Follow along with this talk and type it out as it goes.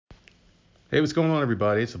Hey, what's going on,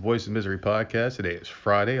 everybody? It's the Voice of Misery podcast. Today is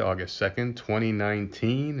Friday, August 2nd,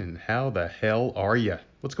 2019. And how the hell are ya?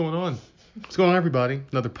 What's going on? What's going on, everybody?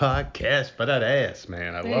 Another podcast for that ass,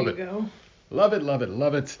 man. I love it. There you go. Love it, love it,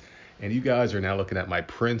 love it. And you guys are now looking at my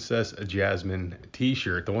Princess Jasmine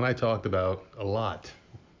t-shirt, the one I talked about a lot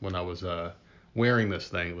when I was wearing this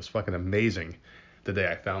thing. It was fucking amazing the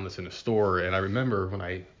day I found this in the store. And I remember when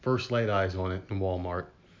I first laid eyes on it in Walmart.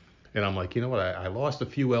 And I'm like, you know what? I lost a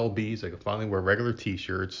few LBs. I could finally wear regular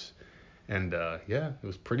T-shirts. And yeah, it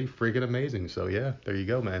was pretty freaking amazing. So yeah, there you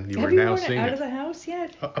go, man. Have you worn it out of the house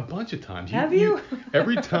yet? A bunch of times. Have you?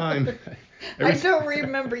 Every time. I don't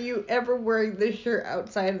remember you ever wearing this shirt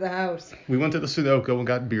outside of the house. We went to the Sunoco and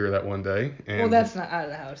got beer that one day. And well, that's not out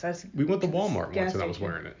of the house. That's. We went to Walmart once and I was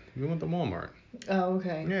station. wearing it. We went to Walmart. Oh,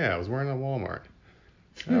 okay. Yeah, I was wearing it at Walmart.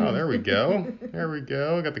 Oh, there we go. There we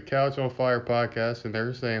go. Got the Couch on Fire podcast, and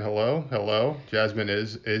they're saying hello, hello. Jasmine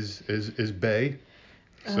is bae.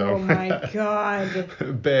 So, oh my God.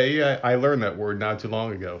 bae. I learned that word not too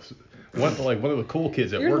long ago. One of the cool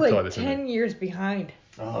kids at You're work like taught us. 10 years behind.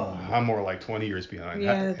 Oh, I'm more like 20 years behind.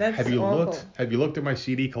 Yeah, that's Have you awful. Have you looked at my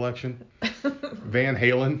CD collection? Van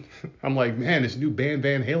Halen. I'm like, man, this new band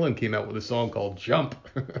Van Halen came out with a song called Jump.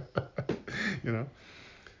 You know.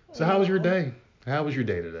 So how was your day? How was your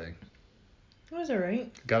day today? It was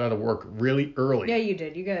alright. Got out of work really early. Yeah, you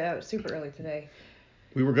did. You got out super early today.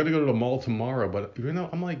 We were going to go to the mall tomorrow, but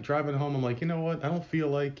I'm like driving home. I'm like, you know what? I don't feel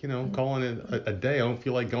like, calling it a day. I don't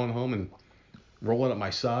feel like going home and rolling up my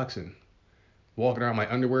socks and walking around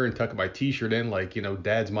my underwear and tucking my T-shirt in like,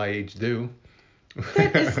 dads my age do.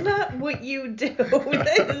 That is not what you do.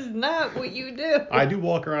 That is not what you do. I do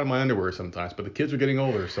walk around in my underwear sometimes, but the kids are getting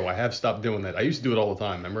older, so I have stopped doing that. I used to do it all the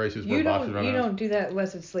time. Remember, I used to wear boxers around. You don't do that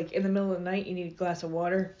unless it's like in the middle of the night. You need a glass of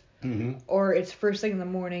water, or it's first thing in the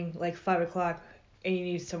morning, like 5 o'clock, and you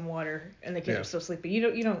need some water, and the kids are still sleeping.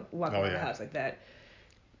 You don't walk around the house like that.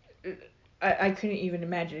 I couldn't even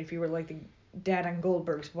imagine if you were like the dad on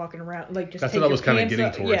Goldberg's walking around like just. That's take what I your was kind of getting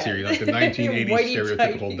pants up. towards here, like the 1980s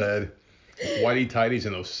stereotypical tighties. dad. Whitey tighties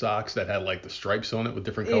and those socks that had like the stripes on it with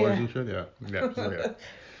different colors and shit. Yeah.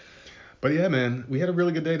 But yeah, man, we had a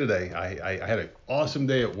really good day today. I had an awesome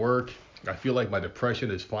day at work. I feel like my depression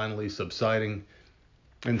is finally subsiding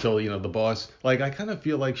until, the boss, like I kind of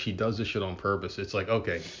feel like she does this shit on purpose. It's like,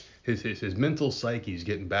 okay, his mental psyche is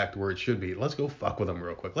getting back to where it should be. Let's go fuck with him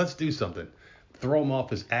real quick. Let's do something. Throw him off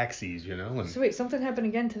his axes, And, so wait, something happened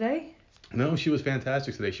again today? No, she was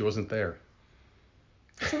fantastic today. She wasn't there.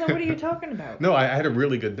 So then what are you talking about? No, I had a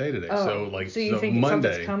really good day today. Oh, so you think Monday,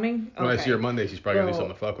 something's coming? Okay. When I see her Monday, she's probably going to do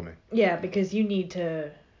something to fuck with me. Yeah, because you need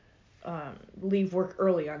to leave work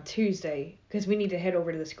early on Tuesday because we need to head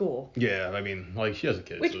over to the school. Yeah, I mean, like she has a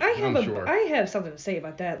kid. Which so I have something to say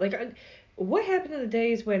about that. Like, what happened in the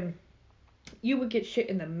days when you would get shit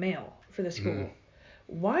in the mail for the school? Mm.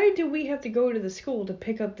 Why do we have to go to the school to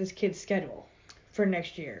pick up this kid's schedule for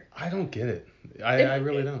next year? I don't get it. I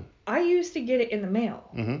really don't. I used to get it in the mail.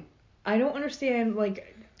 Mm-hmm. I don't understand,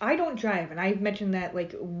 like, I don't drive, and I mentioned that,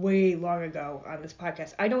 like, way long ago on this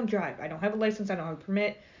podcast. I don't drive. I don't have a license. I don't have a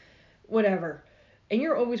permit. Whatever. And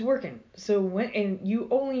you're always working. So and you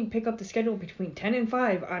only pick up the schedule between 10 and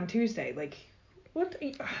 5 on Tuesday. Like, what?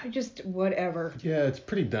 Just whatever. Yeah, it's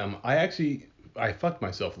pretty dumb. I fucked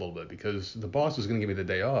myself a little bit because the boss was going to give me the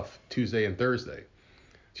day off Tuesday and Thursday.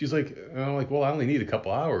 She's like, and I'm like, well, I only need a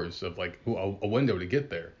couple hours of like a window to get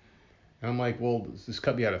there. And I'm like, well, just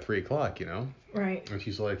cut me out at 3 o'clock, Right. And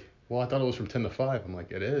she's like, well, I thought it was from 10 to 5. I'm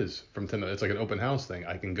like, it is from 10 to, it's like an open house thing.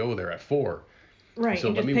 I can go there at 4. Right. So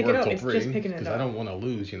and let just me pick work it up. till 3 because I don't want to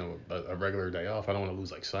lose, a regular day off. I don't want to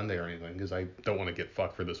lose like Sunday or anything because I don't want to get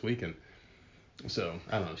fucked for this weekend. So,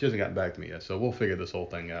 I don't know. She hasn't gotten back to me yet. So we'll figure this whole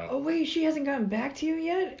thing out. Oh, wait. She hasn't gotten back to you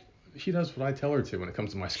yet? She does what I tell her to when it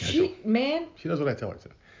comes to my schedule. She does what I tell her to.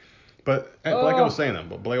 But like I was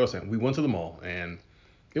saying, we went to the mall and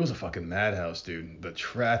it was a fucking madhouse, dude. The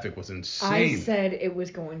traffic was insane. I said it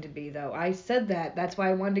was going to be, though. I said that. That's why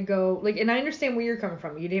I wanted to go. Like, and I understand where you're coming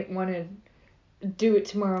from. You didn't want to do it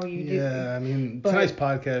tomorrow. Yeah, I mean, tonight's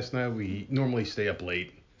podcast night, we normally stay up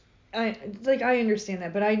late. I understand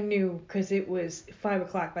that, but I knew because it was 5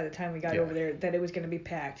 o'clock by the time we got over there that it was going to be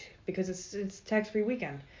packed because it's tax-free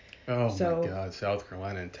weekend. Oh my God, South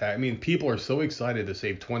Carolina and tax. I mean, people are so excited to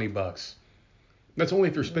save $20. That's only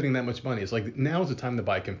if you're spending that much money. It's like now's the time to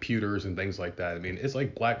buy computers and things like that. I mean, it's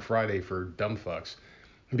like Black Friday for dumb fucks.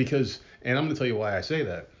 Because, and I'm going to tell you why I say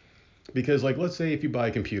that. Because, like, let's say if you buy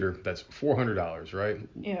a computer that's $400, right?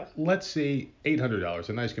 Yeah. Let's say $800,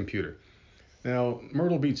 a nice computer. Now,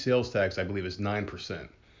 Myrtle Beach sales tax, I believe, is 9%.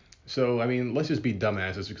 So, I mean, let's just be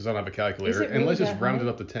dumbasses because I don't have a calculator. Is it And let's really just that round it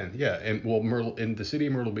high? up to 10. Yeah. And, well, in the city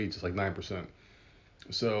of Myrtle Beach, it's like 9%.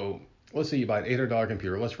 So, let's say you buy an $800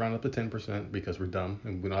 computer. Let's round up to 10% because we're dumb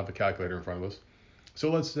and we don't have a calculator in front of us.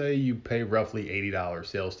 So, let's say you pay roughly $80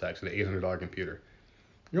 sales tax for the $800 computer.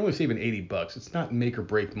 You're only saving $80. It's not make or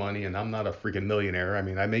break money, and I'm not a freaking millionaire. I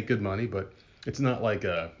mean, I make good money, but it's not like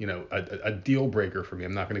a deal breaker for me.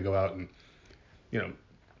 I'm not going to go out and, you know,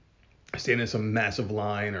 stand in some massive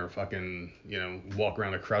line or fucking, walk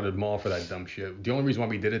around a crowded mall for that dumb shit. The only reason why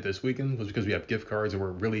we did it this weekend was because we have gift cards and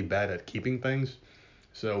we're really bad at keeping things.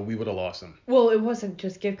 So we would have lost them. Well, it wasn't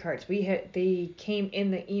just gift cards. They came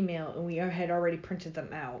in the email and we had already printed them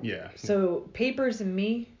out. Yeah. So papers and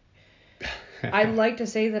me, I like to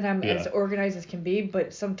say that I'm Yeah. as organized as can be,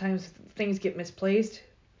 but sometimes things get misplaced.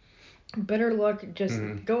 Better luck just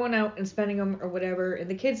going out and spending them or whatever. And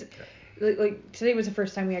the kids, like today was the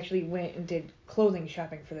first time we actually went and did clothing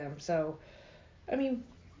shopping for them. So, I mean,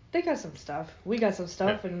 they got some stuff. We got some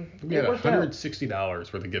stuff, and we it had worked out. $160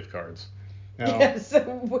 worth of gift cards. Now, Yes,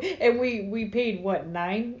 and we paid what,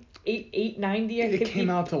 $990? it came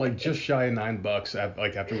out to like just shy of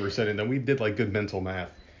 $9 after we were sitting. Then we did like good mental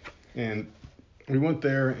math, and we went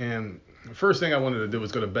there, and the first thing I wanted to do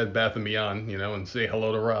was go to Bed Bath & Beyond, and say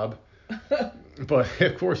hello to Rob. But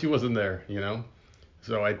of course he wasn't there,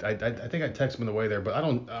 So I think I texted him on the way there, but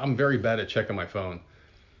I'm very bad at checking my phone.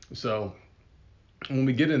 So when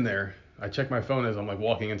we get in there, I check my phone as I'm like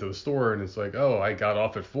walking into the store, and it's like, oh, I got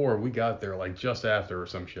off at 4. We got there like just after or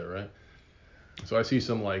some shit, right? So I see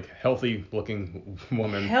some like healthy looking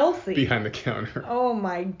woman behind the counter. Oh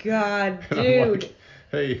my God, And dude. I'm like,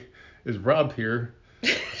 hey, is Rob here?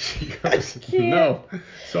 She goes, no.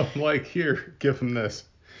 So I'm like, here, give him this.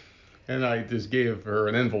 And I just gave her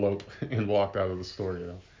an envelope and walked out of the store,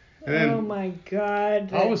 And then oh my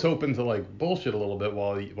God. I was hoping to like bullshit a little bit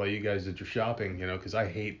while you guys did your shopping, because I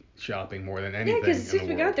hate shopping more than anything. Yeah, because since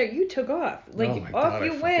we got there, you took off. Like, oh my off God,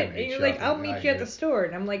 you went. And you're like, I'll meet you at the store.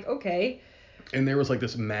 And I'm like, okay. And there was like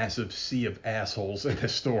this massive sea of assholes in the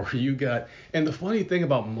store. And the funny thing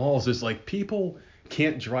about malls is like people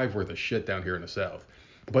can't drive worth a shit down here in the South.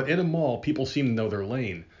 But in a mall, people seem to know their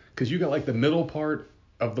lane. Because you got like the middle part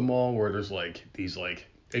of the mall where there's like these like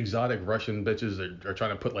exotic Russian bitches that are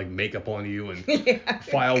trying to put like makeup on you and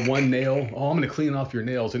file one nail. Oh, I'm gonna clean off your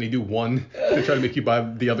nails, and you do one to try to make you buy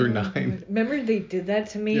the other 9. Remember they did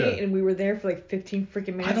that to me, and we were there for like 15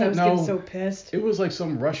 freaking minutes. I was getting so pissed. It was like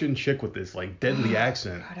some Russian chick with this like deadly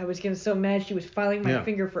accent. God, I was getting so mad. She was filing my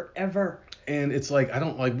finger forever. And it's like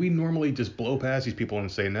we normally just blow past these people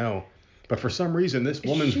and say no. But for some reason, this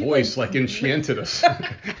woman's She, voice like enchanted us.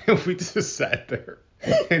 And we just sat there.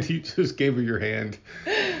 And you just gave her your hand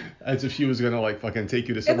as if she was going to like fucking take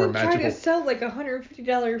you to somewhere magical. And then tried to sell like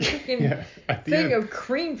 $150 freaking thing of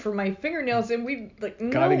cream for my fingernails. And we like,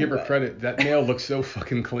 no. Gotta give her credit. That nail looked so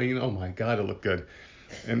fucking clean. Oh my God, it looked good.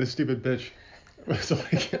 And this stupid bitch was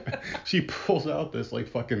like, she pulls out this like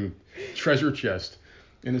fucking treasure chest.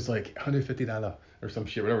 And it's like $150 or some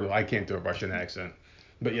shit, whatever. I can't do a Russian accent.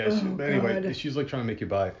 But yeah, but anyway, she's like trying to make you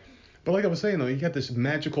buy. But like I was saying though, you got this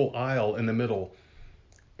magical aisle in the middle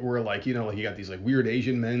where like, you got these like weird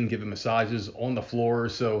Asian men giving massages on the floor.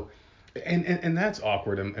 So, and that's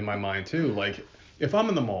awkward in my mind too. Like if I'm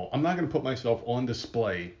in the mall, I'm not going to put myself on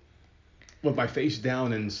display with my face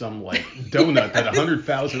down in some like donut that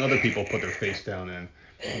 100,000 other people put their face down in.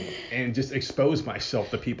 And just expose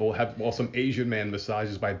myself to people while some Asian man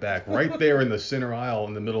massages my back right there in the center aisle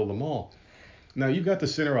in the middle of the mall. Now you've got the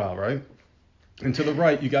center aisle, right? And to the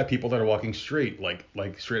right, you got people that are walking straight, like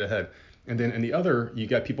straight ahead. And then in the other, you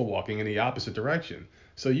got people walking in the opposite direction.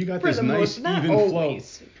 So you got this nice even flow.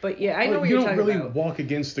 But yeah, I know what you're talking about. You don't really walk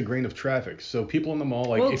against the grain of traffic. So people in the mall,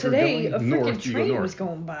 like if today, you're going north, you go north. a freaking train was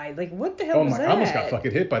going by. Like what the hell was that? I almost got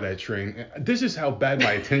fucking hit by that train. This is how bad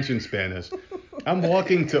my attention span is. I'm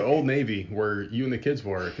walking to Old Navy where you and the kids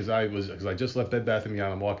were because I just left Bed Bath &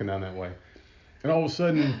 Beyond. I'm walking down that way. And all of a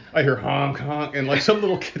sudden, I hear honk, honk, and like some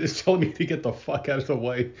little kid is telling me to get the fuck out of the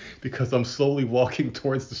way because I'm slowly walking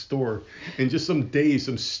towards the store in just some daze,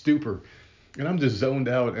 some stupor. And I'm just zoned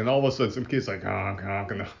out, and all of a sudden, some kid's like honk, honk,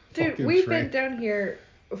 and the Dude, we've been down here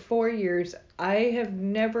 4 years. I have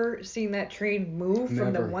never seen that train move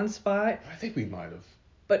from the one spot. I think we might have.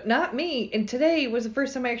 But not me. And today was the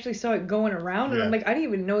first time I actually saw it going around. And I'm like, I didn't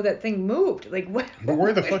even know that thing moved. Like, what? But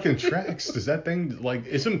where are the fucking tracks? Does that thing, like,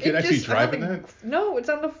 is some kid actually driving that? No, it's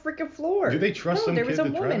on the freaking floor. Do they trust some kid to drive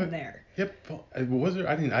it? There was a woman there. Yep. Was there?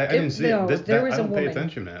 I didn't see no, it. there was I a don't pay woman.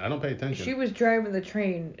 attention, man. I don't pay attention. She was driving the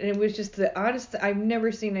train, and it was just the oddest. I've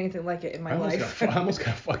never seen anything like it in my life. I almost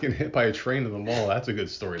got fucking hit by a train in the mall. That's a good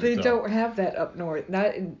story They to tell. don't have that up north,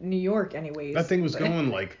 not in New York, anyways. That thing was going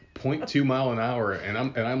like 0.2 mile an hour, and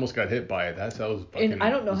I almost got hit by it. That's how I was fucking And I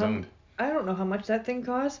don't know zoned. I don't know how much that thing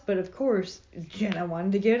cost, but of course Jenna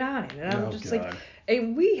wanted to get on it, and I'm just like,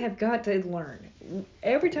 and we have got to learn.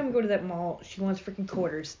 Every time we go to that mall, she wants freaking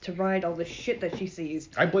quarters to ride all the shit that she sees.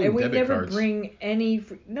 I blame and we debit never cards. bring any.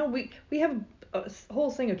 No, we have a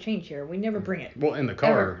whole thing of change here. We never bring it. Well, in the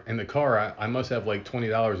car, I must have like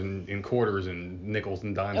 $20 in quarters and nickels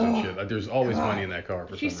and dimes and shit. There's always money in that car.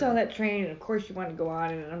 She saw that train, and of course she wanted to go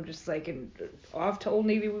on it, and I'm just like, and off to Old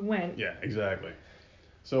Navy we went. Yeah, exactly.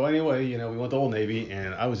 So anyway, we went to Old Navy,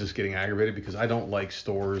 and I was just getting aggravated because I don't like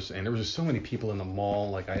stores, and there was just so many people in the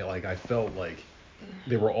mall. I felt like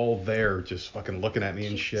they were all there, just fucking looking at me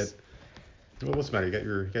and shit. Well, what's the matter? You got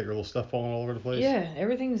your little stuff falling all over the place? Yeah,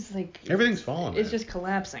 everything's falling. It's just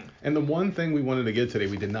collapsing. And the one thing we wanted to get today,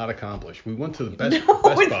 we did not accomplish. We went to the Best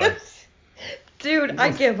Buy. Dude,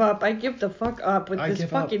 I give up. I give the fuck up with this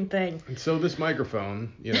fucking thing. And so this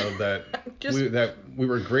microphone, that we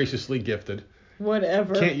were graciously gifted.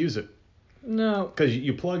 Whatever. Can't use it. No. Because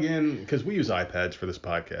you plug in, because we use iPads for this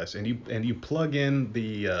podcast, and you plug in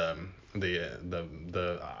the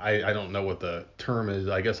I don't know what the term is.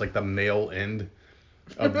 I guess like the male end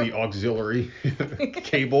of the auxiliary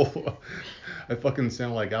cable. I fucking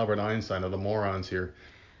sound like Albert Einstein of the morons here.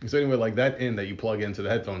 So anyway, like that end that you plug into the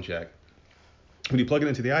headphone jack, when you plug it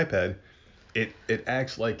into the iPad, it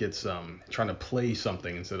acts like it's trying to play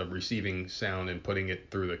something instead of receiving sound and putting it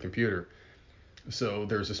through the computer. So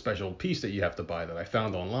there's a special piece that you have to buy that I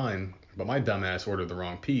found online, but my dumbass ordered the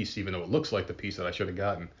wrong piece, even though it looks like the piece that I should have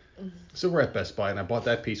gotten. Mm-hmm. So we're at Best Buy, and I bought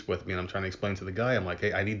that piece with me, and I'm trying to explain to the guy, I'm like,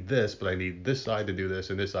 hey, I need this, but I need this side to do this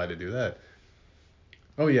and this side to do that.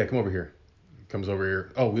 Oh yeah, come over here. Comes over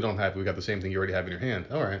here. Oh, we got the same thing you already have in your hand.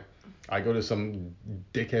 All right. I go to some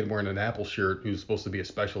dickhead wearing an Apple shirt who's supposed to be a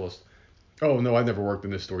specialist. Oh no, I've never worked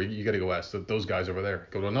in this store. You got to go ask those guys over there.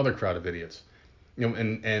 Go to another crowd of idiots.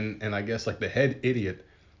 And I guess like the head idiot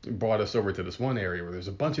brought us over to this one area where there's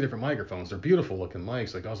a bunch of different microphones. They're beautiful looking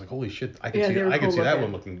mics. Like I was like, holy shit, I can see that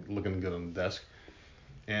one looking good on the desk.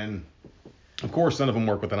 And of course, none of them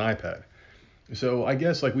work with an iPad. So I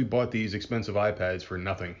guess like we bought these expensive iPads for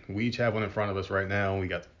nothing. We each have one in front of us right now. We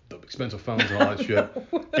got the expensive phones and all that shit.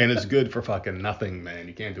 And it's good for fucking nothing, man.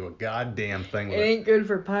 You can't do a goddamn thing with it. It ain't good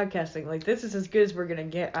for podcasting. Like this is as good as we're gonna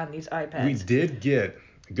get on these iPads. We did get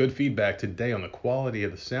good feedback today on the quality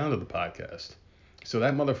of the sound of the podcast. So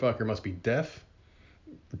that motherfucker must be deaf,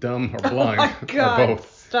 dumb, or blind, oh my God, or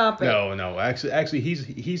both. Stop it. No. Actually,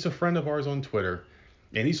 he's a friend of ours on Twitter,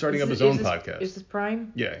 and he's starting up his own podcast. Is this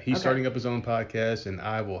Prime? Yeah, he's starting up his own podcast, and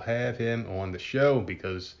I will have him on the show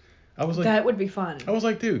because I was like, that would be fun. I was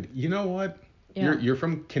like, dude, you know what? Yeah. You're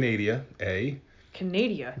from Canada, eh?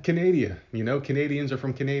 Canada. Canadians are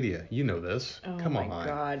from Canada. You know this. Oh Come on. Oh my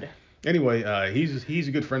God. Anyway, he's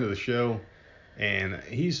a good friend of the show, and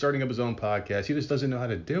he's starting up his own podcast. He just doesn't know how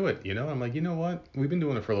to do it, I'm like, you know what? We've been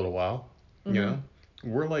doing it for a little while,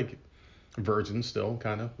 We're like virgins still,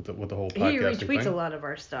 kind of, with the whole podcasting thing. He retweets a lot of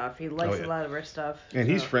our stuff. He likes a lot of our stuff. And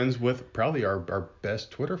he's friends with probably our best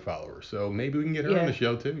Twitter follower, so maybe we can get her on the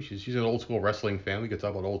show too. She's an old school wrestling fan. We could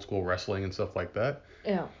talk about old school wrestling and stuff like that.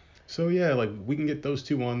 Yeah. So yeah, like we can get those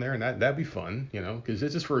two on there, and that'd be fun, because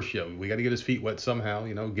it's his first show. We got to get his feet wet somehow,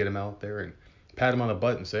 get him out there and pat him on the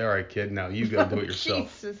butt and say, all right, kid, now you go do it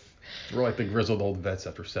yourself. Jesus. We're like the grizzled old vets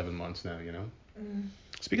after 7 months now,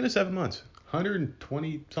 Speaking of 7 months,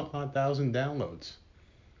 120 something odd thousand downloads.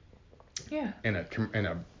 Yeah. And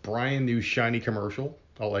a brand new shiny commercial,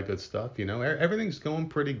 all that good stuff, Everything's going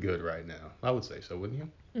pretty good right now. I would say so, wouldn't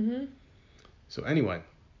you? Mm-hmm. So anyway.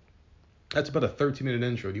 That's about a 13-minute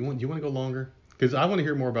intro. Do you want to go longer? Because I want to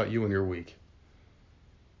hear more about you and your week.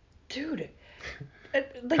 Dude.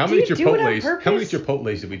 How many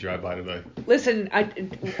Chipotles did we drive by today? Listen,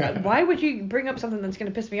 why would you bring up something that's going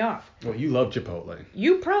to piss me off? Well, you love Chipotle.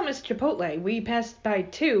 You promised Chipotle. We passed by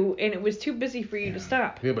 2, and it was too busy for you to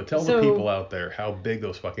stop. Yeah, but tell the people out there how big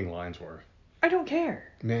those fucking lines were. I don't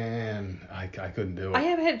care. Man, I couldn't do it. I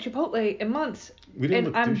haven't had Chipotle in months,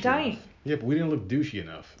 and I'm dying. Enough. Yeah, but we didn't look douchey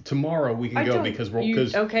enough. Tomorrow we can go because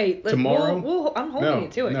tomorrow I'm holding you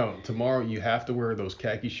to it. No, tomorrow you have to wear those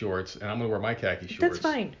khaki shorts, and I'm gonna wear my khaki shorts. That's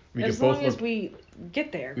fine. As long as we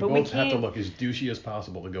get there, but we can't have to look as douchey as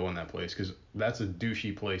possible to go in that place because that's a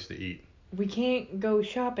douchey place to eat. We can't go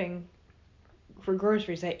shopping for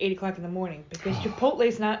groceries at 8 o'clock in the morning because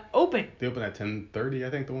Chipotle's not open. They open at 10:30, I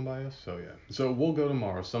think, the one by us. So, yeah. So, we'll go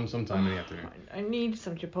tomorrow, sometime in the afternoon. I need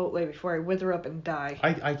some Chipotle before I wither up and die.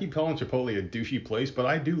 I keep calling Chipotle a douchey place, but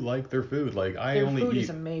I do like their food. Like, their food is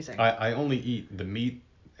amazing. I only eat the meat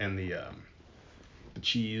and the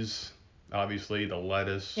cheese, obviously, the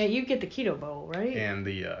lettuce. Yeah, you get the keto bowl, right? And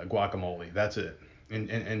the guacamole. That's it.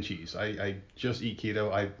 And cheese. I just eat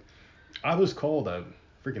keto. I was called a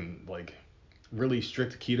freaking, like, really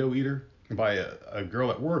strict keto eater by a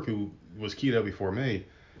girl at work who was keto before me,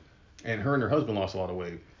 and her husband lost a lot of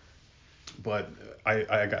weight. But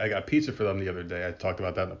I got pizza for them the other day. I talked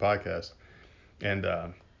about that in the podcast,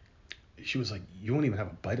 and she was like, "You won't even have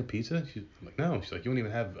a bite of pizza?" I'm like, "No." She's like, "You won't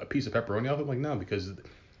even have a piece of pepperoni?" I'm like, "No, because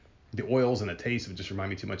the oils and the taste would just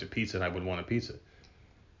remind me too much of pizza, and I wouldn't want a pizza."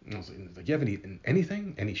 And I was like, "You haven't eaten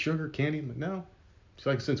anything? Any sugar, candy?" I'm like, "No." She's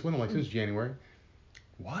like, "Since when?" I'm like, "Since January."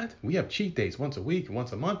 What? We have cheat days once a week,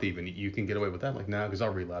 once a month even. You can get away with that. I'm like, nah, because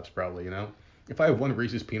I'll relapse probably, you know? If I have one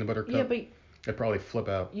Reese's peanut butter cup, but I'd probably flip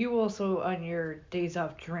out. You also, on your days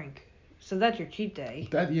off, drink. So that's your cheat day.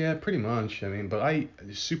 Yeah, pretty much. I mean, but I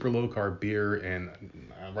super low carb beer, and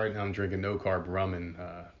right now I'm drinking no carb rum and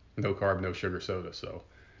no carb, no sugar soda. So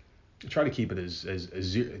I try to keep it as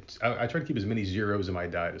zero. I try to keep as many zeros in my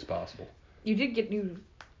diet as possible. You did get new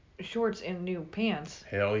shorts and new pants.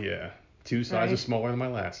 Hell yeah. 2 sizes smaller than my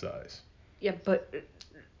last size. Yeah, but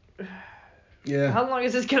yeah. How long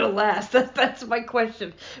is this gonna last? That's my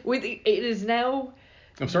question. It is now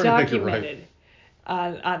documented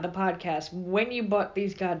on the podcast when you bought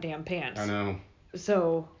these goddamn pants. I know.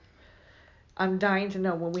 So I'm dying to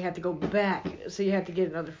know when we have to go back. So you have to get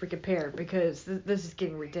another freaking pair because this is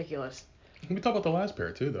getting ridiculous. We talk about the last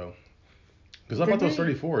pair too, though, because I bought those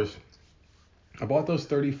 34s. I bought those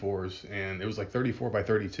 34s, and it was like 34 by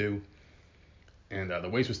 32. And the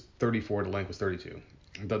waist was 34, the length was 32.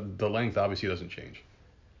 The length obviously doesn't change.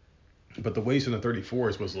 But the waist in the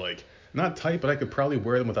 34s was like, not tight, but I could probably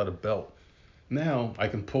wear them without a belt. Now, I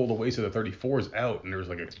can pull the waist of the 34s out, and there's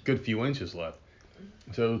like a good few inches left.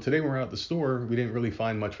 So today when we were out at the store, we didn't really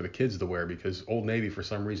find much for the kids to wear because Old Navy, for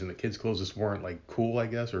some reason, the kids' clothes just weren't like cool, I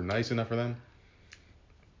guess, or nice enough for them.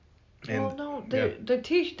 And, well, no,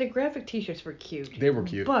 the graphic t-shirts were cute. They were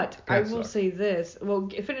cute. But I will say this. Well,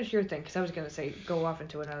 finish your thing, because I was going to say go off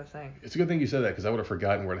into another thing. It's a good thing you said that, because I would have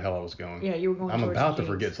forgotten where the hell I was going. Yeah, you were going I'm about to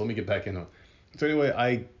forget, so let me get back into it. So anyway,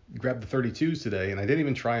 I grabbed the 32s today, and I didn't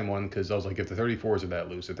even try them on, because I was like, if the 34s are that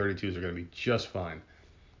loose, the 32s are going to be just fine.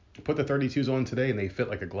 I put the 32s on today, and they fit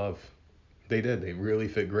like a glove. They did. They really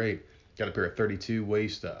fit great. Got a pair of 32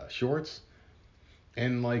 waist shorts.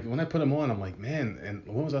 And, like, when I put them on, I'm like, man, and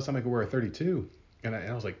when was the last time I could wear a 32? And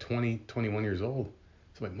I was like 20, 21 years old.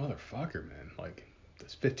 So I'm like, motherfucker, man. Like,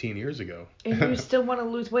 that's 15 years ago. And you still want to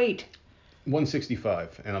lose weight.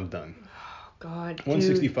 165, and I'm done. Oh, God,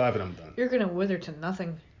 165, and I'm done. You're going to wither to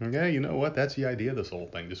nothing. Yeah, you know what? That's the idea of this whole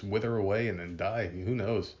thing. Just wither away and then die. Who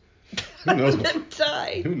knows? Who knows?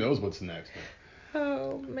 Who knows what's next?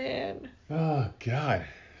 Oh, man. Oh, God.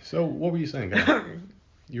 So, what were you saying, guys?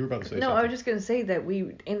 You were about to say something. No, I was just going to say that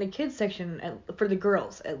in the kids section, for the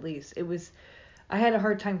girls at least, I had a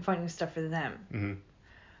hard time finding stuff for them.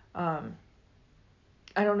 Mm-hmm.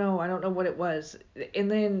 I don't know what it was. And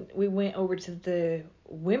then we went over to the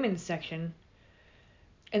women's section,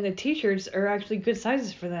 and the t-shirts are actually good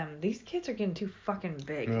sizes for them. These kids are getting too fucking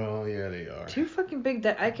big. Oh, yeah, they are. Too fucking big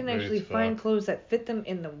that I can actually find clothes that fit them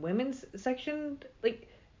in the women's section, like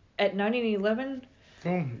at 9-11.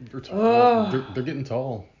 Oh, they're tall. Oh. They're getting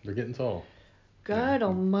tall. They're getting tall. God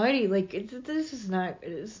almighty, like this is not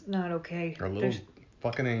okay. Our little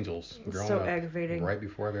fucking angels growing so up aggravating. Right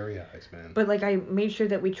before our very eyes, man. But like I made sure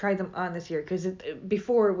that we tried them on this year because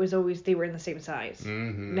before it was always they were in the same size.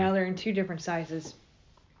 Mm-hmm. Now they're in 2 different sizes,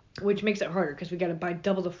 which makes it harder because we got to buy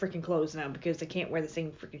double the freaking clothes now because they can't wear the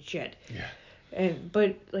same freaking shit. Yeah.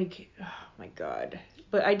 But like, oh my God.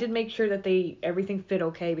 But I did make sure that everything fit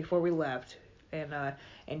okay before we left.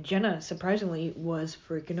 And Jenna, surprisingly, was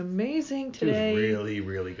freaking amazing today. She was really,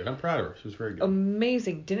 really good. I'm proud of her. She was very good.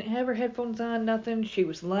 Amazing. Didn't have her headphones on, nothing. She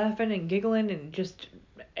was laughing and giggling and just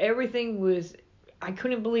everything was... I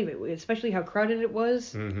couldn't believe it, especially how crowded it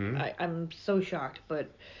was. Mm-hmm. I'm so shocked, but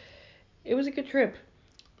it was a good trip.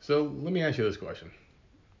 So let me ask you this question.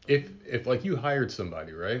 If like you hired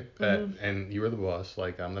somebody, right? Mm-hmm. And you were the boss,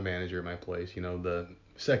 like I'm the manager at my place, you know, the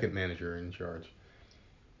second manager in charge.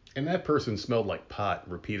 And that person smelled like pot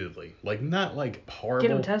repeatedly. Like, not like horrible.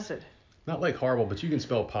 Get them tested. Not like horrible, but you can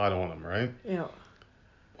smell pot on them, right? Yeah.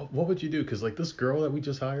 What would you do? Because, like, this girl that we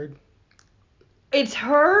just hired. It's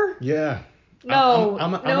her? Yeah. No.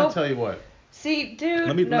 I'm going to tell you what. See, dude,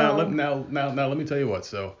 Let me no. now let me tell you what.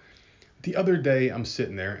 So the other day I'm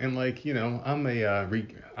sitting there and like I'm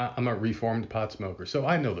a reformed pot smoker, so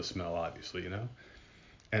I know the smell obviously,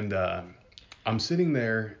 and I'm sitting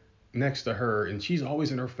there next to her and she's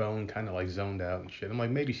always in her phone, kind of like zoned out and shit. I'm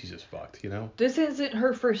like, maybe she's just fucked. This isn't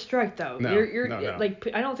her first strike though. No, you're no. like,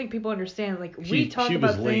 I don't think people understand. Like, She we talk she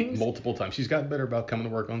about was late things, multiple times. She's gotten better about coming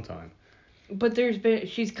to work on time. but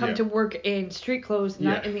she's come Yeah. to work in street clothes,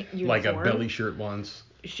 not in the uniform. Like a belly shirt once.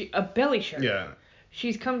 A belly shirt. Yeah.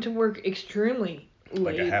 She's come to work extremely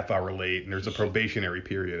late. Like a half hour late, and there's a probationary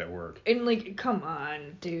period at work. And like, come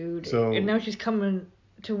on, dude. So, and now she's coming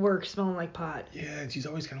to work smelling like pot. Yeah, and she's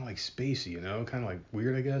always kind of like spacey, kind of like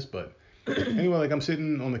weird, I guess. But anyway, like I'm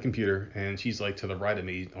sitting on the computer, and she's like to the right of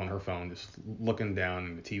me on her phone, just looking down,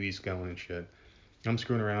 and the TV's going and shit. I'm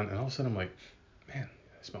screwing around, and all of a sudden I'm like, man,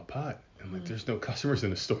 I smell pot. And I'm like, there's no customers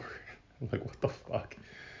in the store. I'm like, what the fuck?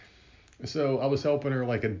 So I was helping her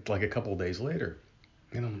like a couple days later,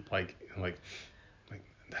 and I'm like,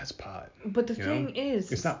 that's pot. But the thing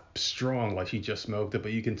is, it's not strong like she just smoked it,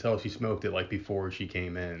 but you can tell she smoked it like before she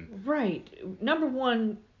came in. Right. Number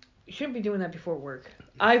one, you shouldn't be doing that before work.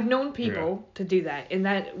 I've known people to do that, and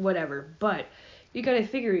that whatever. But you gotta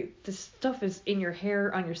figure this stuff is in your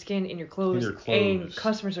hair, on your skin, in your clothes, and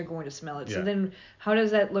customers are going to smell it. Yeah. So then, how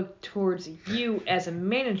does that look towards you as a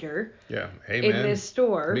manager? Yeah. Hey, in this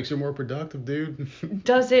store. Makes her more productive, dude.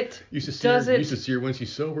 Does it? Used to see her when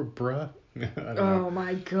she's sober, bruh. I don't know.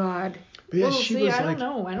 My God. But yeah, I don't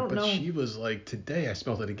know. But she was like, today I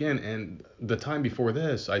smelled it again, and the time before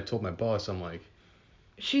this, I told my boss, I'm like,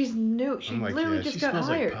 she's new. She literally just got hired. She smells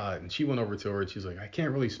like pot, and she went over to her, and she's like, I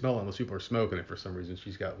can't really smell it unless people are smoking it for some reason.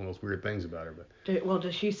 She's got one of those weird things about her. But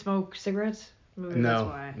does she smoke cigarettes? Maybe that's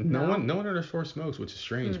why. No one in her store smokes, which is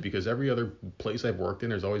strange because every other place I've worked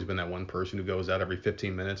in, there's always been that one person who goes out every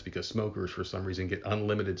 15 minutes because smokers, for some reason, get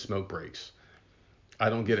unlimited smoke breaks. I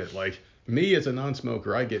don't get it. Like, me as a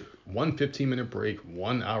non-smoker, I get one 15-minute break,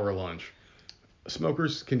 1 hour lunch.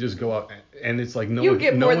 Smokers can just go out, and it's like no one can question.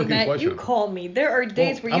 You get more than that. You call me. There are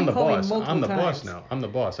days where you call me multiple times. I'm the boss now. I'm the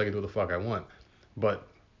boss. I can do what the fuck I want. But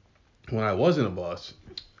when I wasn't a boss,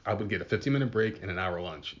 I would get a 15-minute break and an hour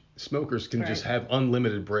lunch. Smokers can just have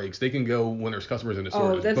unlimited breaks. They can go when there's customers in the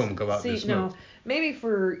store. Boom, go out and smoke. No, maybe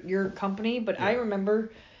for your company, but I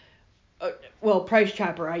remember. Price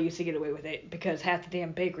Chopper, I used to get away with it because half the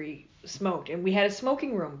damn bakery smoked. And we had a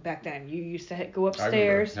smoking room back then. You used to go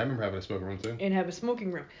upstairs. I remember having a smoking room too. And have a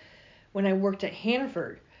smoking room. When I worked at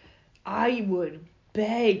Hannaford, I would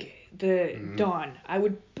beg the Dawn. I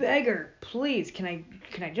would beg her, please, can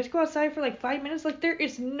I just go outside for like 5 minutes? Like, there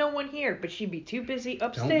is no one here. But she'd be too busy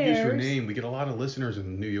upstairs. Don't use her name. We get a lot of listeners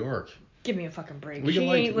in New York. Give me a fucking break. She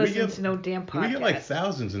ain't listening to no damn podcast. We get like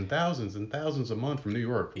thousands and thousands and thousands a month from New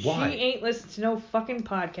York. Why? She ain't listening to no fucking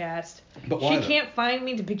podcast. But why? She can't find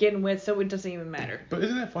me to begin with, so it doesn't even matter. But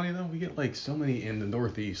isn't that funny though? We get like so many in the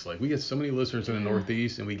Northeast. Like, we get so many listeners in the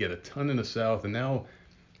Northeast, and we get a ton in the South. And now,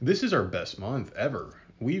 this is our best month ever.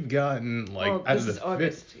 We've gotten like this is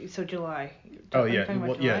August, so July. Oh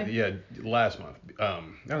yeah, yeah. Last month. I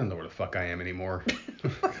don't know where the fuck I am anymore.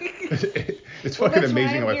 It's fucking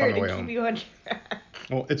amazing how I found my way home.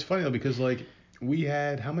 Well, it's funny though because like we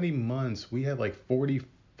had how many months? We had like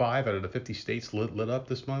 45 out of the 50 states lit up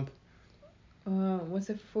this month.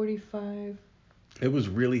 Was it 45? It was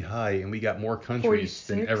really high, and we got more countries 46?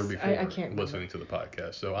 Than ever before I can't listening to the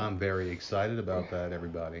podcast. So I'm very excited about that,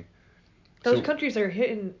 everybody. Those countries are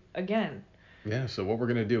hitting again. Yeah, so what we're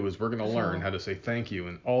going to do is we're going to learn how to say thank you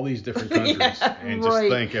in all these different countries and just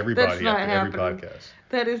thank everybody after every podcast.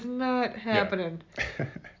 That is not happening. Yeah.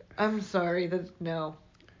 I'm sorry. No.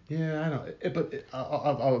 Yeah, I know.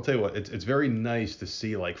 I'll tell you what, it's very nice to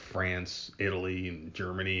see like France, Italy, and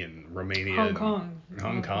Germany, and Romania.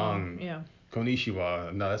 Hong Kong. Yeah.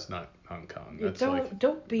 Konnichiwa. No, that's not Hong Kong. That's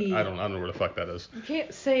don't be. I don't know where the fuck that is. You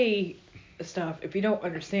can't say stuff if you don't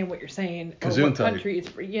understand what you're saying or what country it's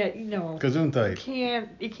for. Yeah, Gesundheit.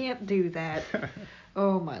 You can't do that.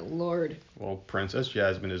 Oh my lord. Well, Princess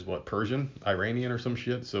Jasmine is what, Persian, Iranian, or some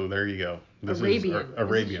shit. So there you go. Arabian.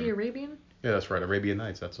 Arabian. Is she Arabian? Yeah, that's right. Arabian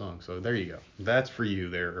Nights, that song. So there you go. That's for you,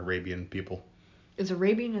 there, Arabian people. Is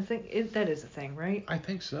Arabian a thing? That is a thing, right? I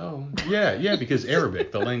think so. Yeah, because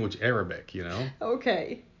Arabic, the language Arabic,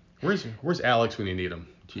 Okay. Where's Alex when you need him?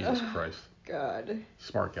 Jesus Christ. God.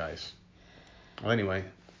 Smart guys. Well, anyway,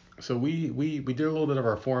 so we did a little bit of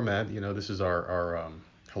our format. This is our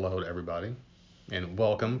hello to everybody, and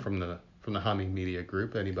welcome from the Humming Media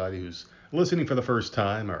Group. Anybody who's listening for the first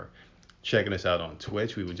time or checking us out on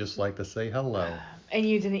Twitch, we would just like to say hello. And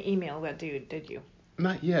you didn't email that dude, did you?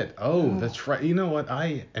 Not yet. Oh, that's right. You know what?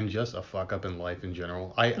 I am just a fuck up in life in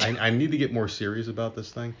general. I need to get more serious about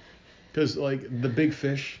this thing. Because, like, the big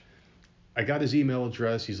fish, I got his email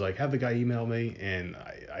address. He's like, have the guy email me. And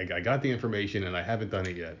I got the information, and I haven't done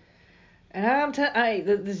it yet. And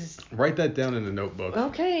this is Write that down in the notebook.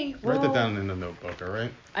 okay. Well, Write that down in the notebook, all right?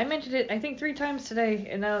 I mentioned it, I think, 3 times today,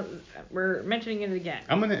 and now we're mentioning it again.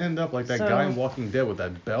 I'm gonna end up like that So- guy in Walking Dead with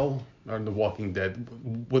that bell, or in The Walking Dead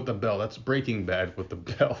with the bell. That's Breaking Bad with the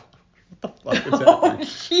bell. What the fuck is Oh, happening?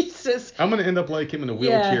 Jesus. I'm gonna end up like him in a Yeah,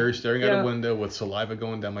 wheelchair, staring out yeah. a window with saliva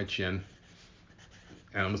going down my chin.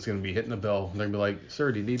 And I'm just gonna be hitting the bell. And they're gonna be like,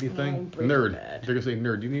 "Sir, do you need anything?" Breaking Nerd. Bad. They're gonna say,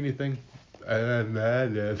 "Nerd, do you need anything?"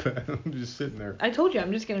 I'm just sitting there. I told you,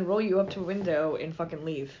 I'm just going to roll you up to a window and fucking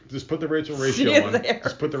leave. Just put the Rachel Ray See show you on. there.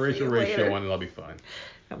 Just put the See Rachel you Ray later. show on, and I'll be fine.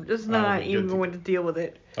 I'm just I'll not be even good to going to deal with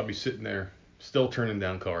it. I'll be sitting there, still turning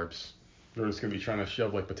down carbs. They're just gonna be trying to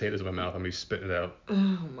shove like potatoes in my mouth. I'm gonna be spitting it out. Oh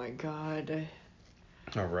my god.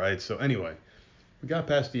 All right. So anyway, we got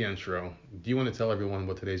past the intro. Do you want to tell everyone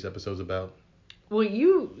what today's episode's about? Well,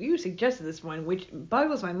 you suggested this one, which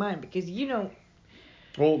boggles my mind because you don't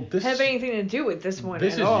Well, this have anything to do with this one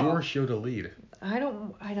This at is all. your show to lead. I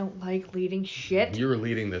don't like leading shit. You're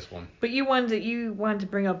leading this one. But you wanted to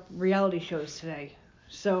bring up reality shows today.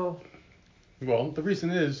 So Well, the reason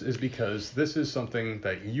is because this is something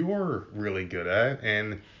that you're really good at,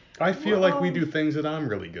 and I feel like we do things that I'm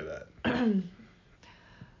really good at.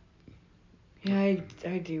 yeah,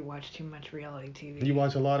 I do watch too much reality TV. You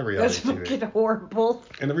watch a lot of reality That's TV. fucking horrible.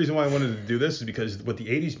 And the reason why I wanted to do this is because with the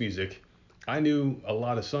 80s music, I knew a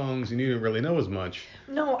lot of songs and you didn't really know as much.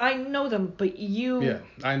 No, I know them, but you Yeah,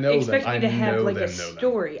 I know them. expect me to have like a know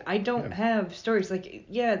story. them. I don't have stories. Like,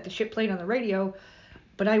 yeah, the shit played on the radio,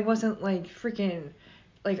 but I wasn't like freaking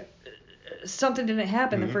like something didn't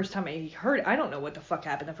happen the first time I heard it. I don't know what the fuck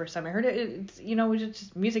happened the first time I heard it. It's it's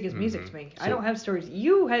just music is music to me. I don't have stories.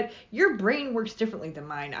 Your brain works differently than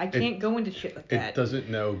mine. I can't go into shit like that. It doesn't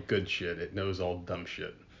know good shit. It knows all dumb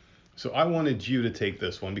shit. So I wanted you to take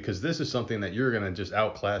this one because this is something that you're gonna just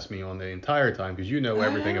outclass me on the entire time because you know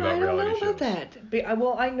everything about reality shows. I don't know about that. But,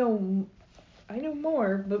 well, I know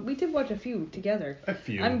more, but we did watch a few together. A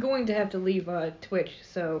few. I'm going to have to leave Twitch,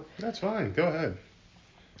 so. That's fine. Go ahead.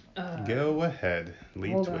 Go ahead.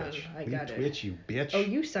 Leave hold Twitch. on, I Leave got it. Twitch, you bitch. Oh,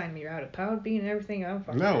 you signed me out of Podbean and everything. I'm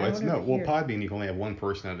fucking. No, it's no. Well, here. Podbean, you can only have one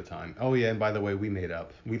person at a time. Oh yeah, and by the way, we made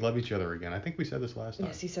up. We love each other again. I think we said this last time.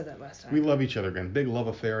 Yes, you said that last time. We love each other again. Big love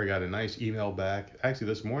affair. I got a nice email back. Actually,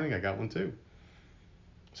 this morning I got one too.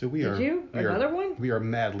 So we Did are. you? Another one? We are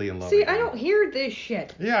madly in love. See, again. I don't hear this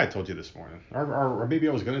shit. Yeah, I told you this morning. Or maybe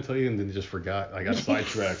I was gonna tell you and then just forgot. I got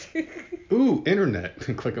sidetracked. Ooh, internet.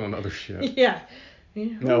 Clicking on other shit. Yeah.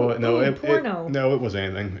 No, porno. It was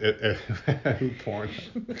anything. Porn.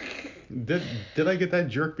 Did I get that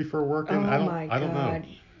jerk before working? Oh I don't. my I don't know. God.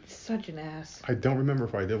 Such an ass. I don't remember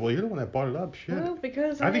if I did. Well, you're the one that brought it up. Shit. Well,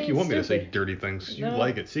 because I think you want me to say stupid. dirty things. You No,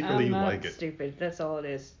 like it. Secretly, I'm you not like it. Stupid. That's all it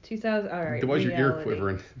is. 2000. All right. Why's your ear reality.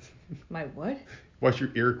 quivering? My what? Why's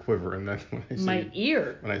your ear quivering? That's when I say. My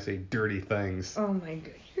ear. When I say dirty things. Oh my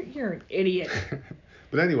God. You're an idiot.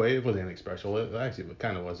 But anyway, it wasn't anything special. It actually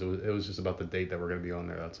kind of was. It was just about the date that we're going to be on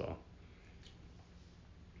there. That's all.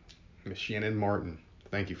 Miss Shannon Martin.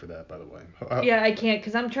 Thank you for that, by the way. Yeah, I can't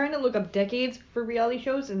because I'm trying to look up decades for reality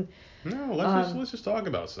shows and. No, let's just talk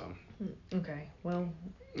about some. Okay. Well.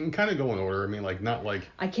 And kind of go in order. I mean, like not like.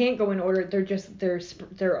 I can't go in order.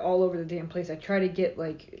 They're all over the damn place. I try to get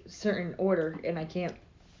like certain order and I can't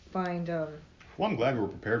find Well, I'm glad we were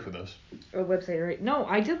prepared for this. a website right. No,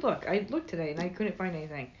 I did look. I looked today and I couldn't find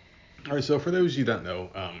anything. All right, so for those of you that know,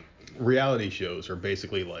 reality shows are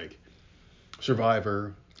basically like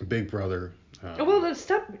Survivor, Big Brother. Well, let's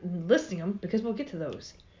stop listing them because we'll get to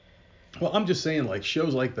those. Well, I'm just saying like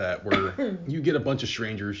shows like that where you get a bunch of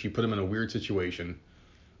strangers, you put them in a weird situation,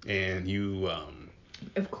 and you.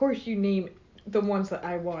 Of course, you name the ones that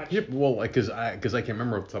I watch. Yep. Well, like because I can't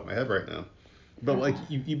remember off the top of my head right now, but like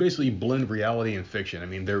you basically blend reality and fiction. I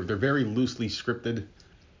mean they're very loosely scripted.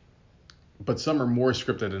 But some are more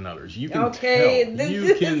scripted than others. You can tell.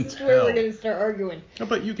 You can This is tell. where we're gonna start arguing. No,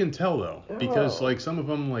 but you can tell though, because like some of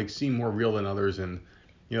them like seem more real than others, and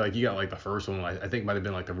like you got like the first one, I think might have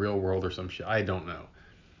been like the Real World or some shit. I don't know.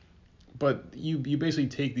 But you basically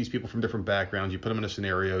take these people from different backgrounds, you put them in a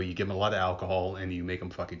scenario, you give them a lot of alcohol, and you make them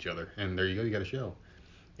fuck each other, and there you go, you got a show.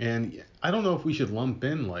 And I don't know if we should lump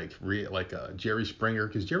in like Jerry Springer,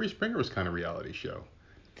 because Jerry Springer was kind of a reality show.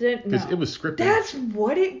 Because it was scripted. That's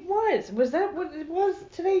what it was. Was that what it was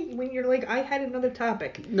today? When you're like, I had another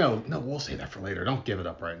topic. No, we'll say that for later. Don't give it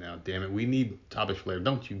up right now. Damn it. We need topics for later.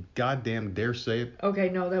 Don't you goddamn dare say it. Okay,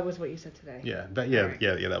 no, that was what you said today. Yeah,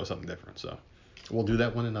 that was something different. So we'll do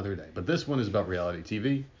that one another day. But this one is about reality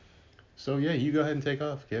TV. So yeah, you go ahead and take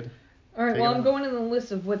off, kid. All right, well, I'm going in the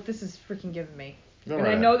list of what this is freaking giving me. All and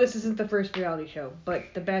right. I know this isn't the first reality show,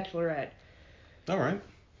 but The Bachelorette. All right.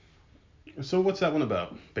 So what's that one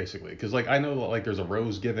about, basically? Because, like, I know, like, there's a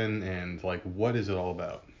rose given, and, like, what is it all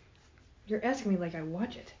about? You're asking me like I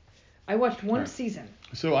watch it. I watched one season.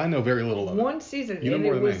 So I know very little of it. One season, you know and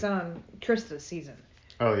more it than was Trista's season.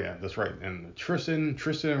 Oh, yeah, that's right. And Tristan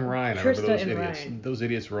and Ryan. I Trista remember those and idiots. Ryan. Those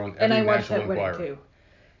idiots were on every and I watched National that Enquirer. wedding, too.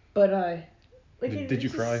 But, like, Did you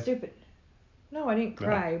it's cry? Stupid. No, I didn't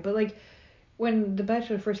cry. No. But, like, when The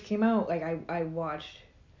Bachelor first came out, like, I watched.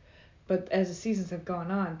 But as the seasons have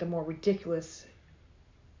gone on, the more ridiculous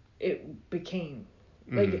it became.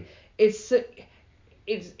 Like, it's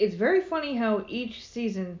very funny how each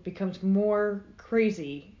season becomes more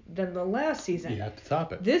crazy than the last season. You have to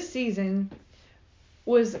top it. This season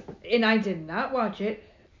was, and I did not watch it,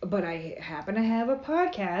 but I happen to have a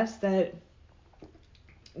podcast that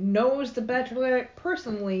knows The Bachelorette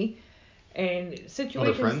personally, and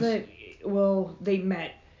situations that, well, they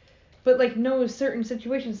met, but, like, knows certain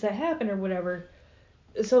situations that happen or whatever.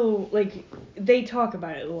 So, like, they talk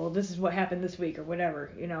about it. Well, this is what happened this week or whatever,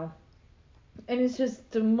 you know. And it's just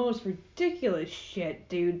the most ridiculous shit,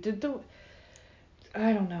 dude.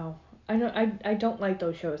 I don't know. I don't like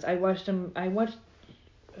those shows. I watched them.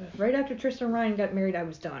 Right after Tristan and Ryan got married, I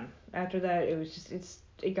was done. After that, it was just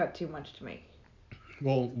it got too much to me.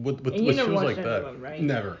 Well, with shows like that, them, right?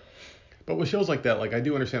 Never. But with shows like that, like, I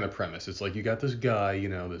do understand the premise. It's like you got this guy, you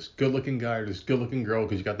know, this good-looking guy or this good-looking girl,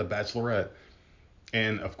 because you got the Bachelorette.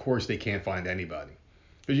 And, of course, they can't find anybody.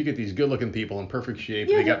 Because you get these good-looking people in perfect shape.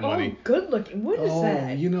 Yeah, they got money. All good-looking. What is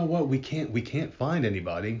that? You know what? We can't find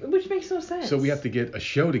anybody. Which makes no sense. So we have to get a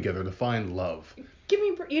show together to find love.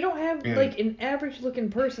 You don't have, like, an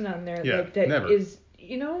average-looking person on there like that never. Is,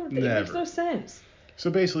 you know, it makes no sense. So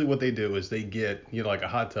basically what they do is they get, you know, like a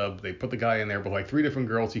hot tub. They put the guy in there with, like, 3 different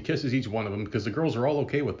girls. He kisses each one of them because the girls are all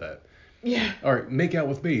okay with that. Yeah. All right, make out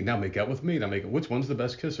with me. Now make out with me. Now which one's the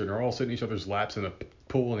best kisser? And they're all sitting in each other's laps in a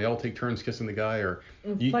pool, and they all take turns kissing the guy, or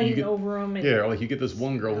fighting over him. Or like you get this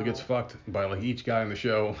one girl who gets fucked by like each guy on the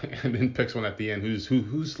show, and then picks one at the end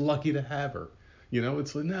who's lucky to have her. You know,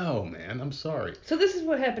 it's like, no, man, I'm sorry. So this is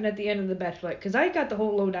what happened at the end of The Bachelorette, because I got the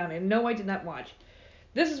whole lowdown, and no, I did not watch.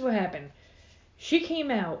 This is what happened. She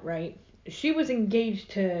came out, right? She was engaged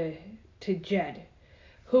to Jed,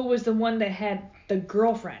 who was the one that had the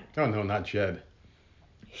girlfriend. Oh, no, not Jed.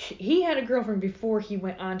 He had a girlfriend before he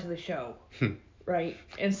went on to the show, right?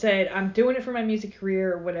 And said, I'm doing it for my music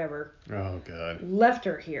career or whatever. Oh, God. Left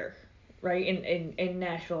her here, right, in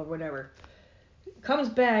Nashville or whatever. Comes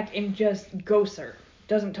back and just ghosts her.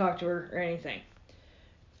 Doesn't talk to her or anything.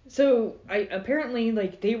 So, apparently,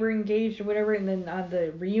 like, they were engaged or whatever, and then on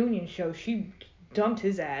the reunion show, she dumped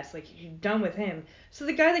his ass. Like, she's done with him. So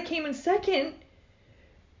the guy that came in second,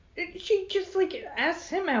 she just, like, asks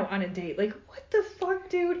him out on a date. Like, what the fuck,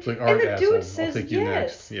 dude? It's like, and the asshole. dude says I'll take you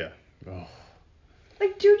yes. Next. Yeah. Oh.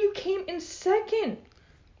 Like, dude, you came in second,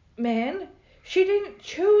 man. She didn't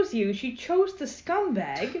choose you. She chose the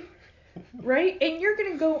scumbag, right? And you're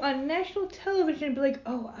going to go on national television and be like,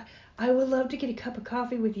 oh, I would love to get a cup of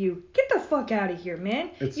coffee with you. Get the fuck out of here, man.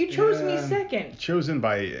 You chose me second. Chosen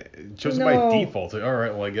by default. Like, all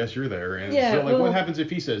right, well, I guess you're there. And so, like, what happens if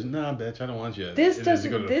he says, nah, bitch, I don't want you. This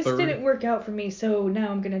didn't work out for me, so now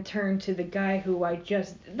I'm going to turn to the guy who I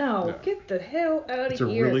just... No, get the hell out of here. It's a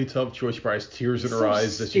really tough choice. She probably has tears in her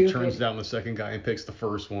eyes that she turns down the second guy and picks the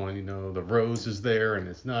first one. You know, the rose is there and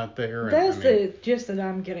it's not there. That's the gist that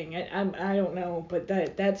I'm getting. I don't know, but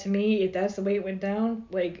that to me, if that's the way it went down,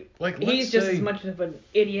 like he's just as much of an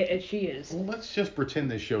idiot as she is. Well, let's just pretend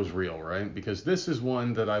this show's real, right? Because this is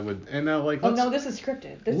one that I would, and now like this is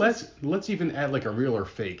scripted. Let's even add like a real or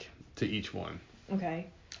fake to each one. Okay.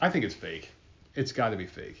 I think it's fake. It's got to be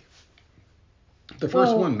fake. The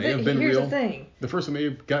first one may have been real. Here's the thing. The first one may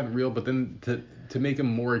have gotten real, but then to make them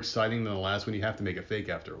more exciting than the last one, you have to make it fake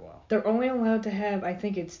after a while. They're only allowed to have, I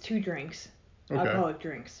think it's 2 drinks, alcoholic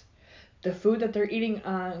drinks. The food that they're eating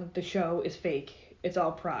on the show is fake. It's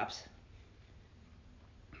all props.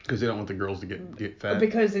 Because they don't want the girls to get fat.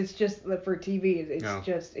 Because it's just for TV.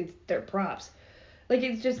 It's they're props. Like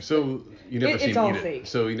it's just. So you never seen him eat it. Fake.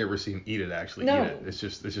 So you never seen eat it actually. No. Eat it. It's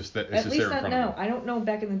just that. It's At just least there in not front now. of them. I don't know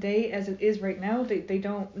back in the day as it is right now. They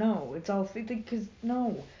don't know. It's all fake because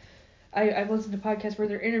no. I've listened to podcasts where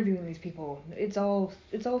they're interviewing these people. It's all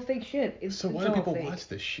fake shit. So why do people watch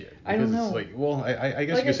this shit? Because I don't know. It's like, well, I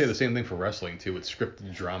guess you could say the same thing for wrestling too. It's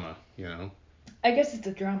scripted drama, you know. I guess it's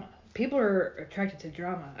the drama. People are attracted to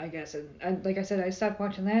drama, I guess. And like I said, I stopped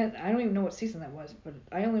watching that. I don't even know what season that was, but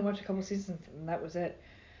I only watched a couple seasons and that was it.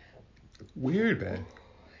 Weird,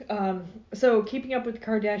 man. So Keeping Up with the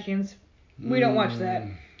Kardashians, we don't watch that.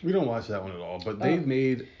 We don't watch that one at all. But they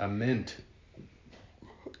made a mint.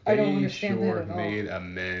 I don't understand that at all. They made a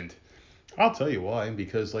mint. I'll tell you why.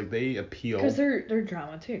 Because like they appeal. Because they're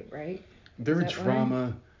drama too, right? They're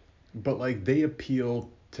drama, but like they appealed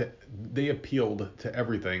to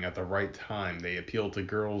everything at the right time. They appealed to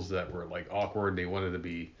girls that were like awkward. They wanted to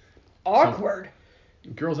be awkward.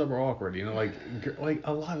 Girls that were awkward, you know, like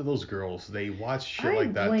a lot of those girls, they watch shit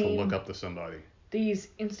like that to look up to somebody. These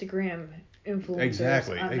Instagram influencers.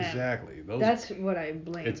 Exactly. That's what I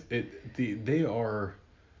blame. They are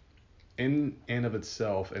in and of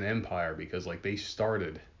itself an empire because like they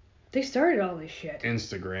started all this shit.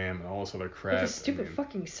 Instagram and all this other crap. With the stupid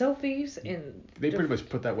fucking selfies and. They pretty much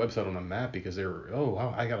put that website on the map because they were,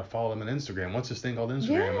 I gotta follow them on Instagram. What's this thing called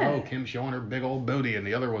Instagram? Yeah. Oh, Kim showing her big old booty and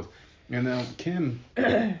the other ones. And now Kim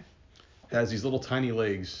has these little tiny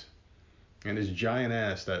legs and this giant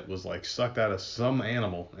ass that was like sucked out of some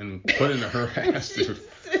animal and put into her ass, dude.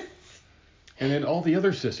 And then all the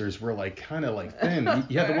other sisters were like kind of like thin.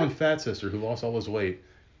 You had the one fat sister who lost all this weight.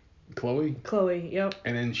 Chloe, yep.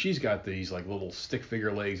 And then she's got these like little stick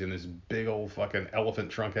figure legs and this big old fucking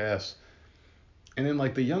elephant trunk ass. And then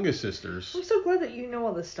like the youngest sisters. I'm so glad that you know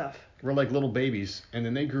all this stuff. Were like little babies, and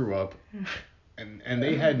then they grew up, and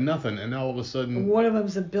they had nothing, and all of a sudden. One of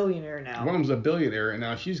them's a billionaire now. And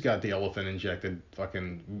now she's got the elephant injected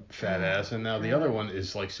fucking fat ass, and now the other one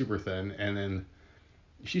is like super thin, and then.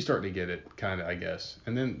 She's starting to get it, kind of, I guess.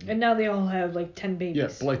 And now they all have like 10 babies. Yeah,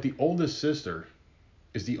 but like the oldest sister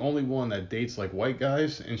is the only one that dates like white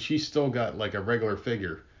guys, and she's still got like a regular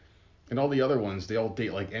figure. And all the other ones, they all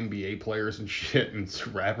date like NBA players and shit and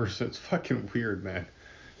rappers. It's fucking weird, man.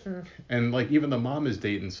 And like even the mom is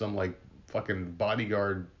dating some like fucking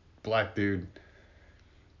bodyguard black dude.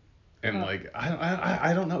 And like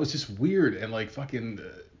I don't know, it's just weird. And like fucking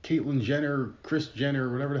Caitlyn Jenner, Kris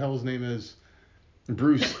Jenner, whatever the hell his name is.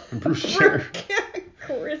 Bruce Jenner.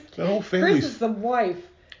 Kris. That whole family's. Kris is the wife.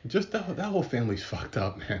 Just that whole family's fucked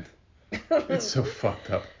up, man. It's so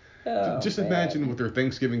fucked up. Just man. Imagine what their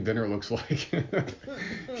Thanksgiving dinner looks like.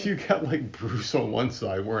 You got like Bruce on one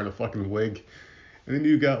side wearing a fucking wig, and then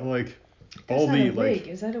you got like all the like.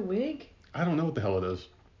 Is that a wig? I don't know what the hell it is.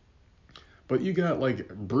 But you got like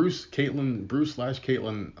Bruce /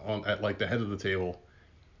 Caitlyn on at like the head of the table.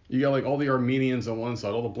 You got like all the Armenians on one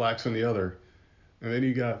side, all the blacks on the other. And then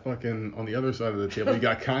you got fucking, on the other side of the table, you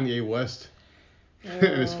got Kanye West and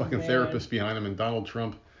his fucking therapist behind him and Donald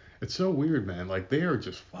Trump. It's so weird, man. Like, they are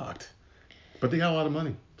just fucked. But they got a lot of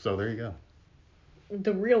money. So there you go.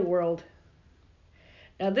 The Real World.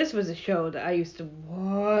 Now, this was a show that I used to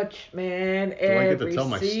watch, man, Do I get to tell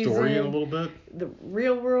my season. story in a little bit? The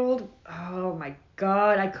Real World. Oh, my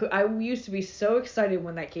God. I used to be so excited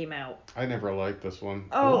when that came out. I never liked this one.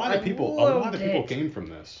 Oh, a lot of people came from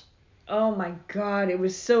this. Oh my God, it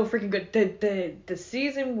was so freaking good. The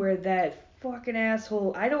season where that fucking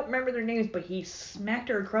asshole, I don't remember their names, but he smacked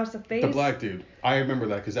her across the face. The black dude. I remember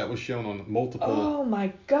that because that was shown on multiple. Oh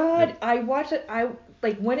my God, yep. I watched it.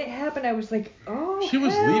 When it happened, I was like, oh, she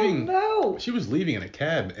was leaving. No. She was leaving in a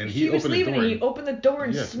cab, and he opened the door. And he opened the door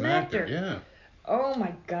and smacked her. Yeah. Oh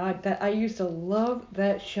my God, I used to love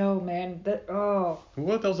that show, man.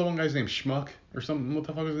 What was the one guy's name? Schmuck or something? What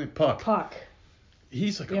the fuck is his name? Puck.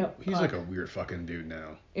 He's like a weird fucking dude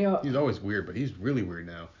now. Yeah. He's always weird, but he's really weird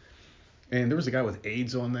now. And there was a guy with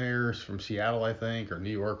AIDS on there from Seattle, I think, or New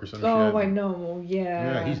York or some shit. Oh, I know.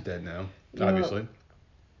 Yeah. Yeah, he's dead now, obviously.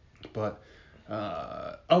 But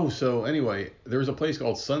so anyway, there was a place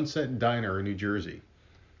called Sunset Diner in New Jersey,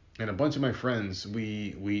 and a bunch of my friends,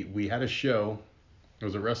 we had a show. It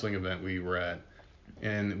was a wrestling event we were at.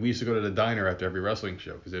 And we used to go to the diner after every wrestling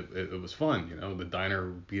show because it was fun, you know. The diner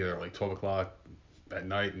would be there like 12 o'clock at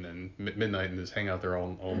night and then midnight and just hang out there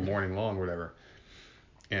all morning long or whatever.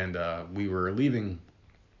 And we were leaving.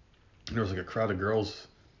 And there was like a crowd of girls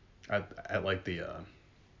at like the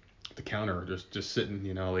counter just sitting,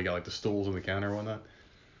 you know. They got like the stools on the counter and whatnot.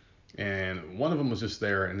 And one of them was just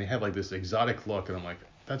there and they had like this exotic look. And I'm like,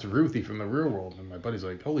 that's Ruthie from The Real World. And my buddy's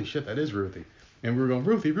like, holy shit, that is Ruthie. And we were going,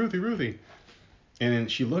 Ruthie. And then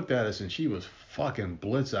she looked at us and she was fucking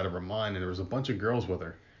blitz out of her mind. And there was a bunch of girls with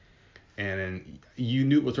her. And then you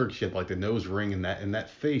knew it was her. She had like the nose ring and that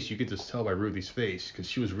face. You could just tell by Ruthie's face because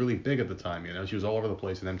she was really big at the time. You know, she was all over the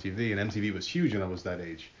place in MTV, and MTV was huge when I was that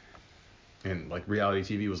age. And like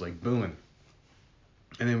reality TV was like booming.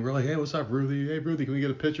 And then we're like, hey, what's up, Ruthie? Hey, Ruthie, can we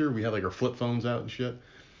get a picture? We had like our flip phones out and shit.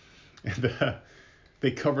 And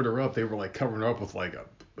they covered her up. They were like covering her up with like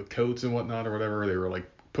coats and whatnot or whatever. They were like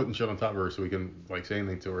putting shit on top of her so we can like say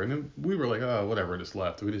anything to her. And then we were like, oh, whatever, just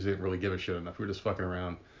left. We just didn't really give a shit enough. We were just fucking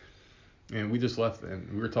around. And we just left, and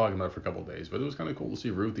we were talking about it for a couple of days. But it was kind of cool to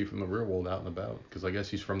see Ruthie from the real world out and about, because I guess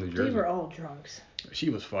she's from New Jersey. They were all drunks. She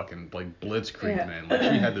was fucking, like, blitzkrieg, man. Like,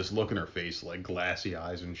 she had this look in her face, like, glassy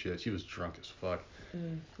eyes and shit. She was drunk as fuck.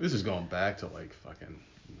 This is going back to, like, fucking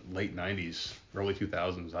late 90s, early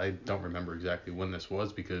 2000s. I don't remember exactly when this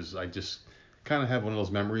was, because I just kind of have one of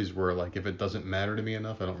those memories where, like, if it doesn't matter to me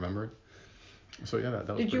enough, I don't remember it. So, yeah, that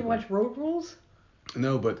was Did you watch Road Rules?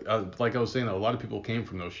 No, but like I was saying, a lot of people came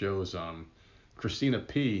from those shows. Christina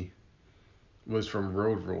P. was from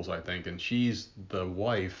Road Rules, I think, and she's the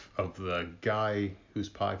wife of the guy whose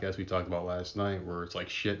podcast we talked about last night, where it's like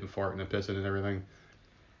shit and farting and pissing and everything.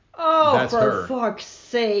 Oh, That's for her. Fuck's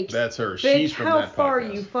sake! That's her. Bitch, She's from that podcast. How far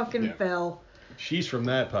you fucking fell? She's from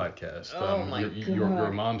that podcast. Oh my God.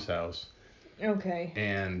 Your mom's house. Okay.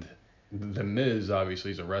 And the Miz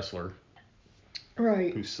obviously is a wrestler.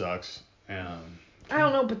 Right. Who sucks. I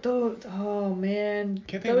don't know, but oh man,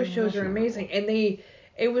 those shows are amazing, and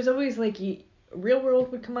it was always like Real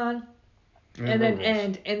World would come on, and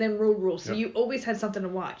then Road Rules, so you always had something to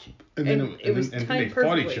watch, and it was timed they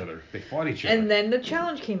perfectly. They fought each other, and then the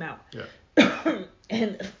challenge came out,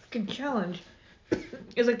 and the fucking challenge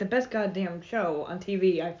is like the best goddamn show on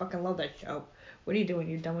TV. I fucking love that show. What are you doing?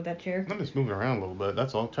 You done with that chair? I'm just moving around a little bit.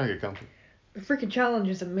 That's all. I'm trying to get comfy. The freaking challenge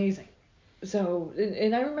is amazing. So,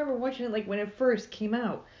 and I remember watching it like when it first came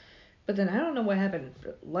out, but then I don't know what happened.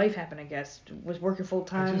 Life happened, I guess. Was working full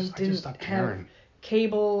time, didn't have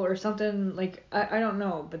cable or something. Like I don't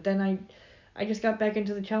know. But then I just got back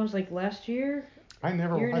into the challenge like last year. I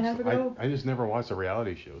never year watched. And a half ago. I just never watched the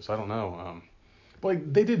reality shows. I don't know.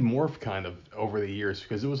 Like they did morph kind of over the years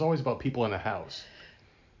because it was always about people in a house.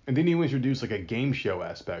 And then you introduced like a game show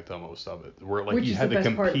aspect almost of it, where like you had to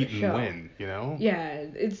compete and win, you know? Yeah,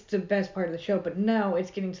 it's the best part of the show. But now it's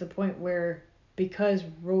getting to the point where because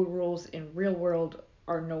Road Rules in Real World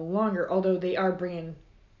are no longer, although they are bringing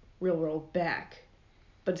Real World back,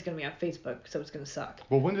 but it's gonna be on Facebook, so it's gonna suck.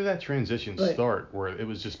 Well, when did that transition start, where it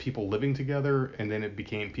was just people living together, and then it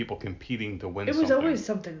became people competing to win? It was always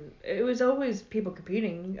something. It was always people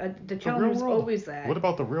competing. The challenge was always that. What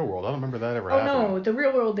about the Real World? I don't remember that ever happening. Oh no, the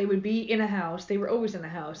Real World, they would be in a house. They were always in a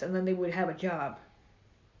house, and then they would have a job.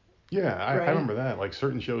 Yeah, I remember that. Like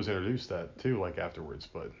certain shows introduced that too, like afterwards,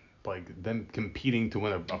 but like them competing to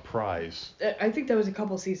win a prize. I think that was a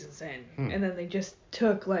couple seasons in, and then they just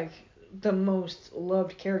took like the most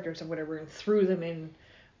loved characters or whatever and threw them in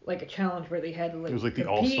like a challenge where they had to like. It was like the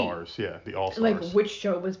All Stars, yeah, the All Stars. Like which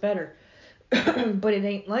show was better, but it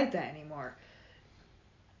ain't like that anymore.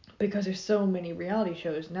 Because there's so many reality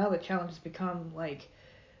shows now, the challenge has become like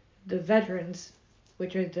the veterans,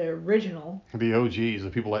 which are the original. The OGs,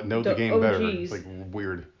 the people that know the game better. It's like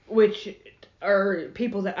weird. Which are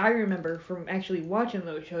people that I remember from actually watching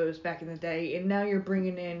those shows back in the day, and now you're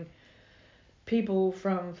bringing in people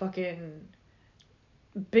from fucking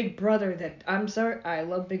Big Brother that, I'm sorry, I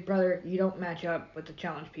love Big Brother, you don't match up with the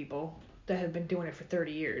challenge people that have been doing it for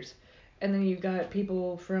 30 years. And then you've got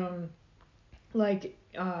people from like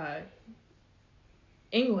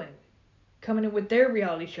England coming in with their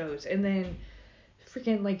reality shows, and then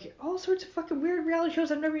freaking like all sorts of fucking weird reality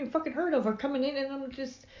shows I've never even fucking heard of are coming in, and I'm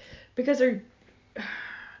just, because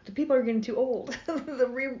the people are getting too old. The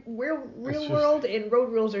real world and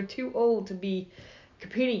Road Rules are too old to be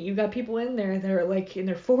competing. You got people in there that are like in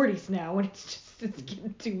their 40s now, and it's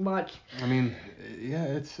getting too much. I mean, yeah,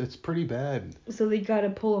 it's pretty bad. So they gotta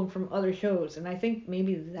pull them from other shows, and I think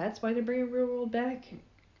maybe that's why they're bringing Real World back.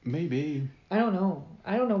 Maybe. I don't know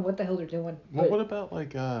what the hell they're doing. Well, what about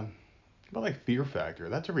like Fear Factor?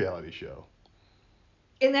 That's a reality show.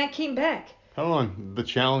 And that came back. Hold on, The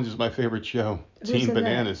Challenge is my favorite show. Team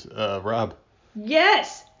Bananas, Rob.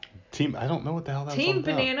 Yes. I don't know what the hell that's Team all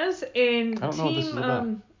about. Bananas and I don't know what this is about.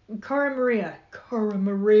 Cara Maria. Cara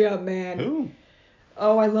Maria, man. Who?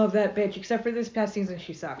 Oh, I love that bitch. Except for this past season,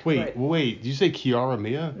 she sucked. Wait. Did you say Kiara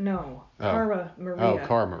Mia? No, Cara Maria. Oh,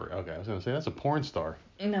 Cara Maria. Okay, I was gonna say that's a porn star.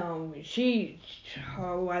 No,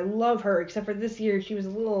 I love her. Except for this year, she was a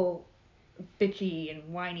little bitchy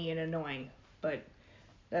and whiny and annoying. But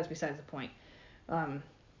that's besides the point.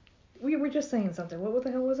 We were just saying something. What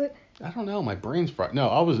the hell was it? I don't know. My brain's fried. No,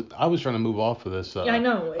 I was trying to move off of this. Yeah, I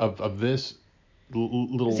know. Of this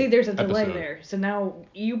little. See, there's a delay episode. there. So now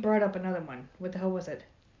you brought up another one. What the hell was it?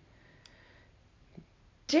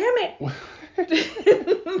 Damn it!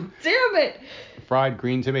 Damn it! Fried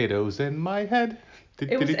green tomatoes in my head.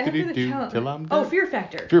 It was after the count. Till I'm Oh, dead. Fear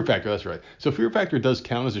Factor. Fear Factor, that's right. So Fear Factor does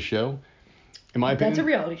count as a show. In my opinion, That's a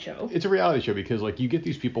reality show. It's a reality show because like you get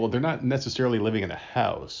these people, they're not necessarily living in a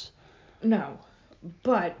house. No,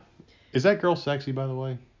 but Is that girl sexy, by the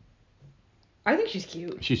way? I think she's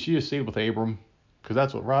cute. She just stayed with Abram, because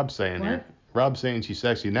that's what Rob's saying What? here. Rob's saying she's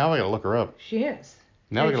sexy. Now I gotta look her up. She is.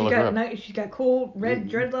 Now I gotta look her up. She's got cool red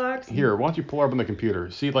dreadlocks. Here, why don't you pull her up on the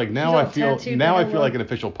computer? See, like She's now all I feel tattooed now I the feel hell like up. an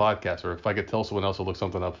official podcaster. If I could tell someone else to look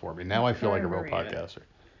something up for me, now I feel like a real Maria. podcaster.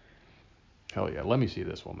 Hell yeah, let me see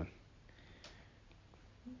this woman.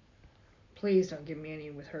 Please don't give me any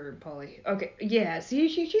with her and Polly. Okay, yeah. See,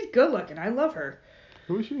 she's good looking. I love her.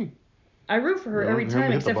 Who is she? I root for her Well, every here, let me time, hit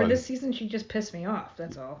the except for button. this season. She just pissed me off.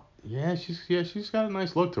 That's all. Yeah, she's got a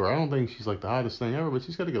nice look to her. I don't think she's like the hottest thing ever, but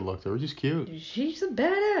she's got a good look to her. She's cute. She's a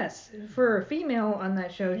badass for a female on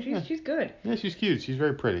that show. She's good. Yeah, she's cute. She's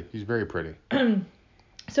very pretty. She's very pretty.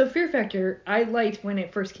 So Fear Factor, I liked when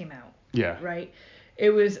it first came out. Yeah. Right? It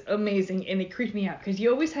was amazing, and it creeped me out because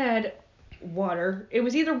you always had water. It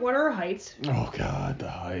was either water or heights. Oh God, the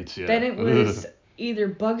heights. Yeah. Then it was either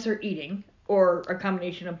bugs or eating, or a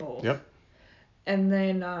combination of both. Yep. And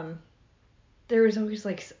then there was always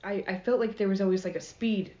like I felt like there was always like a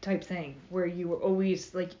speed type thing where you were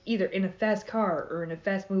always like either in a fast car or in a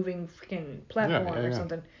fast moving freaking platform or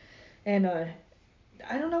something. And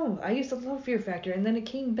I don't know. I used to love Fear Factor, and then it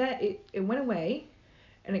came back. It went away,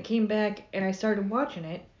 and it came back, and I started watching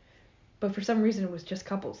it. But for some reason, it was just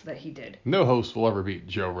couples that he did. No host will ever beat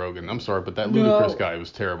Joe Rogan. I'm sorry, but that No. Ludacris guy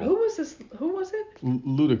was terrible. Who was this? Who was it?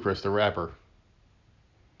 Ludacris, the rapper.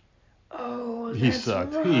 Oh, that's He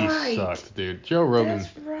sucked. right. He sucked, dude. Joe Rogan.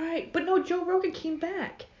 That's right. But no, Joe Rogan came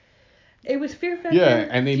back. It was Fear Factor. Yeah,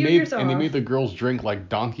 and they few years off. made the girls drink like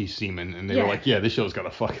donkey semen, and they were like, "Yeah, this show's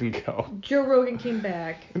gotta fucking go." Joe Rogan came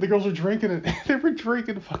back. And the girls were drinking it. They were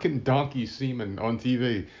drinking fucking donkey semen on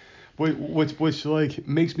TV, which like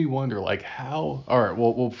makes me wonder like how. All right,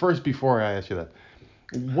 well, first before I ask you that,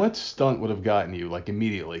 what stunt would have gotten you like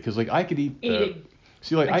immediately? Because like I could eat. Eating.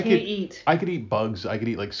 See, like I can't eat. I could eat bugs. I could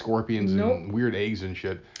eat like scorpions and weird eggs and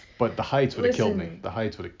shit. But the heights would have killed me. The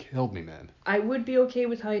heights would have killed me, man. I would be okay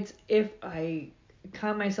with heights if I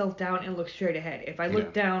calm myself down and look straight ahead. If I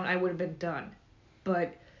looked down, I would have been done.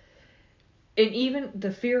 But, and even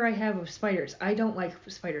the fear I have of spiders, I don't like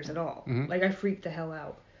spiders at all. Mm-hmm. Like, I freak the hell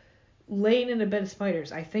out. Laying in a bed of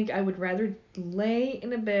spiders, I think I would rather lay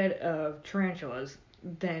in a bed of tarantulas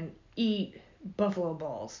than eat buffalo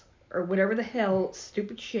balls or whatever the hell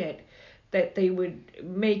stupid shit that they would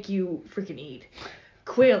make you freaking eat.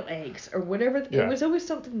 Quail eggs or whatever. It was always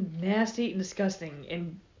something nasty and disgusting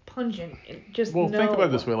and pungent and just think about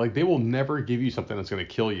it this way: like they will never give you something that's gonna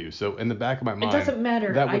kill you. So in the back of my mind, it doesn't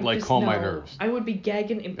matter. That would like calm my nerves. I would be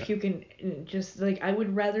gagging and puking and just like I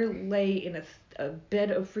would rather lay in a bed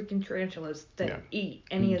of freaking tarantulas than eat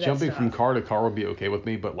any of that Jumping stuff. from car to car would be okay with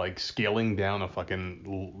me, but like scaling down a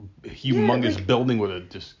fucking humongous building would have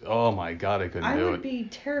just oh my god, I couldn't do it. I would be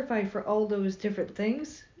terrified for all those different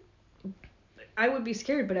things. I would be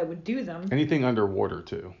scared, but I would do them. Anything underwater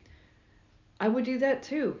too. I would do that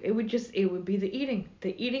too. It would be the eating.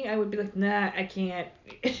 The eating, I would be like, nah, I can't.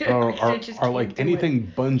 Or like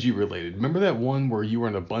anything bungee related. Remember that one where you were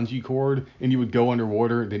on a bungee cord and you would go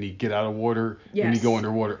underwater, then you get out of water, and you go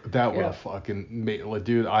underwater. That would have fucking made, like,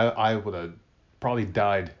 dude. I would have probably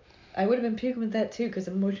died. I would have been puking with that too because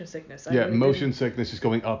of motion sickness. Motion sickness is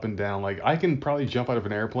going up and down. Like I can probably jump out of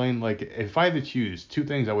an airplane. Like if I had to choose two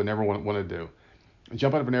things, I would never want to do.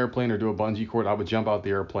 Jump out of an airplane or do a bungee cord, I would jump out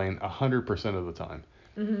the airplane 100% of the time.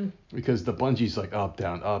 Mm-hmm. Because the bungee's like up,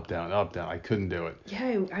 down, up, down, up, down. I couldn't do it.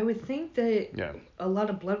 Yeah, I would think that a lot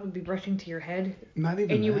of blood would be rushing to your head. Not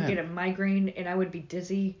even and you would get a migraine, and I would be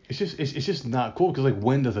dizzy. It's just not cool because like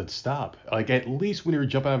when does it stop? Like at least when you're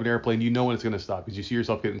jumping out of an airplane, you know when it's gonna stop because you see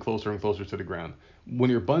yourself getting closer and closer to the ground. When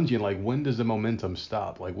you're bungeeing, like when does the momentum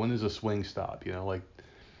stop? Like when does the swing stop? You know, like.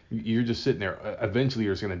 You're just sitting there. Eventually,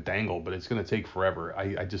 you're just gonna dangle, but it's gonna take forever.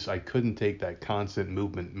 I couldn't take that constant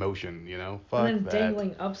motion. You know, fuck and then that.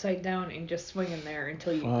 dangling upside down and just swinging there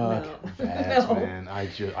until you. Fuck that, man.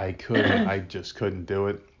 I just couldn't do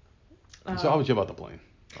it. So I would jump out the plane,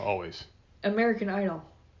 always. American Idol.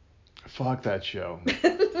 Fuck that show.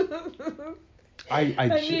 I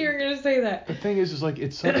knew you were gonna say that. The thing is, like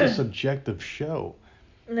it's such a subjective show.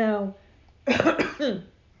 No.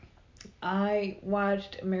 I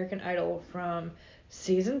watched American Idol from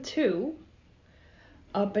season 2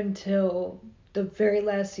 up until the very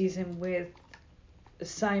last season with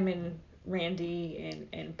Simon, Randy,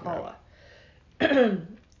 and Paula. Yeah.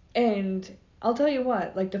 And I'll tell you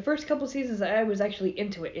what, like the first couple seasons I was actually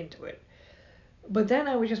into it. But then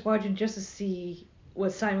I was just watching just to see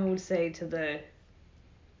what Simon would say to the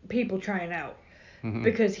people trying out. Mm-hmm.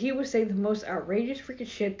 Because he would say the most outrageous freaking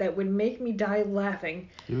shit that would make me die laughing.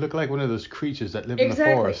 You look like one of those creatures that live in the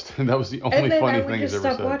forest. And that was the only funny thing he's ever said. And then I would just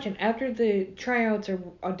stop watching. After the tryouts or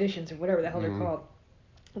auditions or whatever the hell they're called,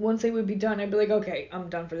 once they would be done, I'd be like, okay, I'm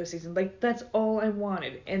done for this season. Like, that's all I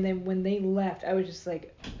wanted. And then when they left, I was just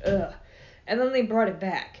like, ugh. And then they brought it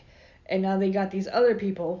back. And now they got these other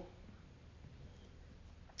people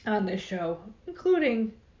on this show,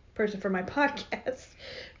 including person for my podcast.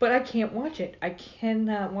 But I can't watch it. I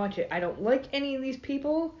cannot watch it. I don't like any of these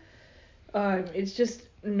people. It's just,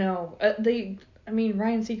 no.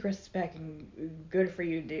 Ryan Seacrest's back, and good for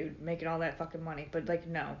you, dude, making all that fucking money. But, like,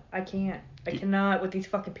 no, I can't. I cannot with these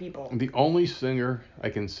fucking people. The only singer I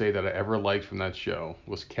can say that I ever liked from that show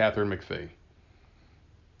was Katharine McPhee.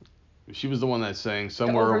 She was the one that sang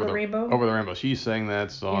Somewhere Over the Rainbow? Over the Rainbow. She sang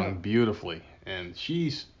that song beautifully. And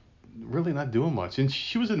she's really not doing much. And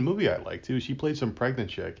she was in a movie I liked, too. She played some pregnant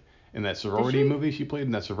chick in that sorority movie. She played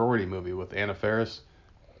in that sorority movie with Anna Faris.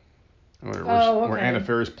 Where Anna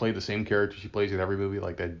Faris played the same character she plays in every movie,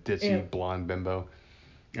 like that ditzy blonde bimbo.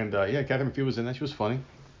 And Katharine McPhee was in that. She was funny.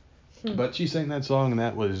 But she sang that song, and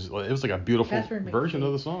it was like a beautiful version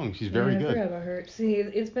of the song. She's very good. I forgot about her. See,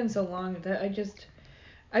 it's been so long that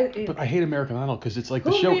But I hate American Idol because it's like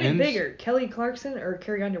the show ends. Who made it bigger, Kelly Clarkson or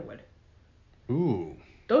Carrie Underwood? Ooh.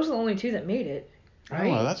 Those are the only two that made it. Right? I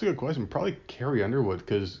don't know. That's a good question. Probably Carrie Underwood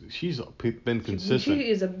because she's been consistent. She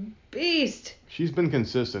is a beast. She's been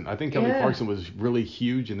consistent. I think Kelly Clarkson was really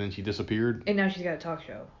huge and then she disappeared. And now she's got a talk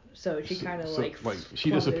show. So she kind of she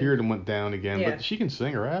disappeared and went down again. But she can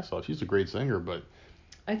sing her ass off. She's a great singer. But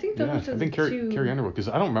I think Carrie Underwood, because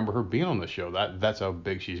I don't remember her being on the show. That's how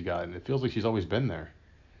big she's gotten. It feels like she's always been there.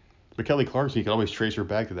 But Kelly Clarkson, you can always trace her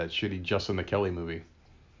back to that shitty Justin the Kelly movie.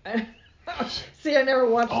 See, I never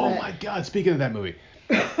watched that. Oh my God! Speaking of that movie,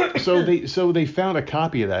 so they found a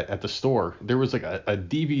copy of that at the store. There was like a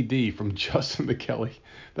DVD from Justin the Kelly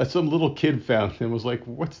that some little kid found and was like,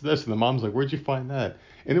 "What's this?" And the mom's like, "Where'd you find that?"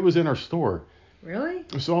 And it was in our store. Really?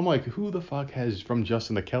 So I'm like, who the fuck has from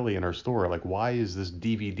Justin the Kelly in our store? Like, why is this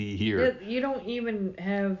DVD here? You don't even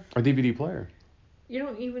have a DVD player. You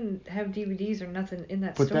don't even have DVDs or nothing in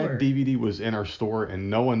that store. But that DVD was in our store, and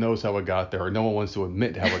no one knows how it got there, or no one wants to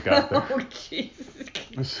admit how it got there. Oh,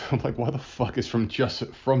 Jesus. So I'm like, why the fuck is from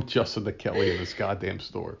Justin the Kelly in this goddamn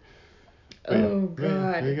store? But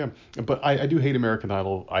God. There you go. But I do hate American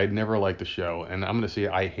Idol. I never liked the show, and I'm going to say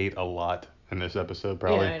I hate a lot in this episode,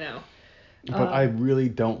 probably. Yeah, I know. But I really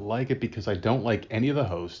don't like it because I don't like any of the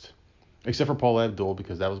hosts, except for Paula Abdul,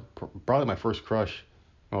 because that was probably my first crush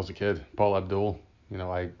when I was a kid. Paula Abdul. You know,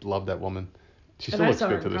 I love that woman. She still looks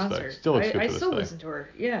good to this day. Still looks good to this day. I still listen to her.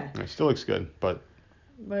 Yeah. It still looks good, but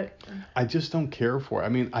I just don't care for it. I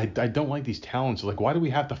mean, I don't like these talents. Like, why do we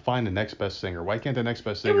have to find the next best singer? Why can't the next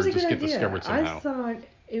best singer just get discovered somehow? I thought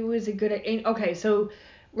it was a good idea. Okay, so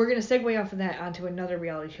we're going to segue off of that onto another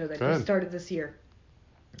reality show that just started this year.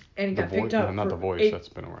 And it got picked up. Not The Voice. That's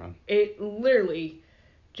been around. It literally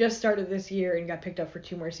just started this year and got picked up for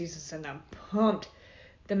 2 more seasons, and I'm pumped.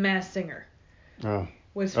 The Masked Singer.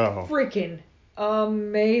 Was freaking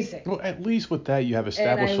amazing. Well, at least with that, you have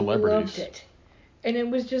established celebrities. I loved it. And it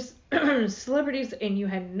was just celebrities, and you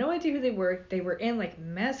had no idea who they were. They were in, like,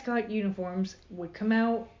 mascot uniforms, would come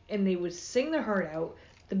out, and they would sing their heart out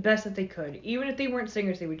the best that they could. Even if they weren't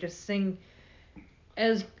singers, they would just sing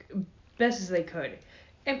as best as they could.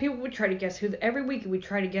 And people would try to guess every week we'd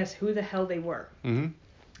try to guess who the hell they were. Mm-hmm.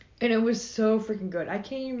 And it was so freaking good. I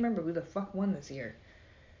can't even remember who the fuck won this year.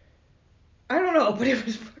 I don't know, but it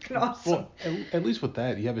was fucking awesome. Well, at least with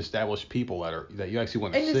that, you have established people that you actually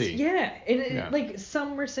want to see. Like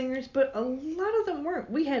some were singers, but a lot of them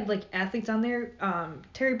weren't. We had like athletes on there.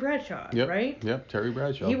 Terry Bradshaw, right? Yep, Terry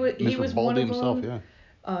Bradshaw. He was one of himself, them.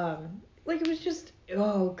 Yeah. Like it was just,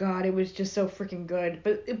 oh God, it was just so freaking good.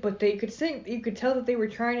 But they could sing. You could tell that they were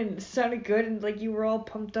trying, and it sounded good, and like you were all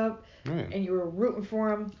pumped up, and you were rooting for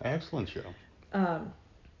them. Excellent show.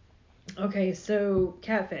 Okay, so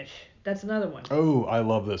Catfish. That's another one. Oh, I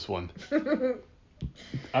love this one.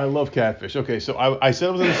 I love Catfish. Okay, so I said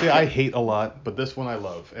I was going to say I hate a lot, but this one I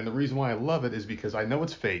love. And the reason why I love it is because I know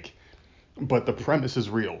it's fake, but the premise is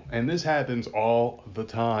real. And this happens all the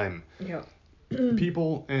time. Yeah.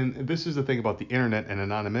 People, and this is the thing about the internet and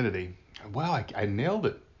anonymity. Wow, I nailed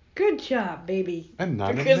it. Good job, baby.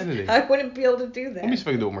 Anonymity. Because I wouldn't be able to do that. Let me see if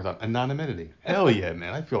I can do it one more time. Anonymity. Hell yeah,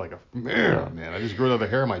 man. I feel like man. I just grew another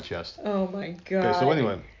hair on my chest. Oh my god. Okay, so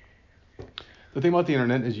anyway, the thing about the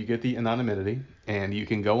internet is you get the anonymity, and you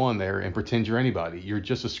can go on there and pretend you're anybody. You're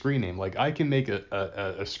just a screen name. Like I can make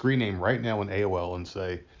a screen name right now in AOL and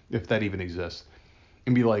say, if that even exists,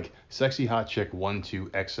 and be like sexy hot chick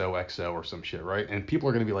 12XOXO or some shit, right? And people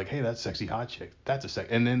are gonna be like, hey, that's sexy hot chick. That's a sec.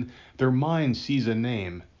 And then their mind sees a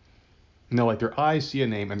name. Like their eyes see a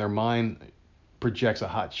name and their mind projects a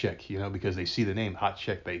hot chick, because they see the name hot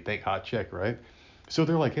chick. They think hot chick, right? So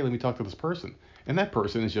they're like, hey, let me talk to this person. And that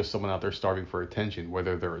person is just someone out there starving for attention,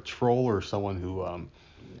 whether they're a troll or someone who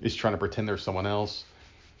is trying to pretend they're someone else.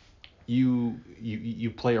 You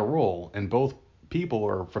play a role, and both people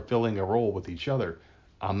are fulfilling a role with each other.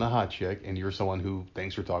 I'm the hot chick, and you're someone who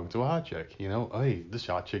thinks you're talking to a hot chick. Hey, this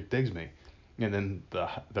hot chick digs me. And then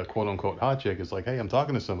the quote unquote hot chick is like, hey, I'm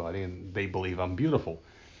talking to somebody, and they believe I'm beautiful,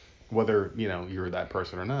 whether you're that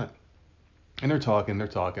person or not. And they're talking,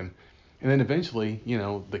 and then eventually,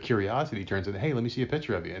 the curiosity turns into, hey, let me see a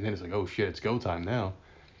picture of you. And then it's like, oh shit, it's go time now.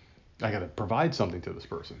 I got to provide something to this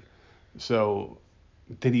person. So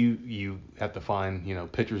then you have to find,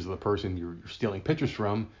 pictures of the person you're stealing pictures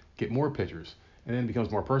from, get more pictures. And then it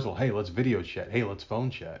becomes more personal. Hey, let's video chat. Hey, let's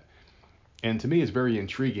phone chat. And to me, it's very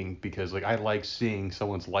intriguing because, like, I like seeing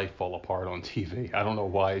someone's life fall apart on TV. I don't know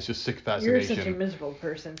why. It's just sick fascination. You're such a miserable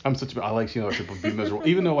person. I like seeing other people be miserable.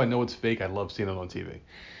 Even though I know it's fake, I love seeing it on TV.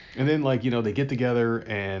 And then, like, they get together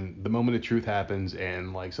and the moment of truth happens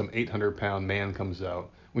and, like, some 800-pound man comes out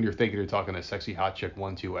when you're thinking you're talking to sexy hot chick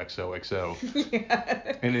 12XOXO.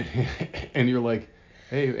 Yeah. And you're like,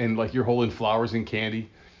 hey, and, like, you're holding flowers and candy.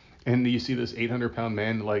 And you see this 800-pound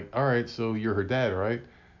man, like, all right, so you're her dad, right?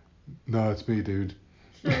 No, it's me, dude.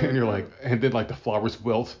 And you're like, and then like the flowers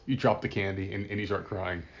wilt, you drop the candy, and you start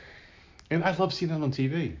crying. And I love seeing that on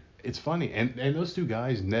TV. It's funny. And those two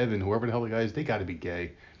guys, Nev and whoever the hell the guys, they got to be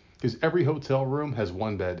gay. Because every hotel room has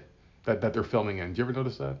one bed that they're filming in. Do you ever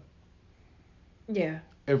notice that? Yeah.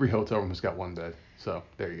 Every hotel room has got one bed. So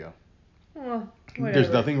there you go. Well, whatever.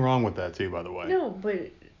 There's nothing wrong with that, too, by the way. No,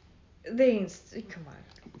 but they ain't. Come on.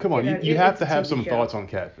 Come on, you have to have some thoughts on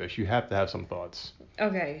Catfish. You have to have some thoughts.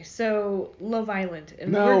 Okay, so Love Island,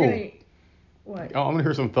 and No. we're gonna. What? Oh, I'm gonna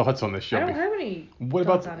hear some thoughts on this show. I don't have any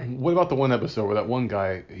thoughts on it. What about the one episode where that one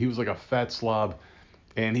guy, he was like a fat slob,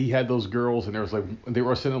 and he had those girls, and there was like they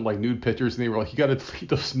were sending like nude pictures, and they were like, you gotta delete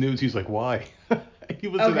those nudes. He's like, why? He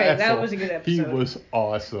was an asshole. That was a good episode. He was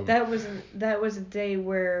awesome. That was a day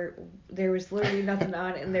where there was literally nothing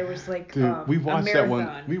on, and there was like Dude, we watched a that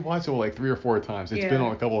marathon. one. We watched it like 3 or 4 times. It's been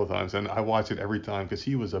on a couple of times, and I watch it every time because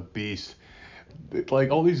he was a beast.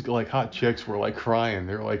 Like all these like hot chicks were like crying.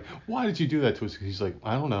 They were like, "Why did you do that to us?" He's like,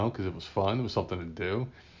 "I don't know, because it was fun. It was something to do."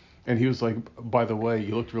 And he was like, "By the way,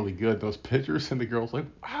 you looked really good in those pictures." And the girl's like,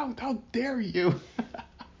 "Wow, how dare you?"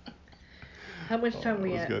 How much time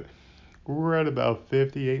we at? Good. We're at about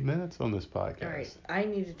 58 minutes on this podcast. All right, I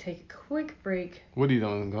need to take a quick break. What are you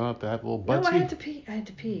doing? Going to have to have a little butt? No, I had to pee. I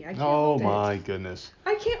can't. Oh hold my it. goodness.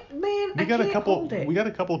 I can't, man. We got can't a couple. hold it. We got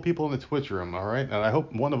a couple of people in the Twitch room. All right, and I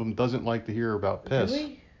hope one of them doesn't like to hear about piss. Do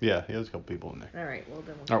we? Yeah, there's a couple people in there. All right, well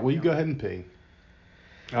then. All right, well you go ahead and pee.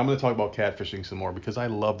 I'm going to talk about catfishing some more because I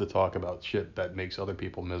love to talk about shit that makes other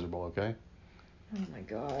people miserable. Okay. Oh my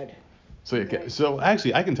god. So okay. So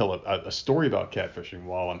actually, I can tell a story about catfishing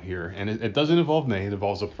while I'm here, and it doesn't involve me. It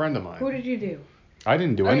involves a friend of mine. Who did you do? I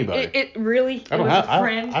didn't do anybody. It really. I don't was have a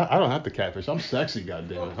friend. I don't have to catfish. I'm sexy,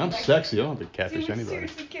 goddammit. I'm sexy. I don't have to catfish Dude, anybody.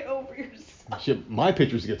 Seriously, get over yourself. Shit, my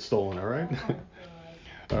pictures get stolen. All right. Oh my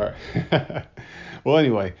god. All right. Well,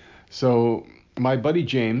 anyway, so my buddy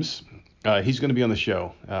James, he's going to be on the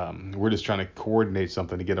show. We're just trying to coordinate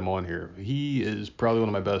something to get him on here. He is probably one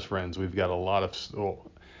of my best friends. We've got a lot of.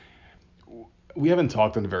 We haven't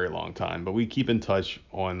talked in a very long time, but we keep in touch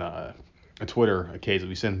on Twitter occasionally.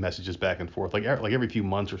 We send messages back and forth, like every few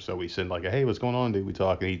months or so. We send like, hey, what's going on, dude? We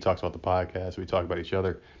talk, and he talks about the podcast. We talk about each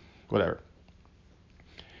other, whatever.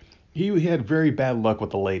 He had very bad luck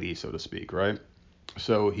with the ladies, so to speak, right?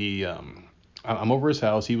 So I'm over his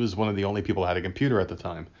house. He was one of the only people that had a computer at the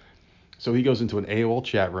time. So he goes into an AOL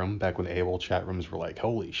chat room, back when AOL chat rooms were like,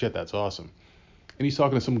 holy shit, that's awesome. And he's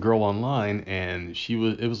talking to some girl online, and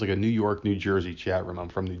it was like a New York, New Jersey chat room. I'm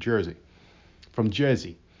from New Jersey. From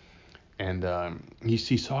Jersey. And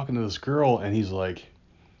he's talking to this girl, and he's like,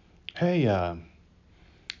 hey,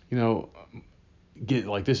 get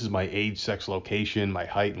like, this is my age, sex, location, my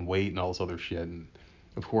height and weight, and all this other shit. And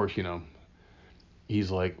of course,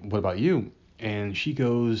 he's like, what about you? And she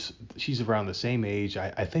goes, she's around the same age.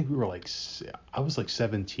 I think we were like, I was like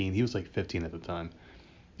 17. He was like 15 at the time.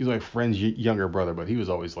 He's my friend's younger brother, but he was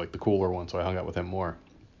always like the cooler one, so I hung out with him more.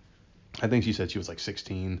 I think she said she was like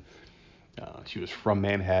 16. She was from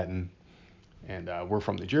Manhattan, and we're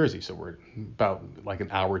from New Jersey, so we're about like an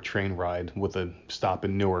hour train ride with a stop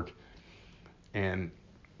in Newark. And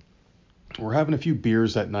we're having a few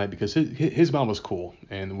beers that night because his mom was cool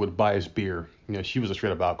and would buy us beer. You know, she was a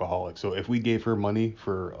straight up alcoholic, so if we gave her money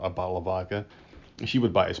for a bottle of vodka, she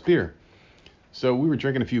would buy us beer. So we were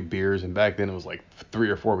drinking a few beers, and back then it was like 3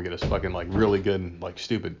 or 4 we get us fucking like really good and like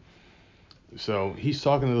stupid. So he's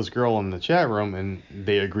talking to this girl in the chat room, and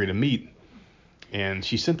they agree to meet. And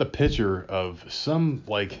she sent a picture of some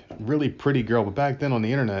like really pretty girl, but back then on the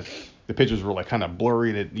internet, the pictures were like kind of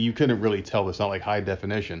blurry, and you couldn't really tell. It's not like high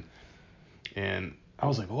definition. And I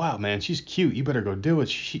was like, wow, man, she's cute. You better go do it.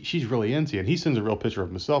 She's really into you. And he sends a real picture of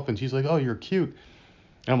himself, and she's like, oh, you're cute.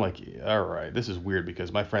 And I'm like, yeah, all right, this is weird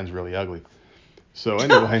because my friend's really ugly. So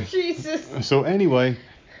anyway, Jesus. So anyway,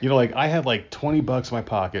 you know, like I had like $20 in my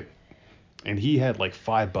pocket, and he had like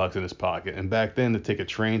 $5 in his pocket. And back then, to take a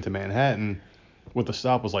train to Manhattan with the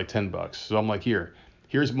stop was like $10. So I'm like,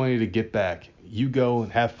 here's money to get back. You go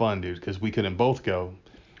and have fun, dude, because we couldn't both go.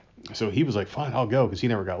 So he was like, fine, I'll go, because he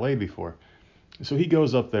never got laid before. So he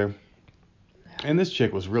goes up there, and this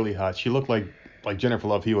chick was really hot. She looked like Jennifer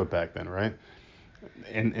Love Hewitt back then, right?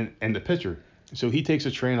 And the picture. So he takes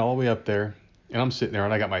a train all the way up there. And I'm sitting there,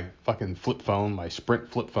 and I got my fucking flip phone, my Sprint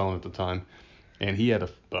flip phone at the time, and he had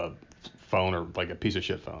a phone or like a piece of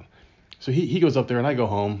shit phone. So he goes up there, and I go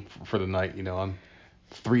home for the night. You know, I'm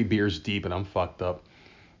 3 beers deep, and I'm fucked up.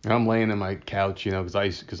 And I'm laying in my couch, you know,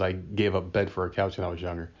 because I gave up bed for a couch when I was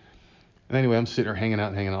younger. And anyway, I'm sitting there hanging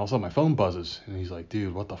out. All of a sudden, my phone buzzes, and he's like,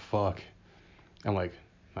 dude, what the fuck? I'm like,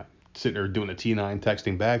 sitting there doing a T9,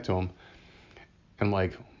 texting back to him. And I'm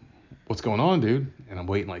like, what's going on, dude? And I'm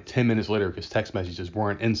waiting like 10 minutes later because text messages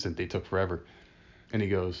weren't instant. They took forever. And he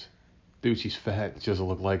goes, dude, she's fat. She doesn't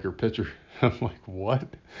look like her picture. I'm like, what?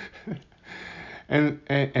 and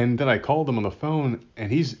then I called him on the phone,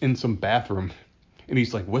 and he's in some bathroom, and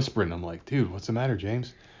he's like whispering. I'm like, dude, what's the matter,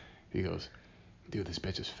 James? He goes, dude, this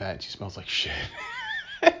bitch is fat. She smells like shit.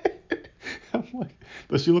 I'm like,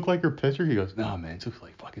 does she look like her picture? He goes, nah, man, she looks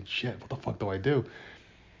like fucking shit. What the fuck do I do?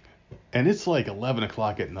 And it's like 11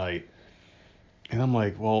 o'clock at night. And I'm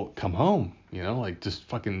like, well, come home, you know, like just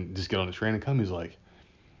get on the train and come. He's like,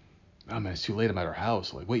 oh man, it's too late. I'm at her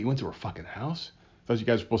house. Like, wait, you went to her fucking house? I thought you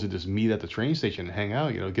guys were supposed to just meet at the train station and hang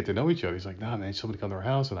out, you know, get to know each other. He's like, nah, man, somebody come to her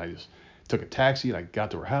house. And I just took a taxi, and I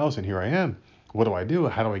got to her house, and here I am. What do I do?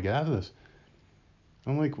 How do I get out of this?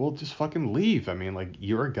 I'm like, well, just fucking leave. I mean, like,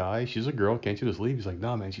 you're a guy, she's a girl. Can't you just leave? He's like,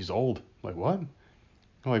 nah, man, she's old. I'm like, what? I'm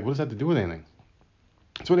like, what does that have to do with anything?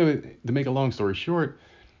 So anyway, to make a long story short,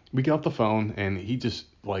 we get off the phone, and he just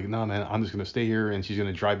like, nah, man, I'm just going to stay here, and she's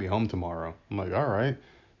going to drive me home tomorrow. I'm like, all right.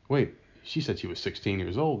 Wait, she said she was 16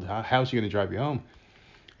 years old. How's she going to drive you home?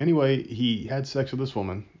 Anyway, he had sex with this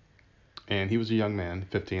woman, and he was a young man,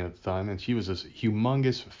 15 at the time, and she was this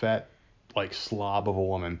humongous, fat, like, slob of a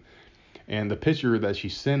woman. And the picture that she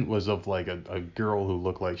sent was of, like, a girl who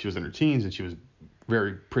looked like she was in her teens, and she was a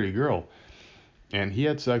very pretty girl. And he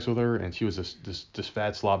had sex with her, and she was this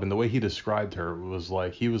fat slob. And the way he described her was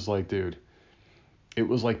like, he was like, dude, it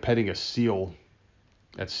was like petting a seal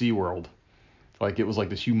at SeaWorld. Like, it was like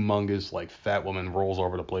this humongous, like, fat woman rolls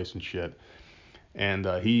over the place and shit. And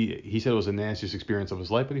he said it was the nastiest experience of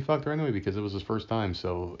his life, but he fucked her anyway because it was his first time.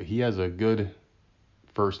 So he has a good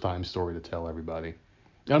first time story to tell everybody.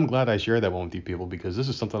 And I'm glad I shared that one with you people because this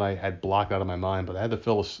is something I had blocked out of my mind, but I had to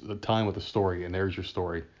fill the time with a story, and there's your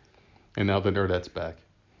story. And now the Nerdette's back.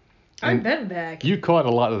 And I've been back. You caught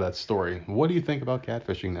a lot of that story. What do you think about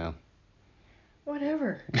catfishing now?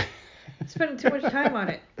 Whatever. Spending too much time on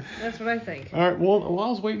it. That's what I think. All right. Well, I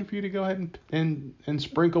was waiting for you to go ahead and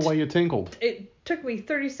sprinkle while you tinkled. It took me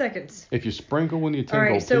 30 seconds. If you sprinkle when you tinkle, all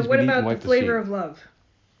right, so please what be neat about and wipe the flavor seat. of love?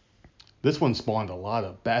 This one spawned a lot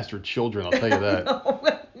of bastard children, I'll tell you that.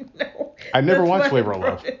 No. I never watched Flavor of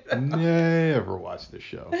Love. Never watched this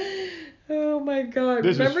show. Oh my god.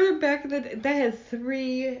 Remember back in the day, that had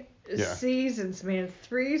 3 seasons, man.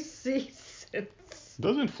 3 seasons.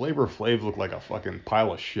 Doesn't Flavor Flav look like a fucking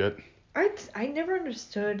pile of shit? I never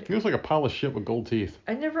understood. He looks like a pile of shit with gold teeth.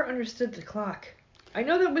 I never understood the clock. I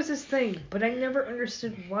know that was his thing, but I never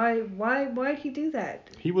understood why'd he do that?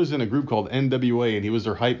 He was in a group called NWA, and he was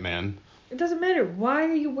their hype man. It doesn't matter. Why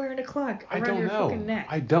are you wearing a clock around your fucking neck?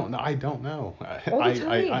 I don't know. All the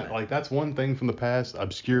time. I like, that's one thing from the past,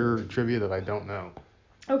 obscure trivia that I don't know.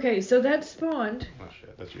 Okay, so that spawned. Oh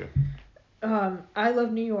shit, that's you. I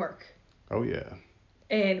Love New York. Oh yeah.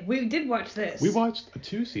 And we did watch this. We watched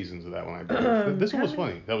 2 seasons of that one, I believe. This one was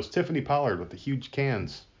funny. That was Tiffany Pollard with the huge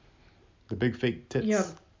cans. The big fake tits. Yeah.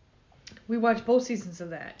 We watched both seasons of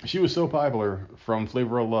that. She was so popular from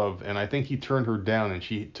Flavor of Love, and I think he turned her down, and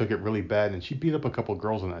she took it really bad, and she beat up a couple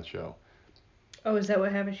girls on that show. Oh, is that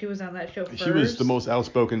what happened? She was on that show first? She was the most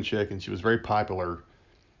outspoken chick, and she was very popular.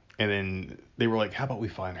 And then they were like, how about we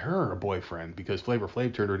find her a boyfriend? Because Flavor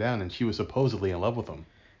Flav turned her down, and she was supposedly in love with him.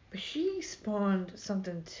 But she spawned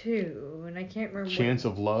something too, and I can't remember. Chance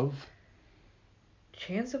of Love?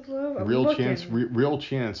 Chance of Love? I'm Real looking. Chance, Real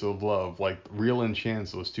Chance of Love. Like, Real and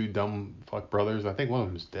Chance, those two dumb fuck brothers. I think one of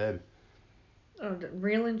them is dead. Oh,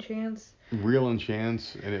 Real and Chance? Real and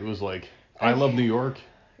Chance, and it was like, I Love New York.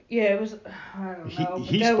 Yeah, it was, I don't know.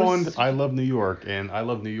 He spawned I Love New York, and I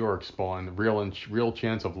Love New York spawned Real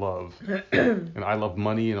Chance of Love. And I Love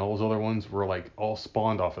Money and all those other ones were like all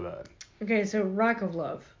spawned off of that. Okay, so Rock of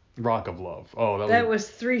Love. Rock of Love. Oh, that was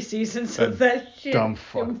 3 seasons of that shit. Dumb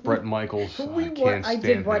fuck. Brett Michaels. I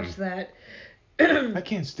did watch that. I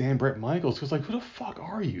can't stand Brett Michaels because, like, who the fuck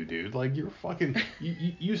are you, dude? Like, you're fucking.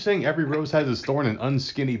 You sang Every Rose Has Its Thorn and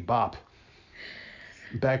Unskinny Bop.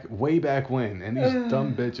 Way back when. And these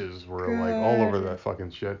dumb bitches were, like, all over that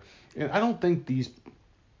fucking shit. And I don't think these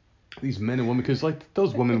men and women, because, like,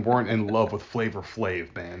 those women weren't in love with Flavor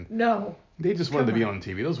Flav, man. No. They just wanted to be on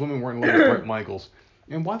TV. Those women weren't in love with Brett Michaels.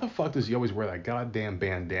 And why the fuck does he always wear that goddamn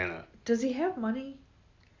bandana? Does he have money?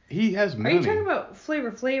 He has money. Are you talking about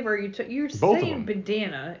Flavor Flav, or you're saying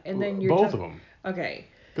bandana, and then you're both of them. Okay.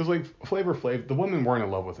 Because, like, Flavor Flav, the women weren't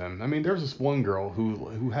in love with him. I mean, there's this one girl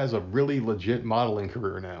who has a really legit modeling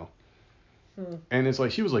career now. And it's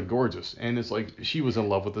like, she was, like, gorgeous. And it's like, she was in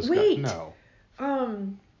love with this guy. No.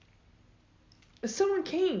 Someone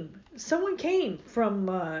came from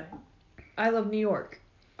I Love New York.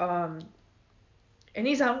 And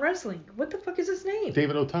he's out wrestling. What the fuck is his name?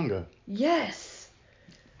 David Otunga. Yes.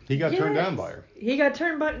 He got turned down by her. He got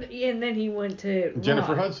turned by, and then he went to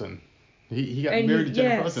Jennifer Raw. Hudson. He got married to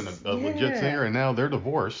Jennifer Hudson, a legit singer, and now they're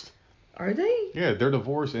divorced. Are they? Yeah, they're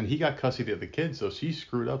divorced, and he got custody of the kids, so she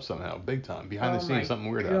screwed up somehow, big time. Behind the scenes, something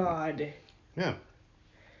weird happened. Yeah.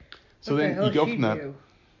 So then you go from that.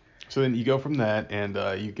 So then you go from that, and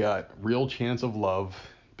you got Real Chance of Love,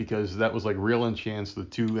 because that was like Real and Chance, the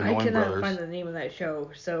two annoying brothers. I cannot find the name of that show,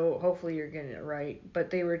 so hopefully you're getting it right. But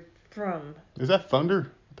they were from. Is that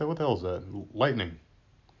Thunder? What the hell is that? Lightning.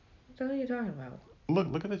 What the hell are you talking about?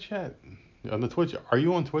 Look at the chat on the Twitch. Are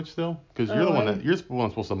you on Twitch still? Because you're the one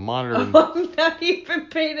supposed to monitor. I'm not even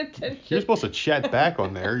paying attention. You're supposed to chat back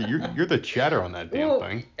on there. You're the chatter on that damn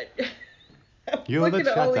thing. Look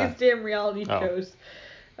at all these damn reality shows.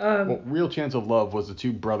 Well, Real Chance of Love was the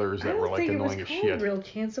two brothers that were like annoying as shit. I don't think it was called Real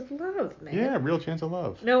Chance of Love, man. Yeah, Real Chance of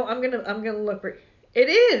Love. No, I'm gonna look. It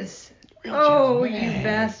is. Oh, you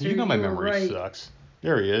bastard! You know my memory sucks.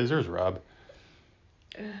 There he is. There's Rob.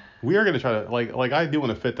 We are gonna try to like I do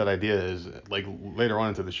want to fit that idea is like later on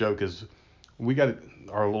into the show because we got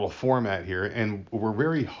our little format here and we're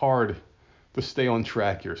very hard to stay on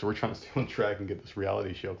track here. So we're trying to stay on track and get this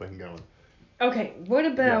reality show thing going. Okay, what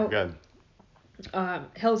about good.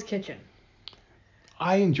 Hell's Kitchen?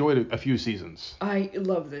 I enjoyed it a few seasons. I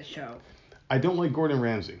love this show. I don't like Gordon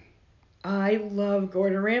Ramsay. I love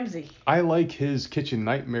Gordon Ramsay. I like his Kitchen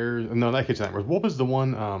Nightmares. No, not Kitchen Nightmares. What was the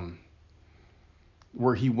one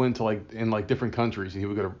where he went to like in like different countries and he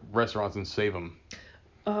would go to restaurants and save them?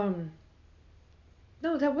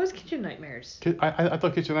 No, that was Kitchen Nightmares. I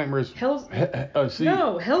thought Kitchen Nightmares. Hell's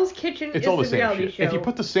Kitchen is all the a same reality shit. show. If you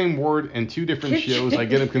put the same word in two different shows, I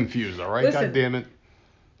get them confused. All right, Listen, God damn it.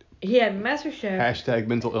 He had MasterChef. Hashtag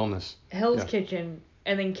mental illness. Hell's Kitchen.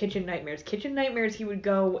 And then Kitchen Nightmares. Kitchen Nightmares, he would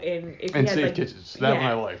go and if he had Safe like Kitchens. That one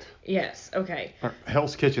I liked. Yes. Okay.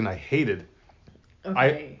 Hell's Kitchen I hated.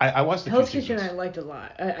 Okay. I watched the Hell's Kitchen I liked a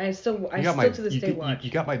lot. I still to this day watch. You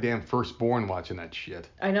got my damn firstborn watching that shit.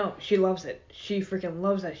 I know. She loves it. She freaking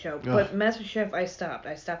loves that show. Ugh. But MasterChef I stopped.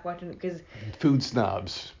 I stopped watching it because food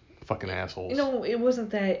snobs, fucking assholes. You know, it wasn't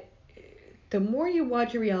that. The more you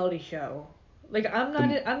watch a reality show. Like I'm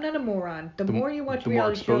not a moron. The more you watch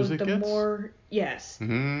reality shows, the more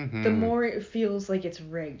Mm-hmm. the more it feels like it's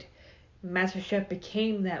rigged. MasterChef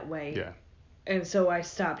became that way. Yeah. And so I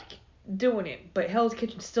stopped doing it. But Hell's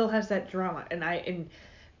Kitchen still has that drama, and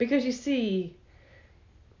because you see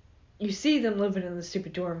them living in the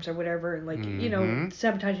stupid dorms or whatever, and like you know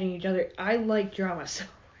sabotaging each other. I like drama, so.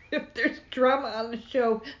 If there's drama on the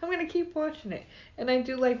show, I'm going to keep watching it. And I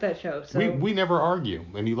do like that show. So we never argue,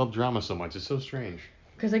 and you love drama so much. It's so strange.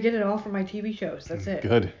 Because I get it all from my TV shows. That's it.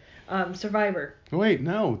 Good. Survivor. Wait,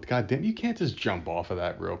 no. Goddamn, you can't just jump off of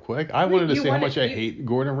that real quick. I wanted to say how much I hate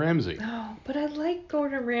Gordon Ramsay. Oh, but I like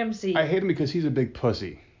Gordon Ramsay. I hate him because he's a big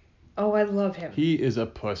pussy. Oh, I love him. He is a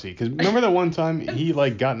pussy. Because remember that one time he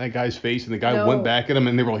like got in that guy's face and the guy went back at him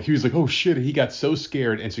and he was like, oh shit. He got so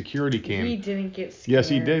scared and security came. He didn't get scared. Yes,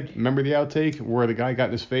 he did. Remember the outtake where the guy got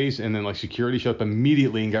in his face and then like security showed up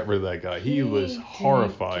immediately and got rid of that guy. He was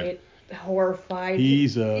horrified. Horrified.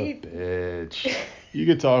 He's a bitch. You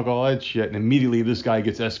could talk all that shit and immediately this guy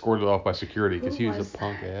gets escorted off by security because he was a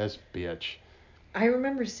punk ass bitch. I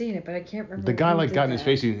remember seeing it, but I can't remember. The guy like got in his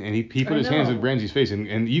face and he put his hands in Ramsey's face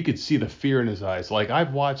and you could see the fear in his eyes. Like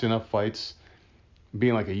I've watched enough fights,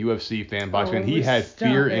 being like a UFC fan, boxing fan. He had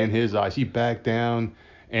fear in his eyes. He backed down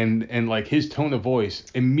and like his tone of voice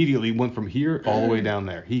immediately went from here all the way down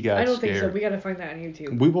there. He got scared. I don't think so. We gotta find that on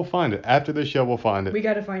YouTube. We will find it after the show. We'll find it. We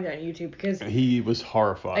gotta find that on YouTube because he was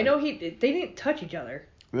horrified. I know they didn't touch each other.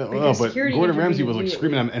 No, but Gordon Ramsay was like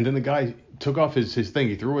screaming at him, and then the guy took off his thing.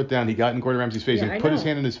 He threw it down. He got in Gordon Ramsay's face and put his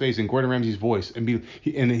hand in his face in Gordon Ramsay's voice, and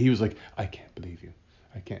he was like, "I can't believe you,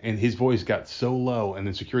 I can't." And his voice got so low, and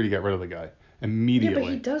then security got rid of the guy immediately. Yeah,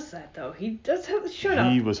 but he does that though. He does have shut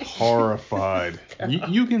up. He was horrified.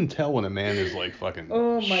 you can tell when a man is like fucking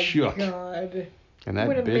shook. Oh my god. And that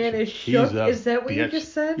when bitch, a man is shook, is that what bitch. You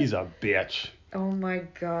just said? He's a bitch. Oh my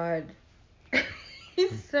god. He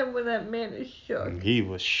said when that man is shook. He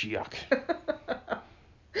was shook.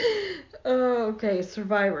 Oh, okay.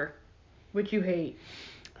 Survivor. Which you hate.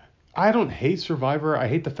 I don't hate Survivor. I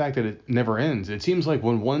hate the fact that it never ends. It seems like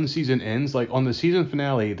when one season ends, like on the season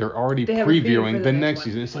finale, they're already previewing the next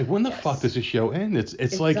season. It's like, when the fuck does this show end?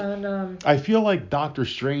 It's like, on, I feel like Doctor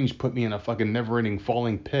Strange put me in a fucking never-ending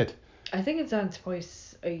falling pit. I think it's on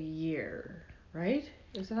twice a year, right?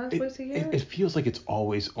 Is it on twice a year? It feels like it's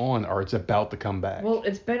always on, or it's about to come back. Well,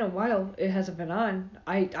 it's been a while. It hasn't been on.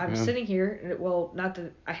 I'm sitting here. Well, not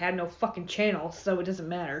that I had no fucking channel, so it doesn't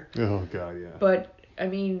matter. Oh god, yeah. But I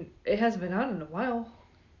mean, it hasn't been on in a while,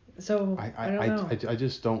 so I don't know. I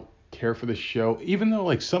just don't care for the show, even though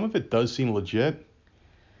like some of it does seem legit.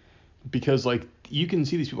 Because like you can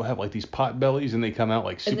see these people have like these pot bellies and they come out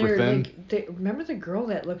like super thin. Like, remember the girl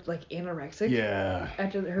that looked like anorexic? Yeah.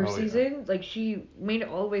 After her season, like she made it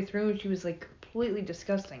all the way through and she was like completely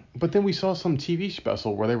disgusting. But then we saw some TV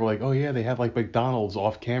special where they were like, oh yeah, they have like McDonald's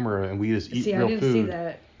off camera and we just eat real food. I didn't see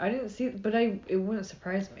that. I didn't see, but it wouldn't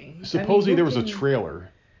surprise me. Supposedly there was a trailer.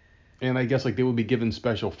 And I guess like they would be given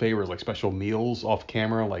special favors, like special meals off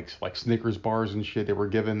camera, like Snickers bars and shit. They were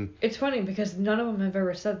given. It's funny because none of them have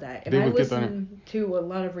ever said that, and I listen to a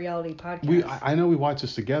lot of reality podcasts. I know we watched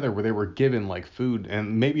this together where they were given like food,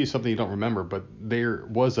 and maybe it's something you don't remember, but there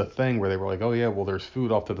was a thing where they were like, oh yeah, well there's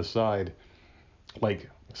food off to the side, like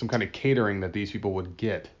some kind of catering that these people would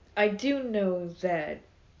get. I do know that,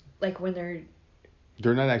 like when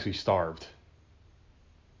they're not actually starved.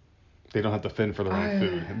 They don't have to fend for their own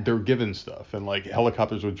food. They're given stuff, and like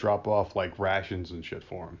helicopters would drop off like rations and shit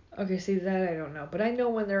for them. Okay, see that I don't know, but I know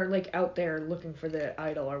when they're like out there looking for the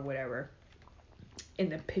idol or whatever, in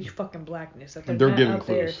the pitch fucking blackness, that they're not given out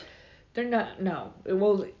clues. There. They're not. No,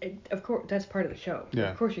 well, of course that's part of the show.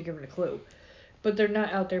 Yeah. Of course you're given a clue, but they're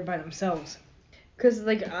not out there by themselves. Cause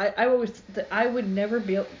like I would never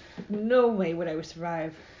be. No way would I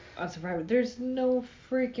survive. On Survivor. There's no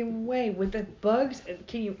freaking way with the bugs.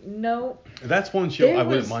 Can you no? That's one show I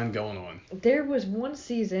wouldn't mind going on. There was one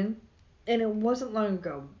season, and it wasn't long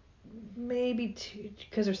ago. Maybe two,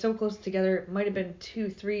 because they're so close together. It might have been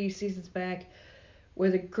 2-3 seasons back,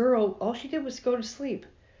 where the girl all she did was go to sleep,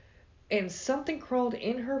 and something crawled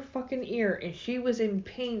in her fucking ear, and she was in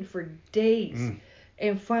pain for days.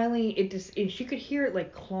 And finally, and she could hear it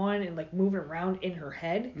like clawing and like moving around in her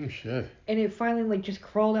head. Oh shit! And it finally like just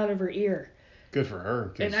crawled out of her ear. Good for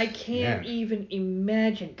her. And I can't even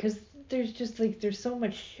imagine, because there's just like there's so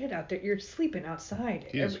much shit out there. You're sleeping outside.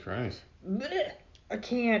 Jesus Christ! I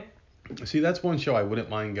can't. See, that's one show I wouldn't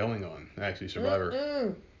mind going on. Actually,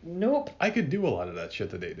 Survivor. Nope. I could do a lot of that shit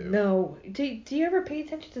that they do. No. Do you ever pay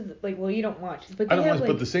attention to well, you don't watch, but I don't watch,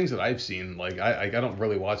 but the things that I've seen, like I don't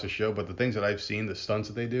really watch the show, but the things that I've seen, the stunts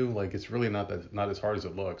that they do, like it's really not as hard as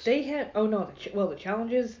it looks. They had the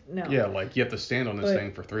challenges, no. Yeah, like you have to stand on this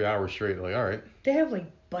thing for 3 hours straight. Like, all right. They have like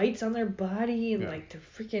bites on their body and like they're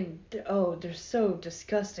freaking they're so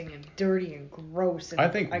disgusting and dirty and gross. And I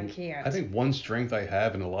can't. I think one strength I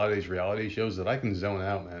have in a lot of these reality shows is that I can zone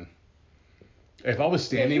out, man. If I was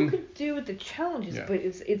standing, you could do with the challenges, but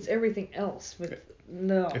it's everything else.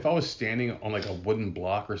 No. If I was standing on like a wooden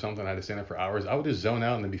block or something, I had to stand there for hours. I would just zone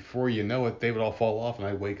out, and then before you know it, they would all fall off, and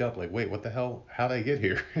I'd wake up like, wait, what the hell? How'd I get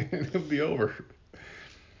here? And it'd be over.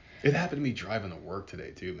 It happened to me driving to work today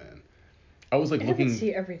too, man. I was like looking.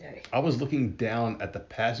 Every day. I was looking down at the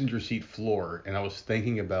passenger seat floor, and I was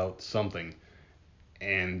thinking about something.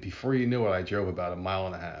 And before you knew it, I drove about 1.5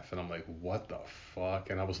 miles. And I'm like, what the fuck?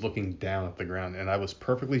 And I was looking down at the ground, and I was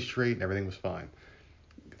perfectly straight, and everything was fine.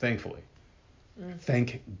 Thankfully.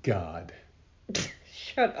 Thank God.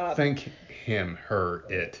 Shut up. Thank him, her,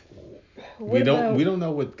 it. What We don't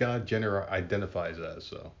know what God gender identifies as,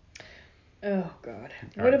 so. Oh God.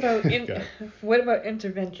 All What right. about what about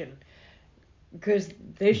Intervention? Because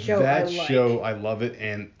this show That I like. show, I love it,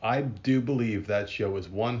 and I do believe that show is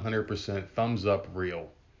 100% thumbs up real.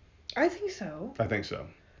 I think so. I think so.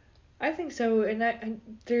 I think so, and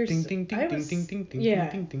there's Ding ding ding I ding haven't ding ding ding yeah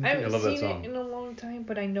ding ding. I I haven't love that seen song. it in a long time,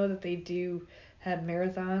 but I know that they do have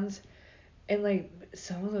marathons, and like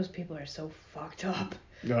some of those people are so fucked up.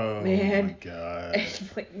 Oh Man. my God.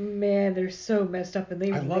 It's like, man, they're so messed up, and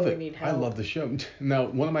they I love really it. need I help. love the show. Now,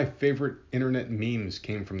 one of my favorite internet memes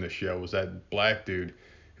came from this show. Was that black dude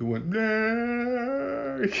who went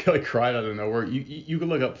nah, he like cried out of nowhere. You can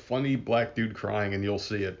look up funny black dude crying and you'll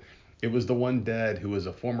see it. It was the one dad who was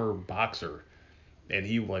a former boxer, and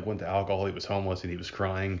he like went to alcohol. He was homeless and he was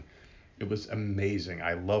crying. It was amazing.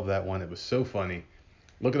 I love that one. It was so funny.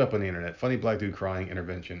 Look it up on the internet. Funny black dude crying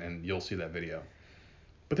Intervention, and you'll see that video.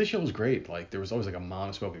 But this show was great. Like there was always like a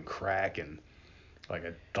mom smoking crack and like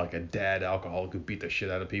a dad alcoholic who beat the shit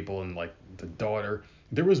out of people, and like the daughter.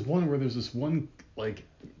 There was one where there's this one like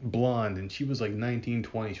blonde, and she was like 19,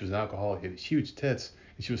 20. She was an alcoholic, had huge tits,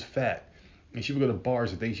 and she was fat. And she would go to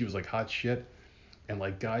bars and think she was like hot shit, and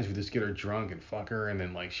like guys would just get her drunk and fuck her, and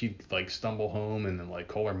then like she'd like stumble home and then like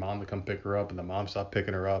call her mom to come pick her up, and the mom stopped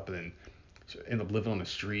picking her up, and then she ended up living on the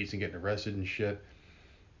streets and getting arrested and shit.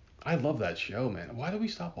 I love that show, man. Why did we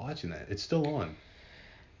stop watching that? It's still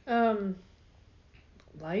on.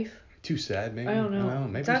 Life. Too sad, maybe. I don't know.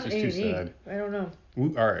 Maybe It's it's on just too A&E. sad. I don't know.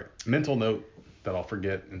 All right. Mental note that I'll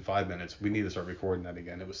forget in 5 minutes. We need to start recording that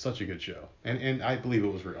again. It was such a good show, and I believe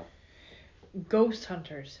it was real. Ghost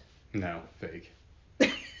Hunters. No, fake.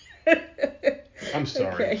 I'm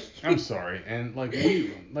sorry. Okay. I'm sorry. And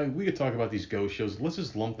we could talk about these ghost shows. Let's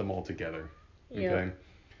just lump them all together. Okay. Yeah.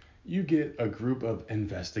 You get a group of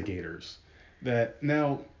investigators that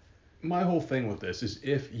now. My whole thing with this is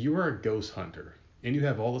if you are a ghost hunter and you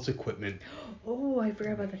have all this equipment. Oh, I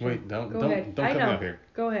forgot about the show. Wait, don't ahead. cut me off here.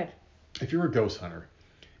 Go ahead. If you're a ghost hunter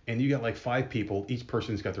and you got like 5 people, each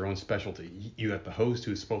person's got their own specialty. You got the host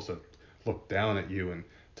who's supposed to look down at you and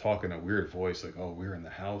talk in a weird voice like, "Oh, we're in the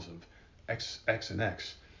house of X and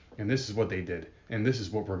X, and this is what they did, and this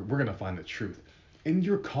is what we're gonna find the truth." And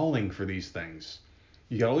you're calling for these things.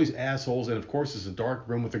 You got all these assholes, and of course it's a dark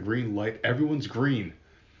room with a green light. Everyone's green.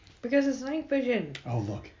 Because it's night vision. Oh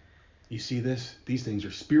look, you see this? These things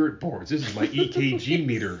are spirit boards. This is my EKG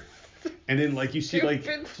meter. And then like you see like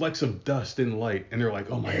flecks of dust in light, and they're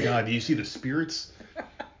like, "Oh my God, do you see the spirits?"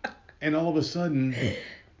 And all of a sudden,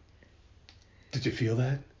 did you feel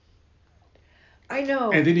that? I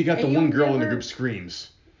know. And then you got the one girl in the never- group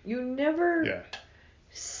screams. You never Yeah.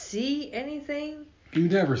 see anything. You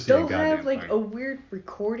never see a They'll goddamn have like thing. a weird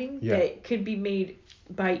recording Yeah. that could be made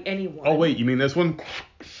by anyone. Oh wait, you mean this one?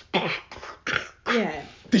 Yeah.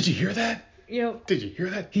 Did you hear that? You know. Did you hear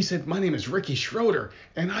that? He said, "My name is Ricky Schroeder,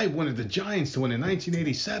 and I wanted the Giants to win in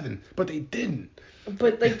 1987, but they didn't."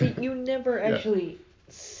 But like you never actually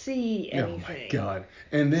see anything. Oh my God.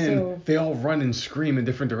 And then they all run and scream in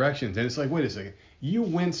different directions. And it's like, wait a second. You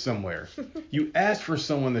went somewhere. You asked for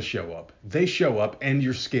someone to show up. They show up and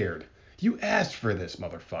you're scared. You asked for this,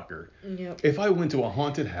 motherfucker. Yep. If I went to a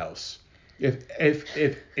haunted house,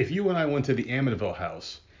 if you and I went to the Amityville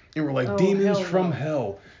house and we're like, demons from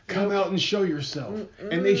hell, come out and show yourself.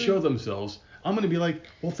 And they show themselves, I'm going to be like,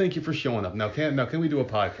 well, thank you for showing up. Now can we do a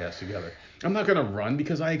podcast together? I'm not going to run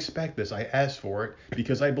because I expect this. I asked for it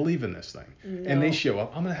because I believe in this thing. No. And they show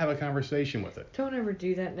up. I'm going to have a conversation with it. Don't ever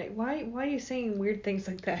do that, Nick. Why are you saying weird things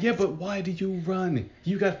like that? Yeah, but why do you run?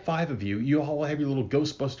 You got 5 of you. You all have your little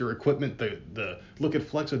Ghostbuster equipment, the look at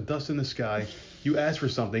flecks of dust in the sky. You ask for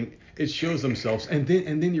something, it shows themselves, and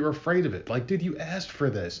then you're afraid of it. Like, dude, you asked for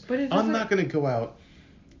this. But I'm not going to go out.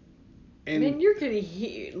 And man, you're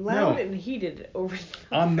getting loud and heated over.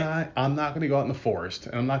 I'm not going to go out in the forest,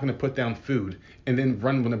 and I'm not going to put down food and then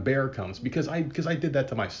run when a bear comes because I did that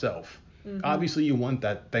to myself. Mm-hmm. Obviously, you want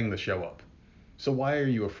that thing to show up. So why are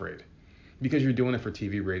you afraid? Because you're doing it for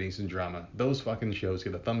TV ratings and drama. Those fucking shows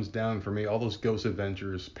get a thumbs down for me. All those ghost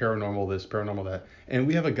adventures, paranormal this, paranormal that. And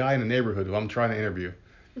we have a guy in the neighborhood who I'm trying to interview.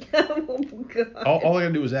 Oh God. All I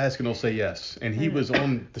gotta do is ask and he'll say yes. And he was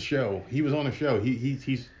on the show. He was on a show.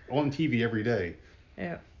 He's on TV every day.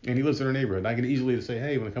 Yeah. And he lives in our neighborhood. I can easily say,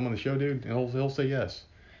 hey, want to come on the show, dude? And he'll say yes.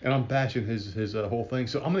 And I'm bashing his whole thing.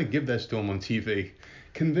 So I'm gonna give this to him on TV.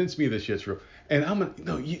 Convince me this shit's real. And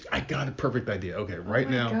I got a perfect idea. Okay, right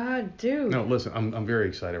now. Oh my God, dude. No, listen, I'm very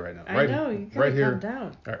excited right now. I know, you gotta calm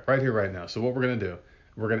down. Right here, right now. So what we're gonna do?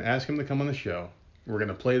 We're gonna ask him to come on the show. We're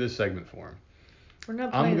gonna play this segment for him. We're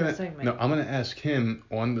not playing this segment. No, I'm gonna ask him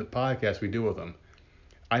on the podcast we do with him.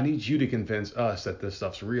 I need you to convince us that this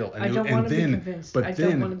stuff's real. I don't want to be convinced. I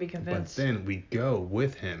don't want to be convinced. But then we go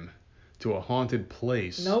with him to a haunted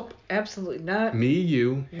place. Nope, absolutely not. Me,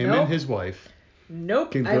 you, him, and his wife.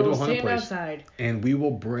 Nope, can go I will to a haunted stand place, outside. and we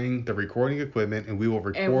will bring the recording equipment, and we will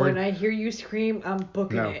record. And when I hear you scream, I'm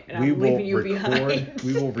booking it, and I'm leaving you behind.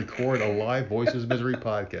 We will record a live Voices of Misery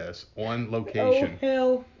podcast on location. Oh,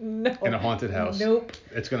 hell no. In a haunted house. Nope.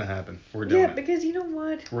 It's going to happen. We're doing it. Yeah, because you know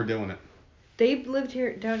what? We're doing it. They've lived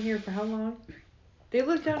down here for how long? They've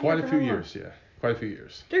lived down here for quite a few years, yeah. Quite a few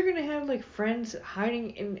years. They're going to have, like, friends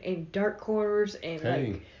hiding in dark corners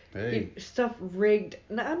and, stuff rigged.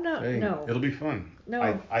 No, I'm not. No. It'll be fun. No,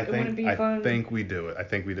 it wouldn't be fun. I think we do it.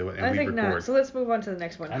 And I we think record. not. So let's move on to the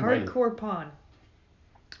next one. Hardcore Pawn.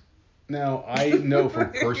 Now, I know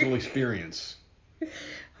from personal experience.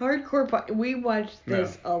 Hardcore Pawn. We watched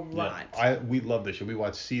this a lot. Yeah. We love this show. We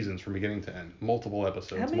watched seasons from beginning to end. Multiple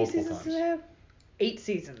episodes. How many seasons does it have? 8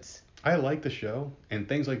 seasons. I like the show, and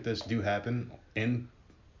things like this do happen in,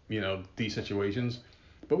 these situations.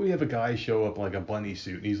 But we have a guy show up like a bunny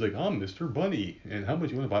suit, and he's like, I'm Mr. Bunny, and how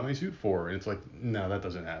much you want to buy my suit for? And it's like, no, that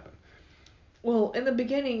doesn't happen. Well, in the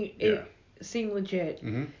beginning, it seemed legit.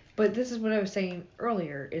 Mm-hmm. But this is what I was saying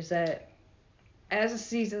earlier, is that as the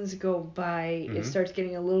seasons go by, it starts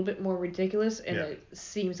getting a little bit more ridiculous, and it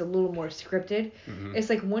seems a little more scripted. Mm-hmm. It's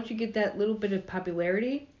like once you get that little bit of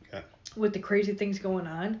popularity with the crazy things going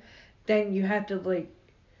on, then you have to, like,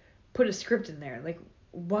 put a script in there. Like,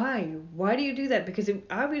 why? Why do you do that? Because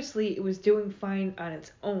obviously it was doing fine on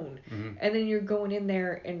its own. Mm-hmm. And then you're going in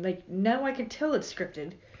there and, like, now I can tell it's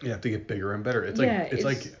scripted. You have to get bigger and better. It's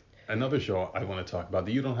like another show I want to talk about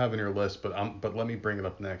that you don't have on your list, but let me bring it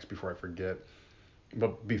up next before I forget.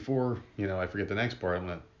 But before, I forget the next part, I'm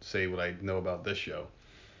going to say what I know about this show.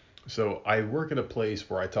 So I work at a place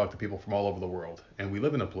where I talk to people from all over the world, and we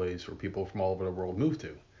live in a place where people from all over the world move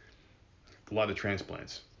to. A lot of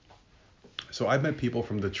transplants. So I've met people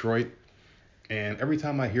from Detroit, and every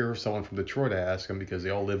time I hear someone from Detroit, I ask them because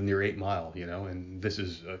they all live near 8 Mile, and this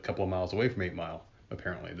is a couple of miles away from 8 Mile,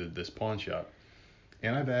 apparently, this pawn shop.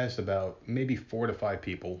 And I've asked about maybe 4 to 5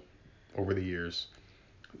 people over the years.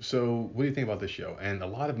 So what do you think about this show? And a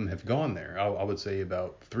lot of them have gone there. I would say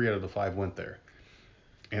about 3 out of the 5 went there.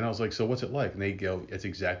 And I was like, so what's it like? And they go, it's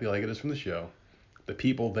exactly like it is from the show. The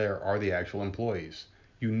people there are the actual employees.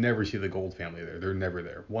 You never see the Gold family there. They're never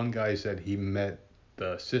there. One guy said he met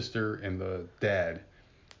the sister and the dad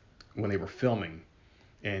when they were filming,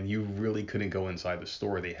 and you really couldn't go inside the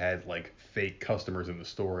store. They had like fake customers in the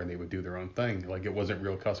store, and they would do their own thing. Like it wasn't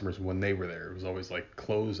real customers when they were there. It was always like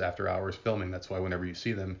closed after hours filming. That's why whenever you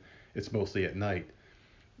see them, it's mostly at night.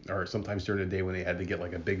 Or sometimes during the day when they had to get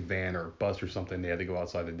like a big van or a bus or something, they had to go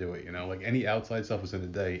outside to do it. Like any outside stuff was in the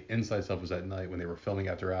day, inside stuff was at night when they were filming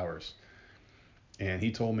after hours. And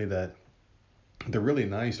he told me that they're really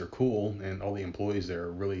nice, they're cool, and all the employees there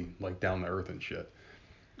are really like down to earth and shit.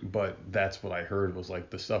 But that's what I heard was like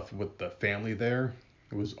the stuff with the family there.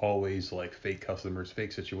 It was always like fake customers,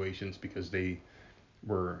 fake situations because they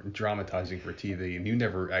were dramatizing for TV, and you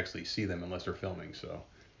never actually see them unless they're filming. So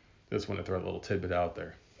just want to throw a little tidbit out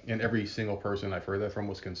there. And every single person I've heard that from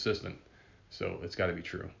was consistent. So it's got to be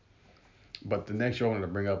true. But the next show I wanted to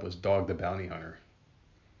bring up was Dog the Bounty Hunter.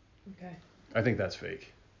 Okay. I think that's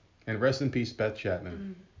fake. And rest in peace, Beth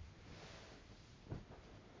Chapman.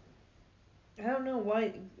 I don't know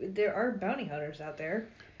why there are bounty hunters out there.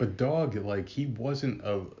 But Dog, like, he wasn't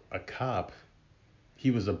a cop.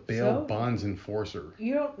 He was a bail bonds enforcer.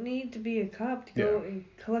 You don't need to be a cop to go and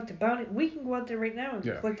collect a bounty. We can go out there right now and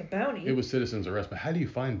collect a bounty. It was citizen's arrest. But how do you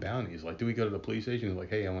find bounties? Like, do we go to the police station and like,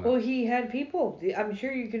 hey, I want to... Well, he had people. I'm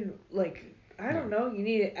sure you can, like, I don't know. You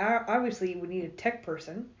need obviously, you would need a tech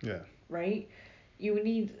person. Yeah. Right? You would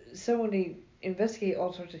need someone to investigate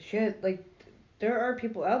all sorts of shit. Like, there are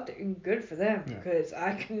people out there, and good for them, because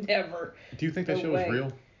I can never. Do you think that show is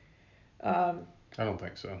real? I don't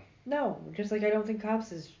think so. No, just like I don't think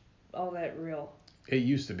Cops is all that real. It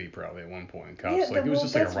used to be probably at one point. Cops, it was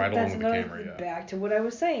just like a ride along with the camera. Yeah. Back to what I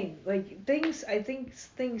was saying. Like, I think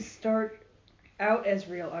things start out as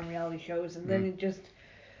real on reality shows, and then it just...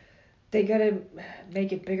 They gotta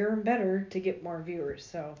make it bigger and better to get more viewers,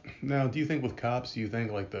 so... Now, do you think with Cops, do you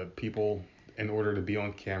think, like, the people, in order to be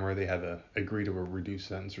on camera, they had to agree to a reduced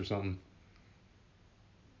sentence or something?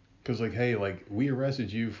 Because, like, hey, like, we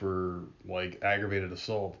arrested you for, like, aggravated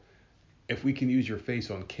assault, if we can use your face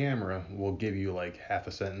on camera, we'll give you like half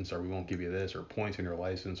a sentence, or we won't give you this, or points on your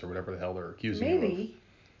license, or whatever the hell they're accusing you of. Maybe.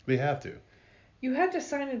 They have to. You have to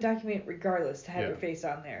sign a document regardless to have Yeah. your face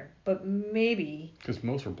on there. But maybe. Because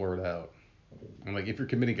most are blurred out. And like if you're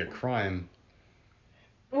committing a crime,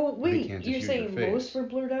 Well, wait, can't just you're use saying your face. most were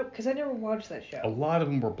blurred out? Because I never watched that show. a lot of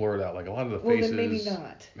them were blurred out. Like a lot of the Well, faces. then maybe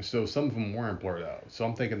not. So some of them weren't blurred out. So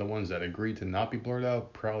I'm thinking the ones that agreed to not be blurred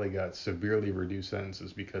out probably got severely reduced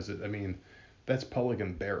sentences because that's public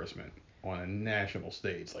embarrassment on a national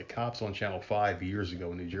stage. Like cops on Channel 5 years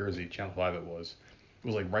ago in New Jersey, Channel 5 it was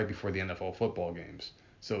like right before the NFL football games.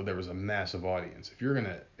 So there was a massive audience. If you're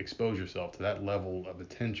gonna expose yourself to that level of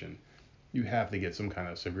attention, you have to get some kind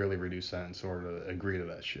of severely reduced sentence in order to agree to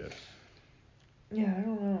that shit. Yeah, I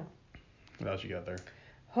don't know. What else you got there?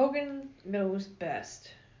 Hogan knows best.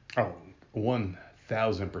 Oh,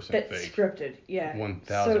 1,000% That's fake. scripted, yeah.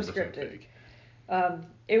 1,000% so scripted. fake.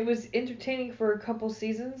 It was entertaining for a couple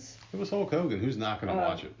seasons. It was Hulk Hogan. Who's not gonna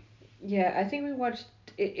watch it? Yeah, I think we watched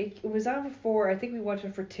it. It was on for 4. I think we watched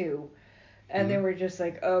it for 2, and they were just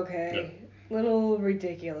like, okay, little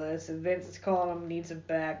ridiculous. And Vince is calling him, needs him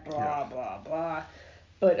back, blah blah blah.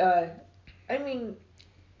 But I mean,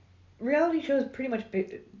 reality shows pretty much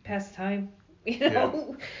past time, you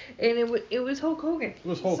know. And it was Hulk Hogan. It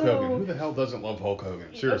was Hulk Hogan. Who the hell doesn't love Hulk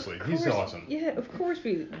Hogan? Seriously, he's awesome. Yeah, of course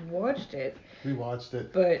we watched it. We watched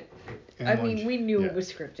it. But and I mean, we knew it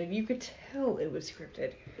was scripted. You could tell it was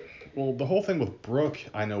scripted. Well, the whole thing with Brooke,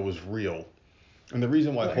 I know, was real. And the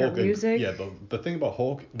reason why Hulk, the thing about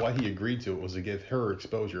Hulk, why he agreed to it was to give her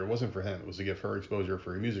exposure. It wasn't for him. It was to give her exposure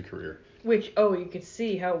for her music career. Which, you could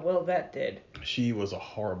see how well that did. She was a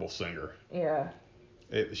horrible singer. Yeah.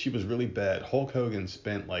 She was really bad. Hulk Hogan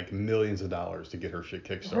spent like millions of dollars to get her shit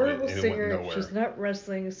kickstarted, Horrible and it singer. went nowhere. She's not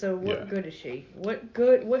wrestling, so what good is she?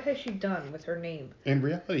 What has she done with her name? And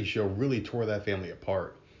reality show really tore that family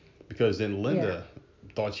apart, because then Linda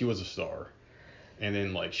thought she was a star. And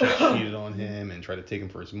then, like, she cheated on him and tried to take him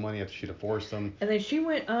for his money after she divorced him. And then she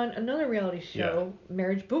went on another reality show,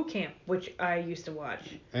 Marriage Boot Camp, which I used to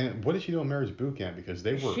watch. And what did she do on Marriage Boot Camp? Because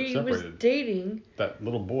they were separated. She was dating that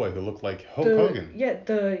little boy who looked like Hulk Hogan. Yeah,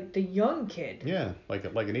 the young kid. Yeah, like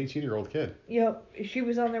an 18-year-old kid. Yep, she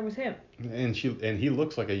was on there with him. And he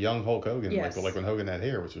looks like a young Hulk Hogan, yes. like when Hogan had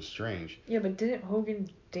hair, which was strange. Yeah, but didn't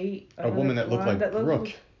Hogan date a woman that looked like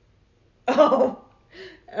Brooke? Oh,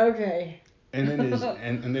 okay. And then his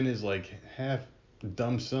and then his like half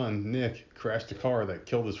dumb son Nick crashed a car that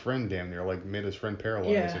killed his friend damn near, like made his friend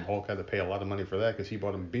paralyzed, and Hulk had to pay a lot of money for that because he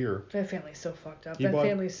bought him beer. That family's so fucked up. He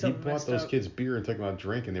bought those kids beer and took them out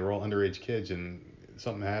drinking. They were all underage kids, and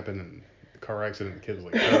something happened, and the car accident, the kid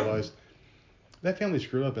was like paralyzed. That family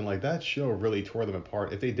screwed up, and like that show really tore them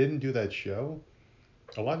apart. If they didn't do that show,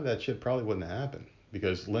 a lot of that shit probably wouldn't have happened,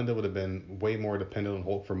 because Linda would have been way more dependent on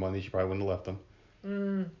Hulk for money. She probably wouldn't have left him.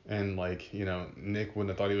 And like, Nick wouldn't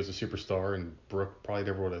have thought he was a superstar, and Brooke probably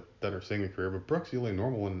never would have done her singing career. But Brooke's the only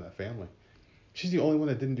normal one in that family. She's the only one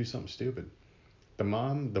that didn't do something stupid. The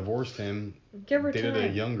mom divorced him. Give her dated time.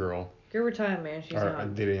 a young girl. Give her time, man. She's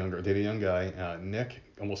not. Dated a young guy. Nick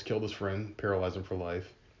almost killed his friend, paralyzed him for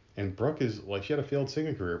life. And Brooke is like, she had a failed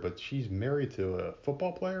singing career, but she's married to a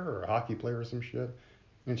football player or a hockey player or some shit,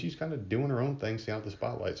 and she's kind of doing her own thing, staying out the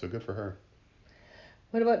spotlight. So good for her.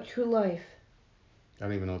 What about True Life? I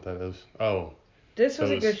don't even know what that is. Oh. This was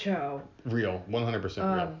a good show. Real.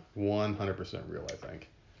 100% real. 100% real, I think.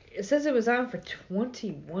 It says it was on for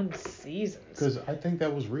 21 seasons. Because I think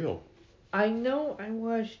that was real. I know I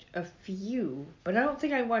watched a few, but I don't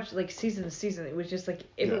think I watched like season to season. It was just like,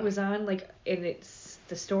 if it was on, like, and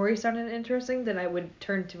the story sounded interesting, then I would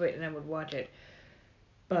turn to it and I would watch it.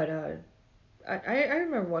 But I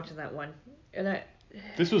remember watching that one. And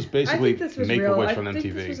this was basically Make-A-Wish on MTV. I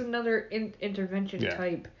think this was another intervention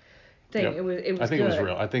type thing. Yep. It was I think it was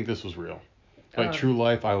real. I think this was real. Like True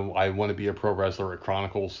Life, I want to be a pro wrestler. It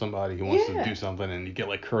chronicles somebody who wants to do something, and you get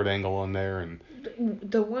like Kurt Angle on there, and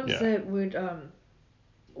the ones that would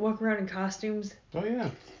walk around in costumes. Oh yeah.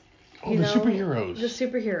 Oh, the superheroes. The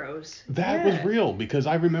superheroes. That was real, because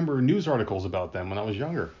I remember news articles about them when I was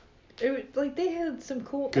younger. It was, like, they had some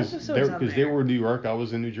cool episodes on there. Because they were in New York, I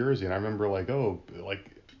was in New Jersey, and I remember like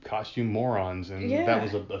costume morons, and that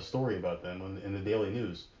was a story about them in the Daily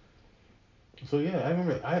News. So yeah, I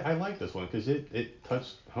remember. I like this one because it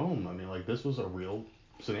touched home. I mean, like, this was a real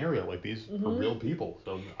scenario. Like, these are real people.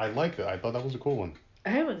 So I liked it. I thought that was a cool one. I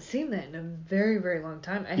haven't seen that in a very, very long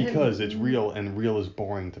time. Because it's real, and real is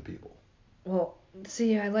boring to people. Well,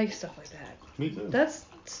 see, I like stuff like that. Me too. That's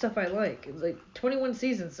stuff I like. Like 21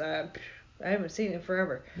 seasons. I haven't seen it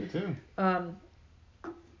forever. Me too.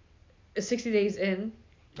 60 Days In.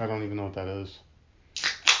 I don't even know what that is.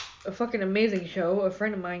 A fucking amazing show. A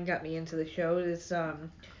friend of mine got me into the show. It's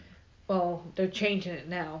well, they're changing it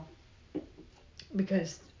now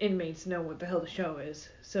because inmates know what the hell the show is.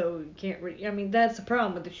 So you can't really. I mean, that's the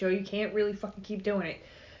problem with the show. You can't really fucking keep doing it.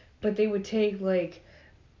 But they would take like,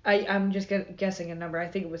 I'm just guessing a number. I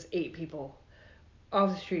think it was 8 people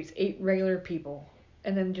off the streets, 8 regular people,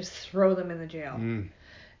 and then just throw them in the jail.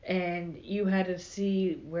 And you had to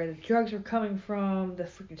see where the drugs were coming from, the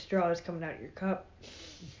freaking straw is coming out of your cup.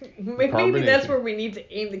 Maybe that's where we need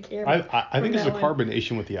to aim the camera. I think it's a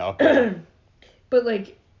carbonation with the alcohol. But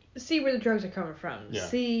like, see where the drugs are coming from. Yeah.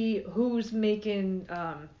 See who's making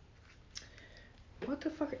what the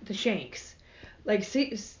fuck, the shanks. Like,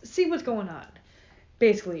 see what's going on.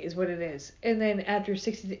 Basically, is what it is. And then after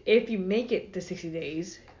 60, if you make it the 60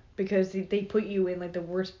 days. Because they put you in like the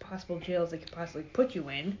worst possible jails they could possibly put you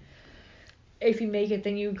in. If you make it,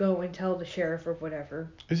 then you go and tell the sheriff or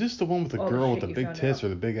whatever. Is this the one with the girl with the big tits or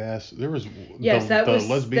the big ass? There was that was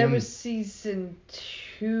lesbian. That was season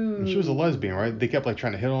 2. She was a lesbian, right? They kept like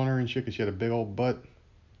trying to hit on her and shit because she had a big old butt.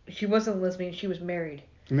 She wasn't a lesbian. She was married.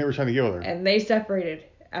 And they were trying to get with her. And they separated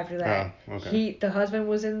after that. Oh, okay. The husband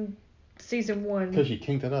was in season 1. Because she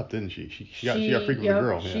kinked it up, didn't she? She got freaked with the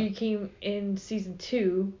girl. She came in season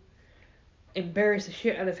 2. Embarrassed the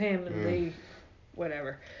shit out of him, and they,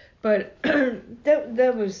 whatever. But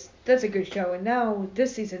that's a good show. And now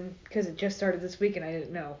this season, because it just started this week and I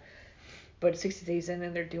didn't know, but 60 days in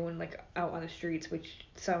and they're doing like out on the streets, which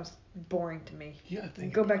sounds boring to me. Yeah,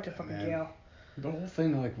 go back to fucking jail. The whole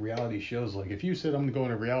thing, like reality shows, like if you said I'm gonna go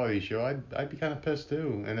on a reality show, I'd be kind of pissed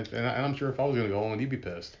too. And I'm sure if I was gonna go on, you'd be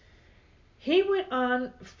pissed. He went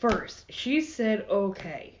on first. She said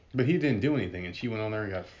okay. But he didn't do anything, and she went on there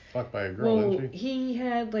and got fucked by a girl, didn't she? He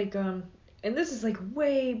had like and this is like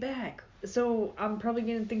way back, so I'm probably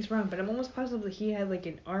getting things wrong, but I'm almost positive that he had like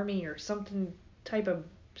an army or something type of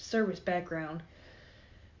service background.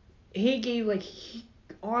 He gave like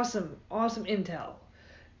awesome intel,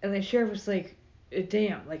 and the sheriff was like,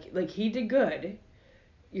 damn, like he did good.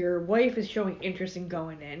 Your wife is showing interest in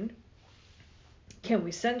going in. Can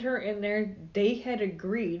we send her in there? They had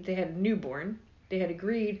agreed. They had a newborn. They had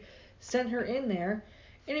agreed, sent her in there,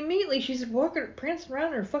 and immediately she's walking, prancing around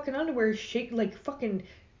in her fucking underwear, shaking, like fucking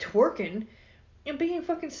twerking, and being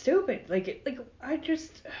fucking stupid. Like I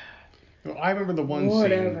just. Well, I remember the one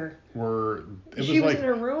scene where she was in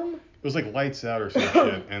her room. It was like lights out or some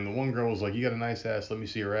shit, and the one girl was like, "You got a nice ass, let me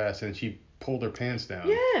see your ass," and she pulled her pants down.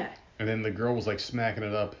 Yeah. And then the girl was like smacking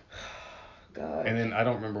it up. God. And then I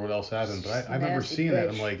don't remember what else happened, but I remember seeing that.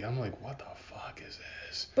 I'm like, what the fuck is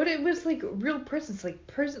this? But it was like real prisons,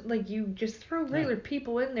 like you just throw regular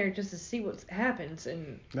people in there just to see what happens,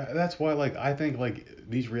 and that's why like I think like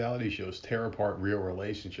these reality shows tear apart real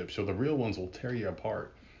relationships. So the real ones will tear you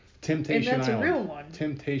apart. Temptation Island. And that's a real one.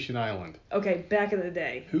 Temptation Island. Okay, back in the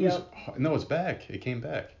day. No, it's back. It came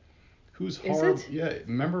back. Who's hard? Yeah,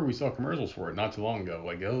 remember we saw commercials for it not too long ago.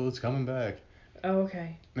 Like, oh, it's coming back. Oh,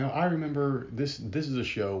 okay. Now I remember this is a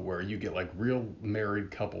show where you get like real married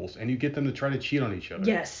couples and you get them to try to cheat on each other.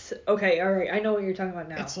 Yes. Okay. All right. I know what you're talking about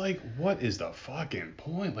now. It's like, what is the fucking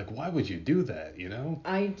point? Like, why would you do that? You know?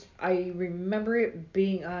 I remember it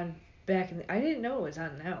being on back in the, I didn't know it was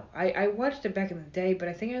on now. I watched it back in the day, but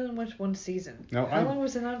I think I only watched one season. How long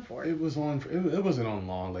was it on for? It was on. It wasn't on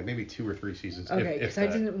long, like maybe 2 or 3 seasons. Okay, because I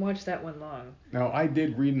didn't watch that one long. Now I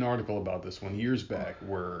did read an article about this one years back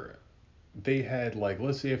where they had like,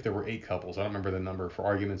 let's say if there were 8 couples, I don't remember the number, for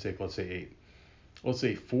argument's sake, let's say 8. Let's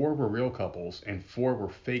say 4 were real couples and 4 were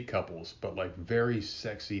fake couples, but like very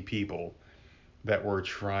sexy people that were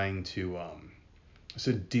trying to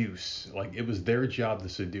seduce. Like it was their job to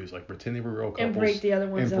seduce, like pretend they were real couples and break the other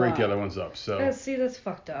ones up. So that's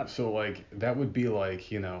fucked up. So like that would be like,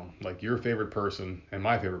 you know, like your favorite person and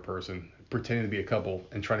my favorite person pretending to be a couple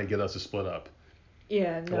and trying to get us to split up.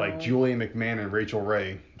 Yeah, no. Like Julia McMahon and Rachel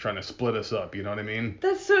Ray trying to split us up, you know what I mean?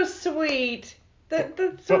 That's so sweet.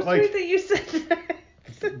 That's so sweet that you said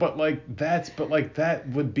that. But that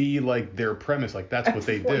would be like their premise. Like that's what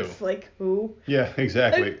they do. Like who? Yeah,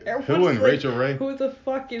 exactly. Who and like, Rachel Ray? Who the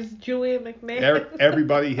fuck is Julia McMahon?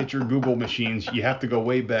 Everybody hit your Google machines. You have to go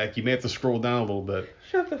way back. You may have to scroll down a little bit.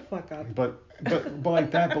 Shut the fuck up. But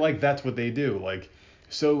like that. But like that's what they do. Like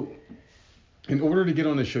so. In order to get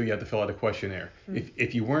on the show, you have to fill out a questionnaire.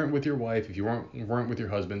 If you weren't with your wife, if you weren't with your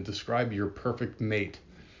husband, describe your perfect mate.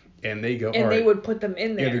 And they go, and they would put them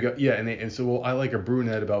in there. Yeah, they go, yeah, and so well, I like a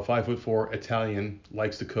brunette, about 5'4", Italian,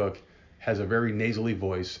 likes to cook, has a very nasally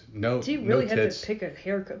voice, no tits. Do you really have to pick a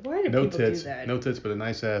haircut? Why do people do that? No tits, but a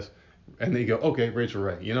nice ass, And they go, okay, Rachel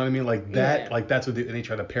Ray. You know what I mean? Like that, Yeah. like that's what they, and they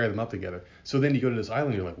try to pair them up together. So then you go to this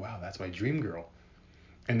island, you're like, wow, that's my dream girl.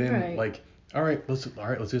 And then Right. like, all right, let's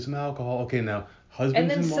do some alcohol. Okay, now And husbands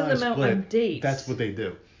then and send wives them out split. on dates. That's what they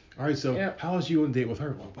do. All right, so Yep. how was you on a date with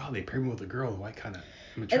her? Well, wow, they paired me with a girl who I kind of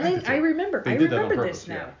am And attracted then to. I remember Purpose, this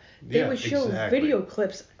now. yeah. They Yeah, would show exactly. video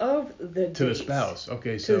clips of the To the dates. spouse.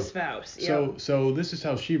 Okay, To so the spouse. Yep. so this is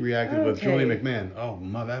how she reacted with Okay. Julie McMahon. Oh,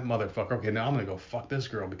 that motherfucker. Okay, now I'm gonna go fuck this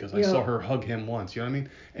girl because I Yep. saw her hug him once. You know what I mean?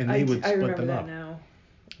 And they would split remember them that up. now.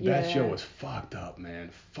 That Yeah. show was fucked up, man.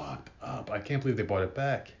 Fucked up. I can't believe they brought it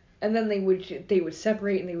back. And then they would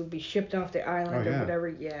separate and they would be shipped off the island Oh, yeah. or whatever.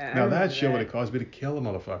 Yeah. Now I remember that show would have caused me to kill a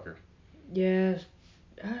motherfucker. Yeah.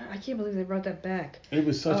 I can't believe they brought that back. It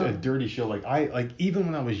was such a dirty show. Like even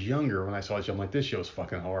when I was younger, when I saw the show, I'm like, this show's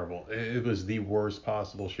fucking horrible. It was the worst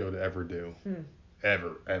possible show to ever do.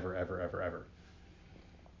 Ever.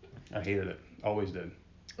 I hated it. Always did.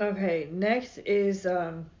 Okay, next is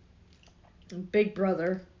Big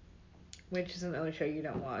Brother, which is another show you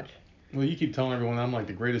don't watch. Well, you keep telling everyone I'm like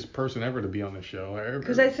the greatest person ever to be on this show.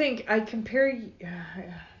 Because I think I compare you,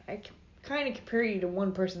 I kind of compare you to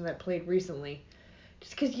one person that played recently.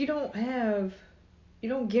 Just because you don't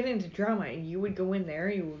get into drama, and you would go in there,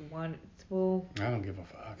 you would want, well. I don't give a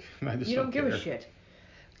fuck. I just you don't give care. a shit.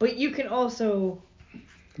 But you can also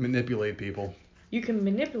manipulate people. You can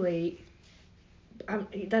manipulate.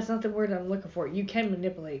 That's not the word I'm looking for. You can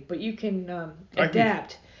manipulate, but you can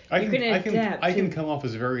adapt. I can come off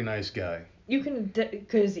as a very nice guy. You can,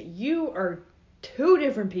 because you are two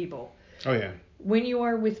different people. Oh yeah. When you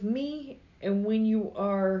are with me and when you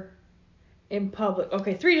are in public.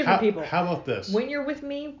 Okay, three different people. How about this? When you're with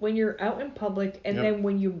me, when you're out in public, and then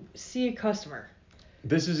when you see a customer.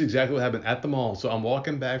 This is exactly what happened at the mall. So I'm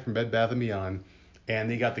walking back from Bed Bath & Beyond,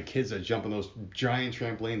 and they got the kids that jump on those giant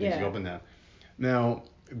trampoline things go up and down. Now,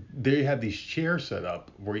 they have these chairs set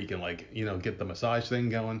up where you can get the massage thing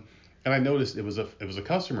going. And I noticed it was a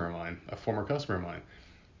customer of mine, a former customer of mine.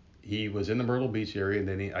 He was in the Myrtle Beach area, and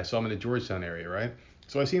then I saw him in the Georgetown area, right?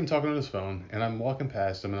 So I see him talking on his phone, and I'm walking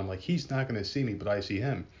past him, and I'm like, he's not going to see me, but I see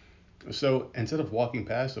him. So instead of walking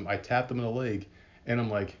past him, I tapped him in the leg, and I'm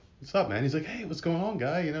like, what's up, man? He's like, hey, what's going on,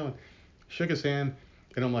 guy? Shook his hand,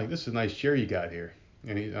 and I'm like, this is a nice chair you got here.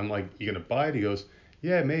 And I'm like, you going to buy it? He goes,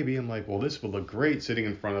 yeah, maybe. I'm like, well, this would look great sitting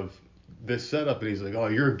in front of this setup. And he's like, oh,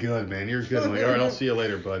 you're good, man. You're good. I'm like, all right, I'll see you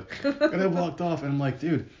later, bud. And I walked off, and I'm like,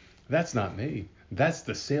 dude, that's not me. That's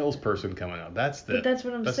the salesperson coming out. That's what I'm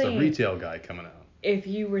saying. That's the retail guy coming out. If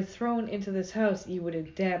you were thrown into this house, you would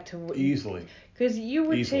adapt to what easily. Because you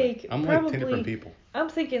would take I'm probably. Like 10 different people. I'm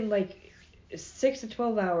thinking like 6 to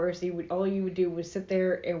 12 hours. All you would do was sit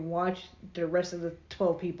there and watch the rest of the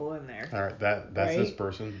 12 people in there. All right, that's right? This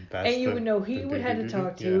person. And you would know who you would have to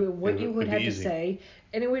talk to, and what you would have to say,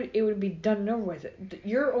 and it would be done and over with.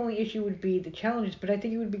 Your only issue would be the challenges, but I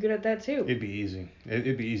think you would be good at that too. It'd be easy.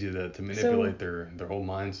 It'd be easy to manipulate their whole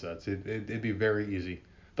mindsets. It'd be very easy.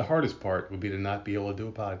 The hardest part would be to not be able to do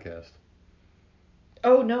a podcast.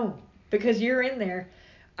 Oh no, because you're in there.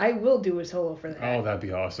 I will do a solo for that. Oh, that'd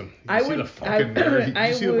be awesome. You see the fucking nerd? Did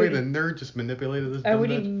you see the way the nerd just manipulated this? I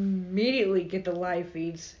would immediately get the live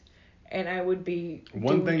feeds, and I would be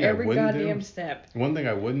doing every goddamn step. One thing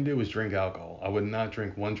I wouldn't do is drink alcohol. I would not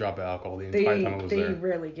drink one drop of alcohol the entire time I was there. They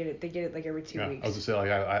rarely get it. They get it like every 2 weeks. I was gonna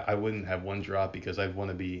say I wouldn't have one drop because I'd want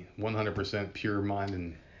to be 100% pure mind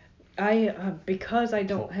and. Because I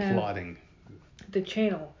don't have plotting the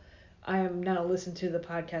channel, I am now listening to the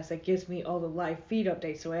podcast that gives me all the live feed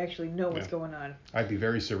updates, so I actually know what's going on. I'd be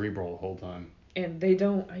very cerebral the whole time. And they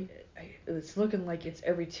don't. It's looking like it's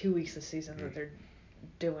every 2 weeks this season that they're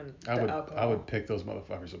doing alcohol. I would pick those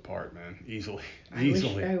motherfuckers apart, man, easily.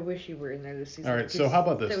 I wish you were in there this season. All right, so how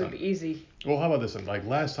about this? That would be easy. Well, how about this? Like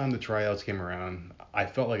last time the tryouts came around, I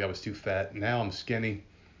felt like I was too fat. Now I'm skinny,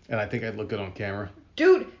 and I think I'd look good on camera.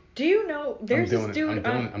 Dude. Do you know there's this dude?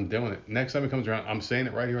 I'm doing it. Next time it comes around, I'm saying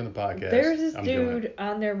it right here on the podcast. There's this dude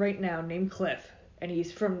on there right now named Cliff, and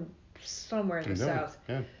he's from somewhere in the South.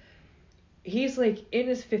 Yeah. He's like in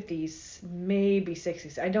his 50s, maybe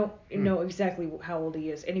 60s. I don't know exactly how old he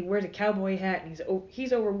is, and he wears a cowboy hat, and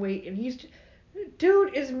he's overweight, and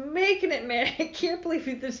dude is making it, man. I can't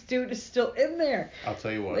believe this dude is still in there. I'll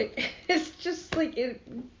tell you what. Like, it's just like it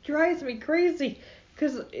drives me crazy.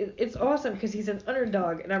 Because it's awesome because he's an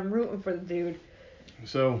underdog, and I'm rooting for the dude.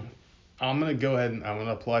 So, I'm going to go ahead and I'm going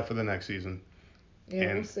to apply for the next season.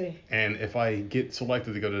 Yeah, we'll see. And if I get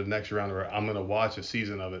selected to go to the next round, I'm going to watch a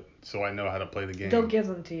season of it so I know how to play the game. They'll give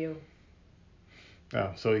them to you.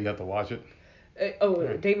 Oh, so you have to watch it?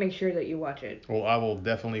 Right. They make sure that you watch it. Well, I will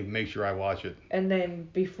definitely make sure I watch it. And then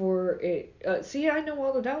before it... see, I know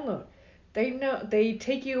all the download. They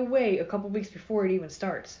take you away a couple weeks before it even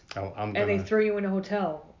starts. I'm and they gonna throw you in a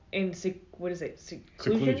hotel in what is it?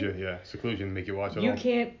 seclude you, yeah, seclusion, make you watch it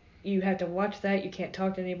all. You have to watch that. You can't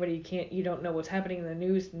talk to anybody. You don't know what's happening in the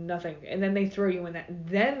news, nothing. And then they throw you in that.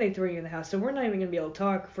 Then they throw you in the house. So we're not even going to be able to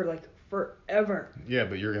talk for like forever. Yeah,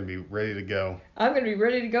 but you're going to be ready to go. I'm going to be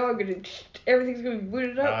ready to go. Everything's going to be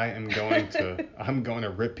booted up. I'm going to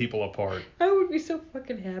rip people apart. I would be so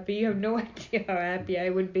fucking happy. You have no idea how happy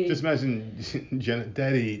I would be. Just imagine Jenna,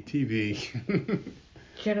 Daddy, TV.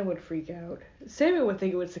 Jenna would freak out. Samuel would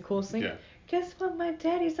think it was the coolest thing. Yeah. Guess what? My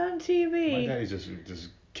daddy's on TV. My daddy's just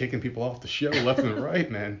kicking people off the show left and right,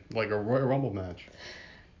 man, like a Royal Rumble match.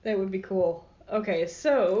 That would be cool. Okay,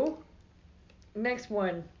 so next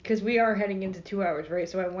one, because we are heading into 2 hours, right?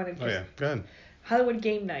 So I wanted to. Oh yeah, go ahead. Hollywood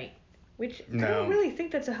Game Night, which No, I don't really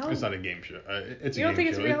think that's a Hollywood. It's not a game show. It's you a don't game think show.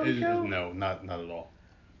 It's a reality show? No, not at all.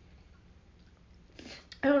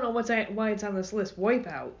 I don't know why it's on this list.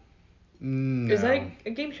 Wipeout. No. Is that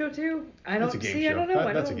a game show too? I don't It's a game see. show. I don't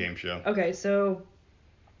know. That's a game show. Okay, so.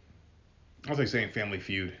 I was like saying Family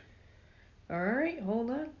Feud. All right, hold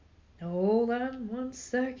on 1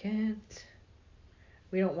 second.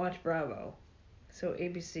 We don't watch Bravo, so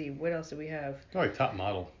ABC. What else do we have? Oh, like Top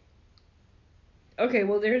Model. Okay,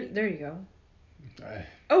 well there you go.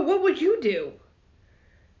 Oh, what would you do?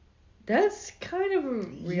 That's kind of a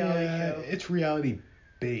reality show. It's reality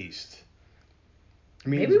based. I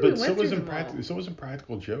mean, Maybe but we so went was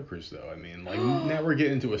Impractical Jokers though. I mean, like now we're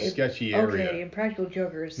getting into a sketchy area. Okay, Impractical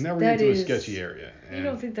Jokers. Now we're into a sketchy area. You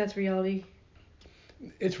don't think that's reality?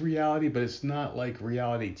 It's reality, but it's not like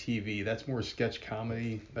reality TV. That's more sketch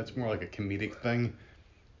comedy. That's more like a comedic thing.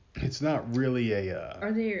 It's not really a.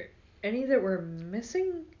 Are there any that we're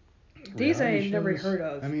missing? These I had never heard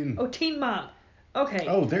of. I mean. Oh, Teen Mom. Okay.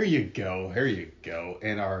 Oh, there you go. There you go.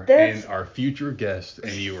 And our future guest,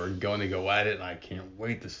 and you are going to go at it, and I can't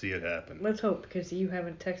wait to see it happen. Let's hope, because you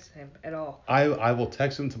haven't texted him at all. I will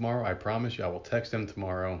text him tomorrow. I promise you, I will text him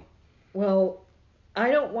tomorrow. Well,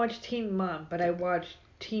 I don't watch Teen Mom, but I watch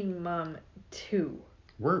Teen Mom 2.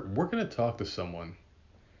 We're going to talk to someone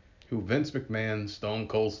who Vince McMahon, Stone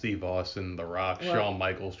Cold Steve Austin, The Rock, Shawn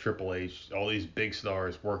Michaels, Triple H, all these big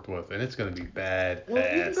stars worked with, and it's going to be bad.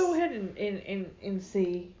 Well, you can go ahead and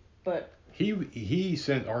see, but he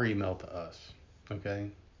sent our email to us,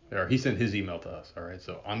 okay? Or he sent his email to us, all right?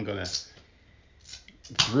 So I'm gonna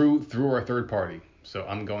through our third party. So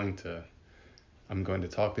I'm going to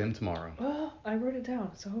talk to him tomorrow. Well, I wrote it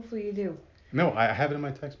down, so hopefully you do. No, I have it in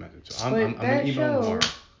my text message. So I'm gonna email him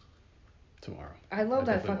tomorrow. I love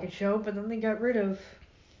that fucking show, but then they got rid of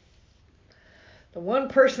the one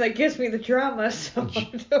person that gives me the drama. So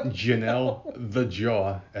Janelle the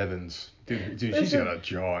Jaw Evans, dude, she's got a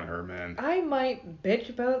jaw on her, man. I might bitch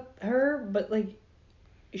about her, but like,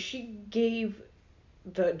 she gave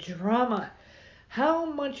the drama. How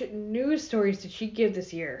much news stories did she give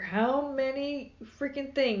this year? How many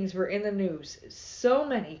freaking things were in the news? So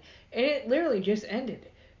many, and it literally just ended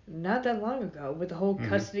not that long ago with the whole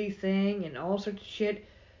custody thing and all sorts of shit.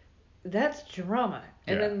 That's drama.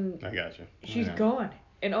 And then I got you. She's gone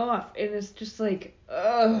and off, and it's just like,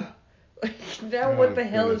 ugh. Like, now what the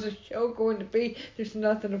hell is this show going to be? There's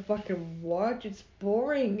nothing to fucking watch. It's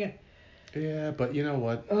boring. Yeah, but you know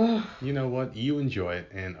what? Ugh. You know what? You enjoy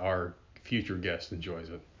it, and our future guest enjoys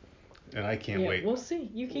it, and I can't wait. We'll see.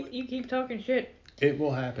 You keep talking shit. It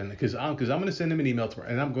will happen because I'm gonna send him an email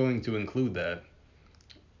tomorrow, and I'm going to include that.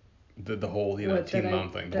 The whole Teen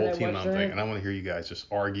Mom thing, the whole Teen Mom thing, and I want to hear you guys just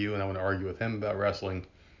argue, and I want to argue with him about wrestling,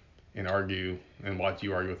 and watch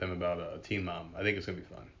you argue with him about Teen Mom. I think it's gonna be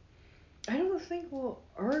fun. I don't think we'll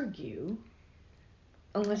argue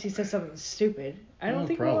unless he says something stupid. I don't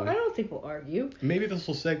think we'll argue. Maybe this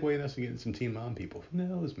will segue us to getting some Teen Mom people. Who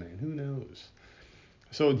knows, man? Who knows?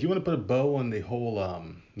 So, do you want to put a bow on the whole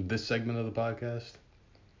this segment of the podcast,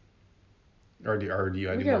 or do you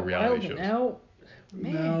have any more reality shows? Out.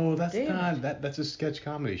 Man, no, that's not that's a sketch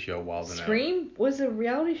comedy show. Wild and Out. Scream was a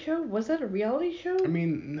reality show. Was that a reality show? I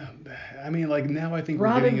mean, like now I think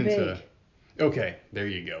Robin we're getting into. Big. Okay, there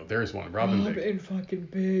you go. There's one. Robin Big. Robin fucking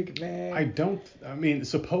Big, man. I mean,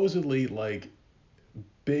 supposedly like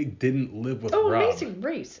Big didn't live with Rob. Oh, Amazing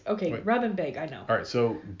Race. Okay, wait. Robin Big, I know. All right,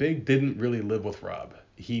 so Big didn't really live with Rob.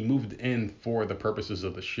 He moved in for the purposes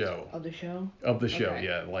of the show. Of the show? Of the show, okay.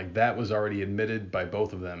 Yeah. Like that was already admitted by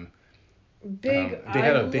both of them. Big, they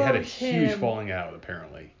had a huge falling out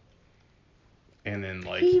apparently. And then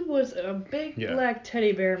like he was a big black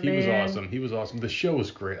teddy bear, man. He was awesome. The show was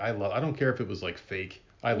great. I don't care if it was like fake.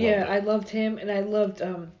 I loved it. Yeah, I loved him, and I loved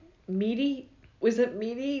Meaty. Was it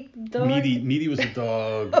Meaty dog? Meaty was a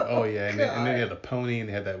dog. Oh yeah, and then they God. had the pony, and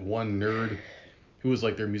they had that one nerd who was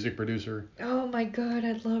like their music producer. Oh my God,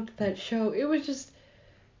 I loved that show. It was just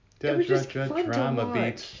fun Drama to watch.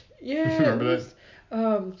 beats. Yeah, Remember it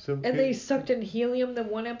was, So and they sucked in helium the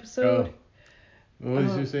one episode. What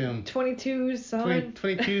did you say? 22's son.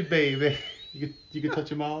 22, baby. You could touch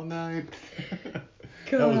them all night.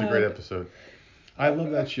 God. That was a great episode. I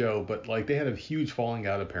love that show, but like they had a huge falling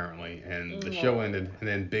out apparently, and the show ended, and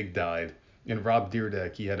then Big died. And Rob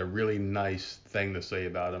Dyrdek, he had a really nice thing to say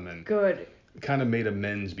about him, and Good. kind of made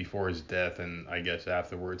amends before his death, and I guess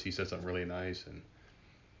afterwards he said something really nice, and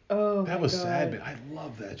that was sad. But I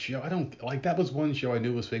love that show. I don't like that was one show I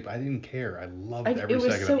knew was fake, but I didn't care. I loved every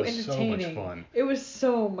second. So It was so much fun. It was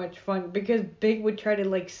so much fun because Big would try to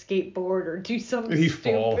like skateboard or do something And he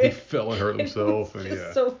stupid. fell and hurt himself, and and it was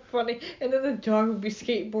just so funny. And then the dog would be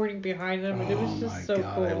skateboarding behind him, and it was just so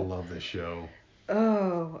God, cool. I love this show.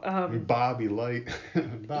 Oh, Bobby Light,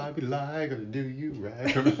 Bobby Light, gonna do you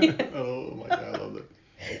right. Oh my God, I love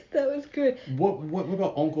it. That was good. What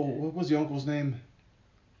about Uncle? What was the uncle's name?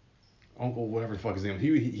 Uncle, whatever the fuck his name.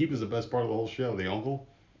 He was the best part of the whole show. The uncle.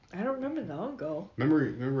 I don't remember the uncle.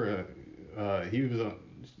 Remember, he was a.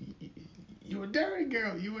 You a dirty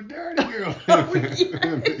girl. You a dirty girl. Oh, yes.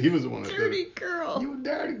 He was the one that Dirty did it. girl. You a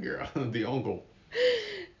dirty girl. The uncle.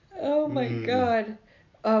 Oh my God.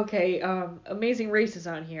 Okay. Amazing Race is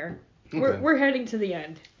on here. Okay. We're heading to the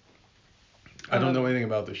end. I don't know anything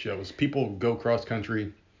about the shows. People go cross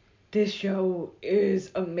country. This show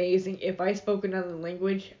is amazing. If I spoke another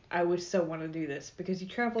language, I would so want to do this because you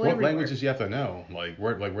travel everywhere. What languages you have to know? Like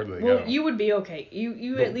where do they go? Well, you would be okay.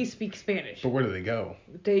 You at least speak Spanish. But where do they go?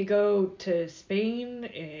 They go to Spain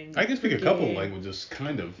and. I can speak a couple of languages,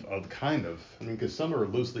 kind of. I mean, because some are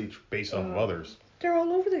loosely based off of others. They're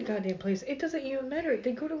all over the goddamn place. It doesn't even matter.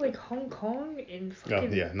 They go to like Hong Kong and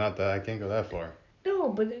fucking. Oh, yeah, not that I can't go that far. No,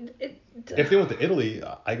 but If they went to Italy,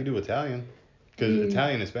 I could do Italian. Because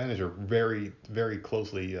Italian and Spanish are very, very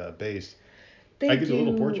closely based. I could do a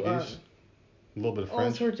little Portuguese, a little bit of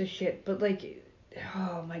French. All sorts of shit, but like,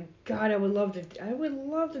 oh my God, I would love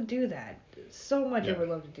to do that so much. Yeah. I would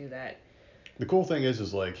love to do that. The cool thing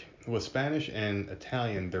is like with Spanish and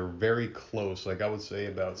Italian, they're very close. Like I would say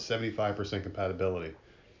about 75% compatibility.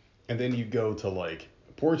 And then you go to like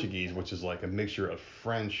Portuguese, which is like a mixture of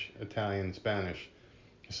French, Italian, Spanish.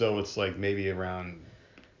 So it's like maybe around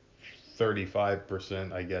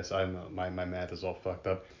 35%, I guess. I don't know. My math is all fucked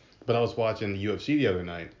up. But I was watching the UFC the other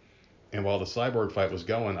night, and while the Cyborg fight was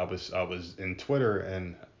going, I was in Twitter,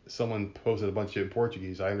 and someone posted a bunch of shit in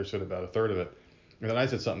Portuguese. I understood about a third of it. And then I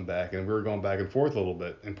said something back, and we were going back and forth a little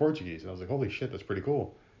bit in Portuguese. And I was like, holy shit, that's pretty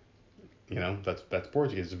cool. You know, that's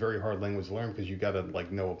Portuguese. It's a very hard language to learn because you got to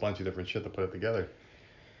like know a bunch of different shit to put it together.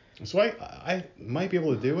 So I might be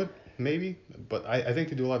able to do it, maybe. But I think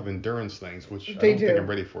they do a lot of endurance things, which I don't think I'm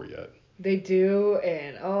ready for yet. They do,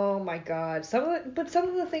 and oh my God, some of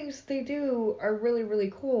the things they do are really,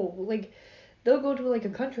 really cool. Like, they'll go to like a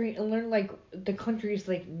country and learn like the country's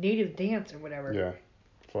like native dance or whatever. Yeah,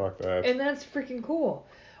 fuck that. And that's freaking cool.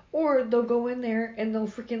 Or they'll go in there and they'll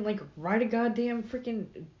freaking like ride a goddamn freaking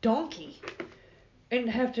donkey, and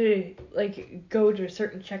have to like go to a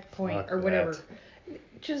certain checkpoint or whatever.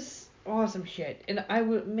 Just awesome shit. And I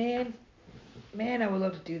would, man, I would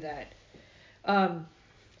love to do that.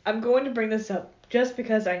 I'm going to bring this up just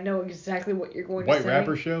because I know exactly what you're going to say. White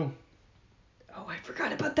Rapper Show? Oh, I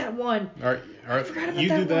forgot about that one. All right. I forgot about you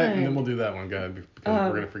that do that, one. and then we'll do that one, guys, because we're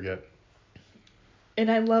going to forget. And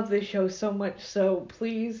I love this show so much, so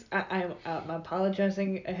please, I'm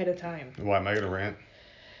apologizing ahead of time. Why, am I going to rant?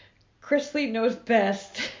 Chris Lee knows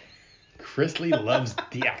best. Chris Lee loves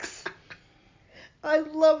DX. I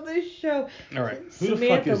love this show. All right. Who the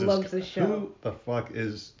fuck is this? Loves this show. Who the fuck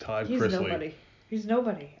is Todd He's Chris nobody. Lee? He's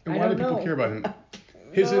nobody. And why do people care about him?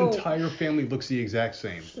 His entire family looks the exact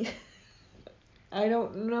same. I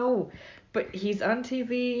don't know. But he's on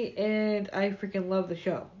TV, and I freaking love the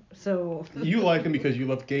show. So you like him because you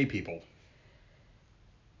love gay people.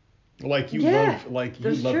 Like you love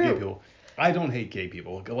gay people. I don't hate gay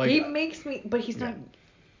people. Like he makes me, but he's not.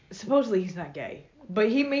 Supposedly he's not gay, but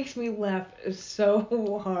he makes me laugh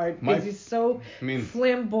so hard because he's so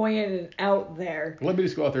flamboyant and out there. Let me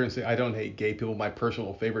just go out there and say I don't hate gay people. My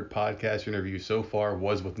personal favorite podcast interview so far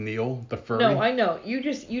was with Neil the furry. No, I know you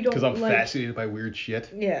don't. Because I'm fascinated by weird shit.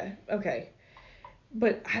 Yeah. Okay.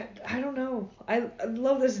 But I don't know. I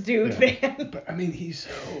love this dude, man. But I mean, he's so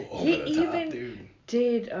over the top, dude. He even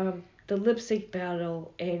did the lip sync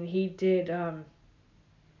battle, and he did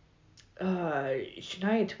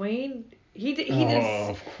Shania Twain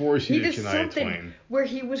Of course he did Shania something Twain. where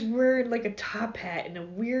he was wearing like a top hat and a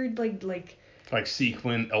weird like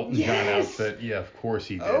sequin Elton John outfit. Yeah, of course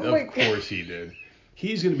he did. Of course he did.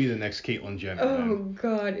 He's gonna be the next Caitlyn Jenner. Oh man.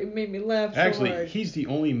 God, it made me laugh Actually, so hard. he's the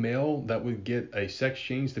only male that would get a sex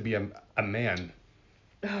change to be a man.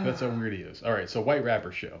 That's how weird he is. All right, so White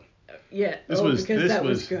Rapper Show. Yeah. This was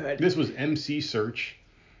good. This was MC Search,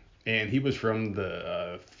 and he was from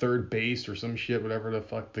the Third Base or some shit, whatever the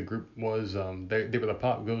fuck the group was. They were the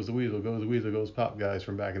Pop Goes the Weasel, Goes the Weasel, Goes Pop guys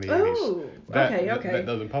from back in the 80s. Oh, okay. That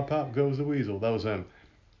doesn't Pop Goes the Weasel. That was him.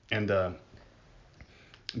 And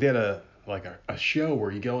they had a show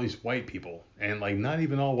where you get all these white people, and like not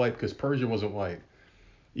even all white because Persia wasn't white.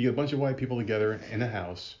 You get a bunch of white people together in a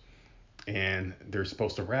house, and they're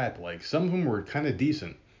supposed to rap. Like some of them were kind of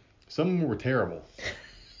decent, some of them were terrible.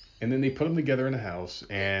 And then they put them together in a house,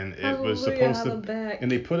 and it was supposed to. And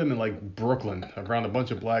they put them in like Brooklyn around a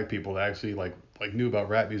bunch of black people that actually like knew about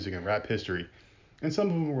rap music and rap history. And some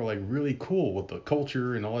of them were like really cool with the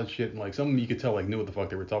culture and all that shit. And like some of them you could tell like knew what the fuck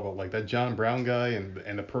they were talking about. Like that John Brown guy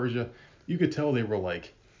and the Persia, you could tell they were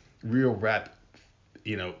like real rap,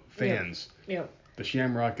 fans. Yep. The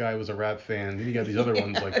Shamrock guy was a rap fan. Then you got these other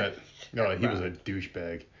ones like that. Oh, he was a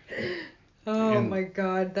douchebag. Oh my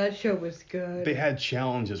God, that show was good. They had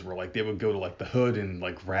challenges where like they would go to like the hood and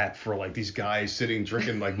like rap for like these guys sitting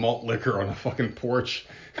drinking like malt liquor on a fucking porch.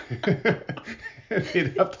 And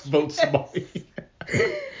they'd have to vote somebody.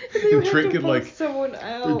 They're drinking like someone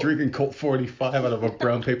out. They're drinking Colt 45 out of a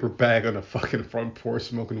brown paper bag on a fucking front porch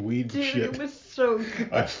smoking weed and shit. Dude, it was so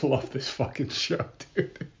good. I love this fucking show,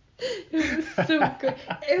 dude. It was so good.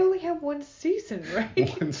 It only had one season,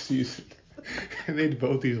 right? One season. And they'd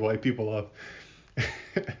vote these white people up.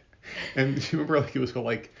 And you remember like it was called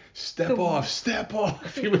like step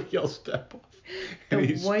off. He would yell step off. And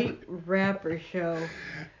the White Rapper Show.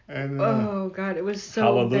 And, oh God, it was so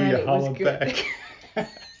hallelujah, bad. It was good. Back.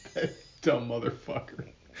 That dumb motherfucker.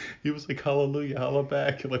 He was like hallelujah, holla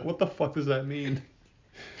back. You're like, what the fuck does that mean?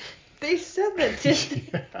 They said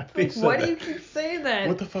that, why do you keep saying that?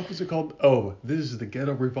 What the fuck was it called? Oh, this is the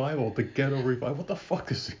Ghetto Revival. The Ghetto Revival. What the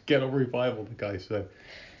fuck is the Ghetto Revival? The guy said.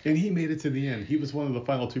 And he made it to the end. He was one of the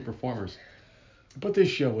final two performers. But this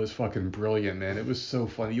show was fucking brilliant, man. It was so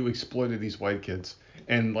funny. You exploited these white kids.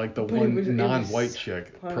 And like the non-white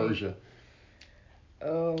chick, funny. Persia.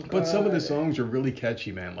 Oh, God. But some of the songs are really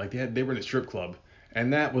catchy, man. Like they were in a strip club.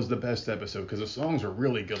 And that was the best episode because the songs were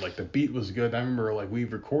really good. Like the beat was good. I remember like we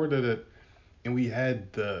recorded it and we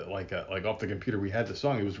had the like off the computer we had the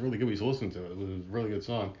song. It was really good. We used to listen to it. It was a really good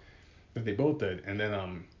song that they both did. And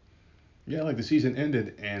then like the season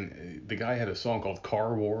ended and the guy had a song called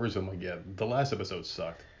Car Wars. I'm like, yeah, the last episode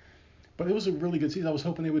sucked. But it was a really good season. I was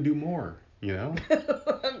hoping they would do more,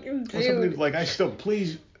 Dude. Like I still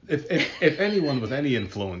please. If anyone with any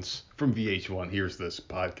influence from VH1 hears this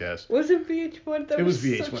podcast. Was it VH1? It was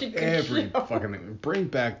VH1. Such a good Every show. fucking thing. Bring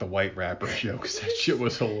back the White Rapper Show because that shit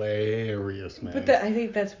was hilarious, man. But I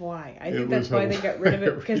think that's why. I think that's why they got rid of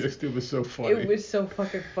it because it was so funny. It was so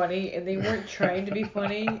fucking funny, and they weren't trying to be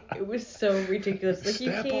funny. It was so ridiculous. Like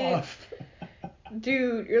Step you can't. Off.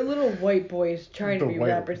 Dude, your little white boys trying to be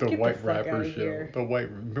rappers. Get the fuck out of here.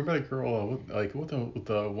 Remember that girl? What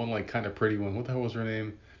the one like kind of pretty one? What the hell was her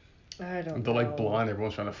name? I don't know. The like blonde.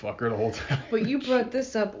 Everyone's trying to fuck her the whole time. But you brought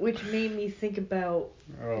this up, which made me think about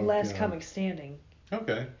Last Comic Standing.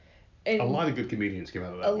 Okay. And a lot of good comedians came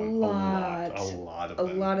out of that one. A lot of them.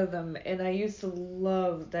 A lot of them, and I used to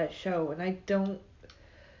love that show, and I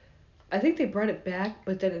think they brought it back,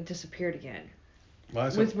 but then it disappeared again.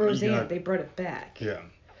 With Roseanne, they brought it back. Yeah.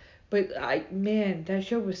 But that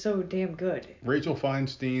show was so damn good. Rachel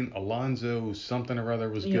Feinstein, Alonzo something or other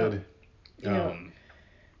was good. Yeah.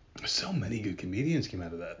 So many good comedians came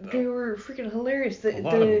out of that, though. They were freaking hilarious.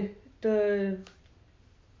 The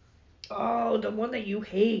one that you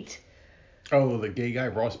hate. Oh, the gay guy,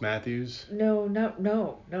 Ross Matthews? No. I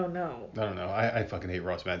don't know. I fucking hate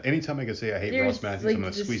Ross Matthews. Anytime I can say I hate Ross Matthews, I'm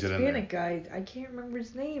going to squeeze it in there. Hispanic guy, I can't remember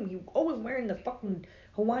his name. He always wearing the fucking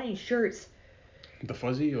Hawaiian shirts. The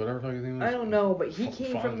Fuzzy or whatever his name was? I don't know, but he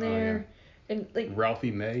came from there. Yeah. And like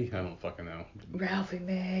Ralphie May? I don't fucking know. Ralphie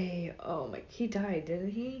May. Oh my, he died,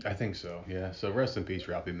 didn't he? I think so, yeah. So rest in peace,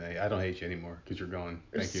 Ralphie May. I don't hate you anymore because you're gone.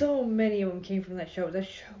 Thank you. So many of them came from that show. That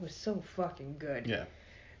show was so fucking good. Yeah.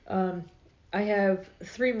 I have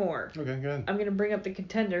 3 more. Okay, good. I'm going to bring up The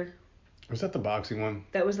Contender. Was that the boxing one?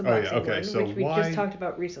 That was the boxing one, so which we just talked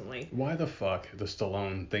about recently. Why the fuck does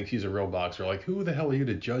Stallone think he's a real boxer? Like, who the hell are you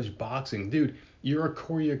to judge boxing? Dude, you're a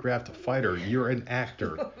choreographed fighter. You're an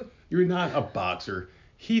actor. You're not a boxer.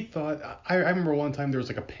 He thought... I remember one time there was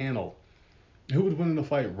like a panel Who would win in a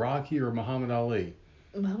fight, Rocky or Muhammad Ali?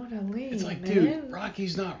 Muhammad Ali. It's like, man. dude,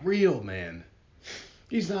 Rocky's not real, man.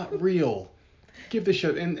 He's not real. Give the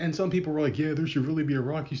shit. And some people were like, yeah, there should really be a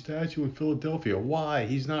Rocky statue in Philadelphia. Why?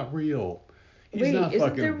 He's not real. He's not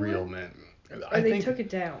fucking real, man. Or they took it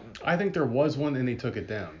down. I think there was one and they took it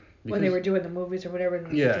down. When they were doing the movies or whatever.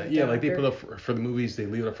 Yeah, like they put up for the movies, they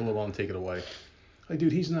leave it up for a little while and take it away. Like,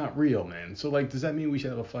 dude, he's not real, man. So, like, does that mean we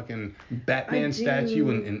should have a fucking Batman statue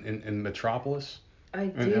in Metropolis? I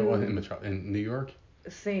do. In New York?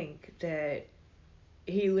 Think that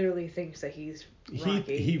he literally thinks that he's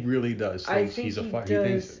Rocky. He really does. He's a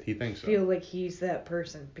fighter. He thinks so. Feel like he's that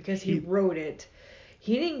person because he wrote it.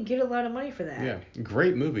 He didn't get a lot of money for that. Yeah,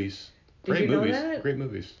 great movies. Great movies. Great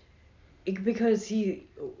movies. Because he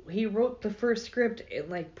wrote the first script and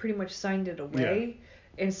like pretty much signed it away,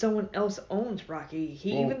 and someone else owns Rocky.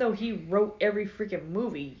 Even though he wrote every freaking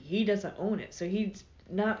movie, he doesn't own it, so he's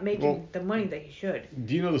not making the money that he should.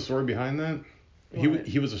 Do you know the story behind that?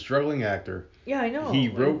 He was a struggling actor. Yeah, I know. He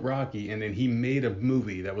wrote Rocky, and then he made a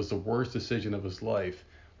movie that was the worst decision of his life,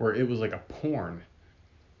 where it was like a porn.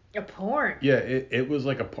 A porn. Yeah, it was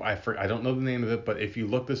like I don't know the name of it, but if you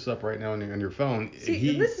look this up right now on your phone,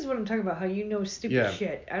 see, this is what I'm talking about. How you know stupid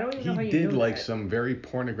shit. I don't even know how you know that. He did like some very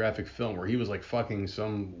pornographic film where he was like fucking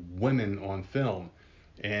some women on film,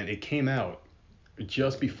 and it came out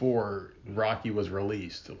just before Rocky was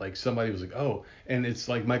released. Like somebody was like, oh, and it's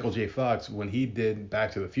like Michael J. Fox when he did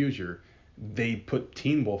Back to the Future, they put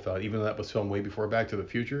Teen Wolf out, even though that was filmed way before Back to the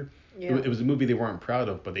Future. Yeah. It was a movie they weren't proud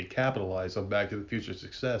of, but they capitalized on Back to the Future's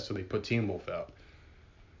success, so they put Teen Wolf out.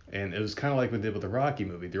 And it was kind of like what they did with the Rocky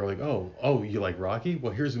movie. They were like, oh, you like Rocky?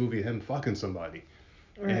 Well, here's a movie of him fucking somebody.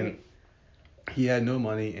 Right. And he had no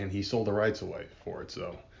money, and he sold the rights away for it,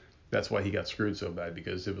 so that's why he got screwed so bad,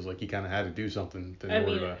 because it was like he kind of had to do something in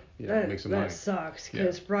order to make some money. That sucks,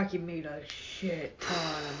 because Rocky made a shit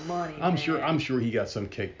ton of money. I'm sure he got some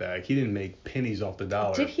kickback. He didn't make pennies off the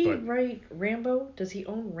dollar. Did he write Rambo? Does he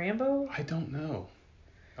own Rambo? I don't know.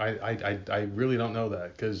 I really don't know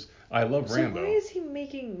that, because I love Rambo. So why is he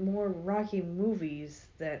making more Rocky movies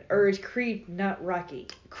or is Creed not Rocky?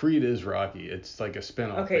 Creed is Rocky. It's like a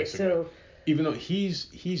spinoff, basically. So even though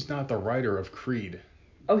he's not the writer of Creed.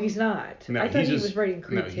 Oh, he's not. No, I thought he was writing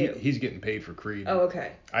Creed too. He's getting paid for Creed. Oh,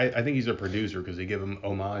 okay. I think he's a producer because they give him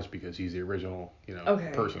homage because he's the original,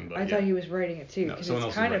 person. But I thought he was writing it too because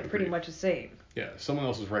it's kind of pretty much the same. Yeah, someone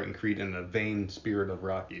else is writing Creed in the vain spirit of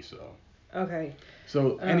Rocky. So. Okay.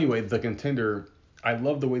 So anyway, The Contender. I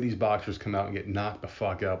love the way these boxers come out and get knocked the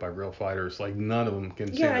fuck out by real fighters. Like none of them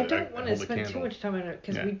can. Yeah, I don't want to spend too much time on it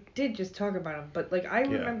because we did just talk about them. But like I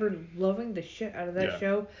remember loving the shit out of that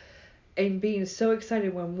show. And being so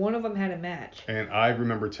excited when one of them had a match. And I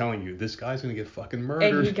remember telling you, this guy's going to get fucking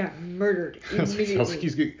murdered. And he got murdered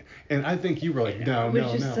immediately. And I think you were like, no.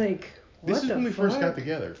 Like, what this is when we first got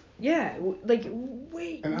together. Yeah, like,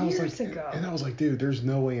 years ago. And I was like, dude, there's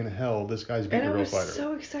no way in hell this guy's beating a real fighter. And I was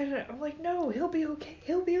so excited. I'm like, no, he'll be okay.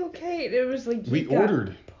 He'll be okay. And it was like, we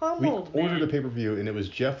ordered a pay-per-view, and it was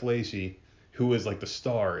Jeff Lacey, who was like the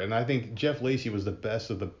star. And I think Jeff Lacey was the best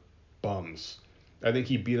of the bums. I think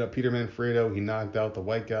he beat up Peter Manfredo. He knocked out the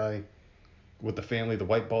white guy with the family, the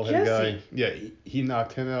white bald-headed guy. Yeah, he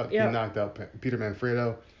knocked him out. Yep. He knocked out Peter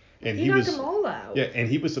Manfredo. And he knocked them all out. Yeah, and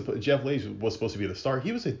Jeff Lacey was supposed to be the star.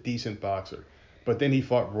 He was a decent boxer. But then he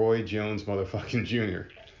fought Roy Jones motherfucking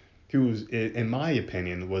Jr., who, in my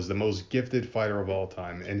opinion, was the most gifted fighter of all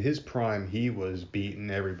time. In his prime, he was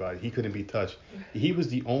beating everybody. He couldn't be touched. He was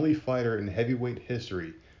the only fighter in heavyweight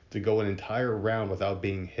history to go an entire round without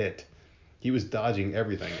being hit. He was dodging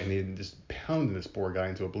everything, and he just pounding this poor guy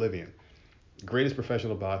into oblivion. Greatest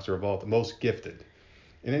professional boxer of all time, most gifted.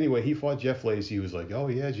 And anyway, he fought Jeff Lacey. He was like, oh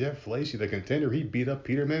yeah, Jeff Lacey, the contender. He beat up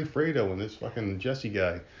Peter Manfredo and this fucking Jesse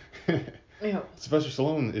guy. Yeah. Sylvester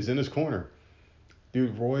Stallone is in his corner.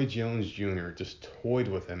 Dude, Roy Jones Jr. just toyed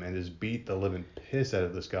with him and just beat the living piss out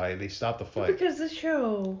of this guy, and they stopped the fight. Because this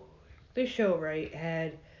show, right,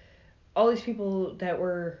 had all these people that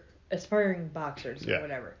were aspiring boxers or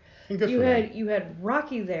whatever. You had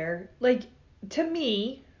Rocky there. Like, to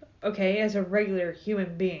me, okay, as a regular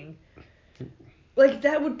human being, like,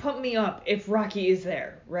 that would pump me up if Rocky is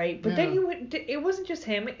there, right? But then it wasn't just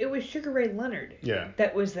him. It was Sugar Ray Leonard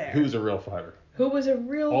that was there. Who was a real fighter. Who was a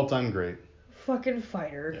real... all-time great. Fucking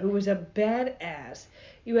fighter. Who was a badass.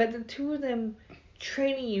 You had the two of them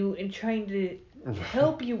training you and trying to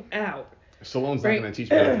help you out. Stallone's not going to teach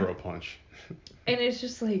me how to throw a punch. And it's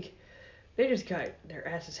just like... They just got their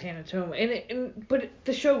asses handed to them, but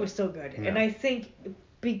the show was still good, and I think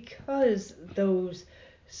because those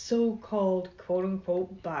so-called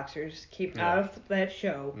quote-unquote boxers came out of that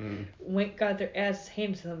show, got their asses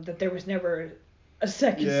handed to them, that there was never a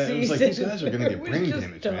second season. Yeah, it was like, these guys are going to get brain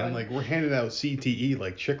damage, man. Like, we're handing out CTE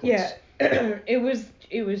like chiclets. Yeah, it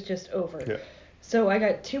was just over. Yeah. So I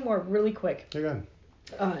got 2 more really quick. Yeah, go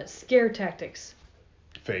ahead. Scare tactics.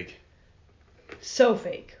 Fake. So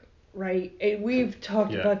fake, right? And we've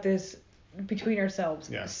talked about this between ourselves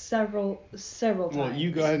several times. Well,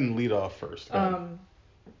 you go ahead and lead off first.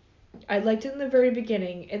 I liked it in the very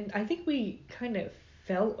beginning, and I think we kind of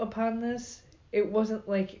fell upon this. It wasn't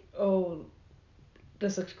like, oh,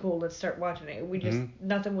 this looks cool, let's start watching it. We just,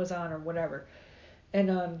 nothing was on or whatever. And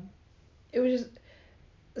it was just,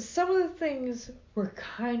 some of the things were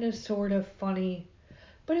kind of sort of funny,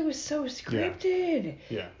 but it was so scripted.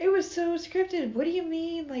 Yeah. It was so scripted. What do you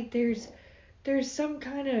mean? Like, there's some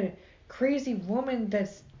kind of crazy woman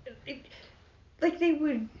that's... like, they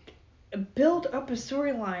would build up a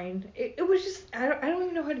storyline. It was just... I don't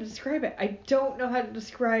even know how to describe it. I don't know how to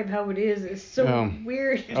describe how it is. It's so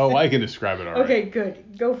weird. I can describe it alright. Okay,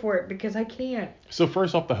 good. Go for it, because I can't. So,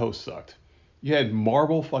 first off, the host sucked. You had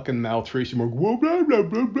marble fucking mouth Tracy Morgan. Whoa, blah, blah,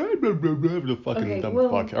 blah, blah, blah, blah, blah, the fucking dumb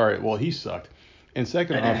fuck. Alright, well, he sucked. And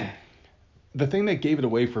second off, the thing that gave it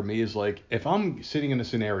away for me is, like, if I'm sitting in a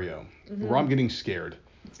scenario where I'm getting scared,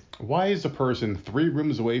 why is the person 3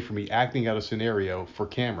 rooms away from me acting out a scenario for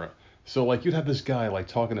camera? So, like, you'd have this guy, like,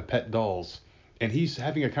 talking to pet dolls, and he's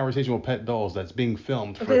having a conversation with pet dolls that's being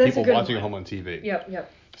filmed for people watching at home on TV.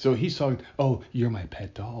 Yep. So he's talking, oh, you're my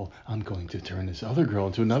pet doll. I'm going to turn this other girl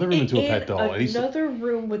into another room into a pet doll. And another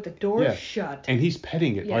room with the door shut. And he's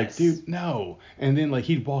petting it. Yes. Like, dude, no. And then, like,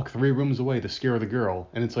 he'd walk 3 rooms away to scare the girl.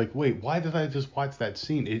 And it's like, wait, why did I just watch that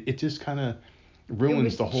scene? It just kind of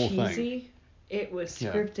ruins the whole thing. It was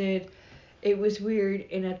scripted. It was weird.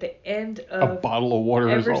 And at the end of a bottle of water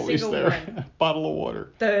is always there. A bottle of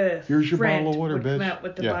water. Here's your bottle of water, bitch. Come out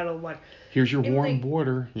with the bottle of water. Here's your warm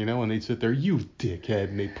water, you know, and they'd sit there, you dickhead,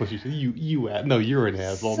 and they'd push you, no, you're an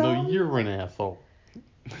asshole. No, you're an asshole.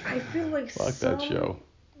 I feel like fuck that show.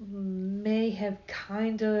 May have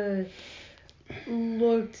kind of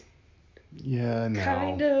looked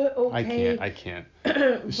kind of okay. I can't.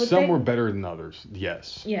 Some were better than others,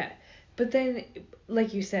 yes. Yeah. But then,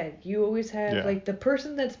 like you said, you always have, like, the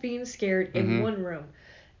person that's being scared in one room.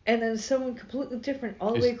 And then someone completely different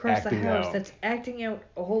all the way across the house that's acting out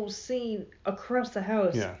a whole scene across the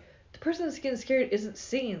house. Yeah. The person that's getting scared isn't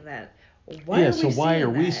seeing that. Why are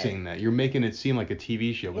we seeing that? You're making it seem like a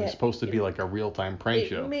TV show when it's supposed to be like a real-time prank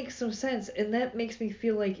show. It makes some sense, and that makes me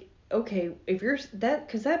feel like, okay, if you're that,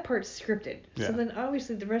 because that part's scripted. Yeah. So then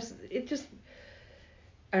obviously the rest, it just...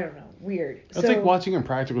 I don't know, weird. It's like watching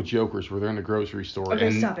Impractical Jokers where they're in the grocery store.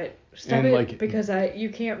 Okay, stop it, like, because you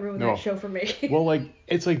can't ruin that show for me. Well, like,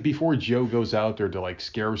 it's like before Joe goes out there to, like,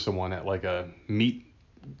 scare someone at, like, a meat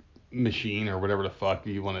machine or whatever the fuck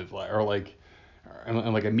you want to, or like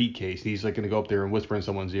a meat case. He's like going to go up there and whisper in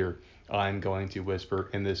someone's ear. I'm going to whisper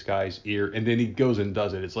in this guy's ear, and then he goes and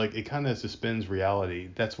does it. It's like it kind of suspends reality.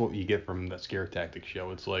 That's what you get from that Scare Tactics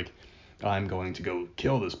show. It's like, I'm going to go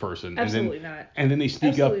kill this person. Absolutely and then, not. And then they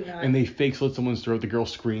sneak up and they fake slit someone's throat. The girl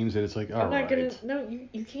screams, and it's like, all right.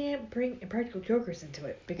 You can't bring Impractical Jokers into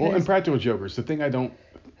it. Because, well, Impractical Jokers, the thing I don't.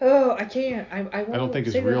 Oh, I can't. I don't think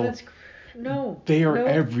it's real. No. They are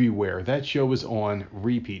everywhere. That show is on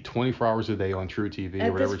repeat 24 hours a day on True TV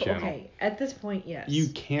or whatever channel. Okay, at this point, yes. You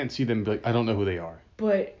can't see them be like, I don't know who they are.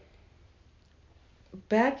 But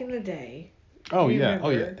back in the day. Oh yeah.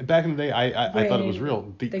 Back in the day, I thought it was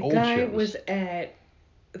real. The old guy shows. was at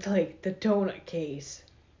like the donut case,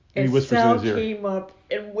 and he whispers Sal in his ear. Came up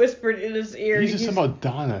and whispered in his ear. He's just talking about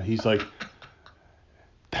Donna. He's like,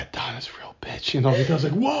 that Donna's a real bitch. And all he does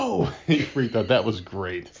like, whoa! He freaked out. That was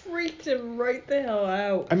great. Freaked him right the hell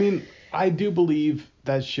out. I mean, I do believe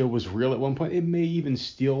that show was real at one point. It may even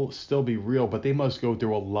still be real, but they must go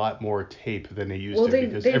through a lot more tape than they used to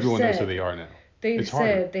because everyone knows who they are now. They've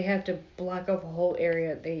said they have to block off a whole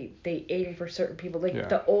area. They aim for certain people. Like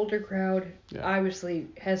the older crowd obviously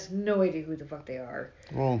has no idea who the fuck they are.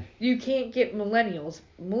 Well, you can't get millennials.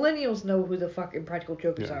 Millennials know who the fuck Impractical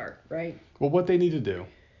Jokers are, right? Well, what they need to do.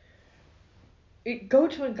 Go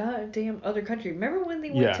to a goddamn other country. Remember when they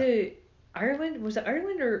went to Ireland? Was it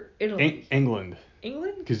Ireland or Italy? England.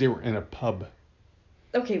 England? Because they were in a pub.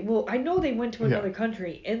 Okay, well, I know they went to another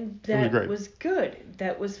country, and that was good.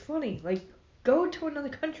 That was funny. Like, go to another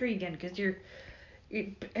country again, because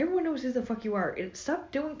everyone knows who the fuck you are.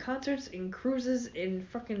 Stop doing concerts and cruises and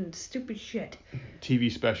fucking stupid shit.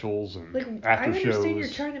 TV specials and after I understand shows. you're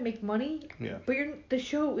trying to make money, but the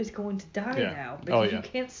show is going to die now because you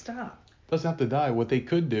can't stop. Doesn't have to die. What they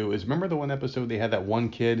could do is, remember the one episode they had that one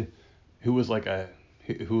kid who was like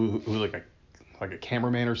who was like a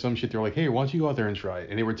cameraman or some shit. They're like, hey, why don't you go out there and try it?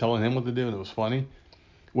 And they were telling him what to do, and it was funny.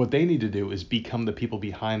 What they need to do is become the people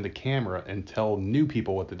behind the camera and tell new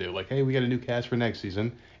people what to do. Like, hey, we got a new cast for next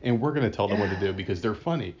season, and we're gonna tell them what to do because they're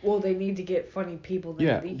funny. Well, they need to get funny people.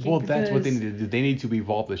 Yeah, well, that's what they need to do. They need to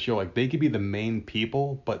evolve the show. Like, they could be the main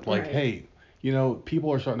people, but like, Right. hey, you know,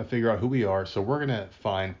 people are starting to figure out who we are, so we're gonna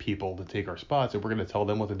find people to take our spots, and we're gonna tell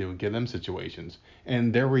them what to do and give them situations,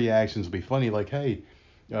 and their reactions will be funny. Like, hey,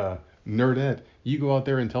 Nerdette, you go out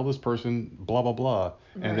there and tell this person blah blah blah,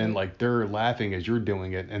 and then like they're laughing as you're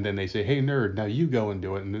doing it, and then they say, hey nerd, now you go and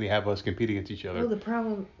do it, and then they have us compete against each other. Well, the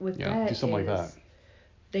problem with that do something is like that.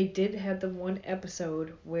 They did have the one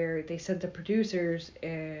episode where they sent the producers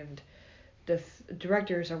and the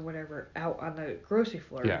directors or whatever out on the grocery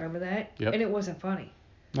floor. Yeah. Remember that? Yep. And it wasn't funny.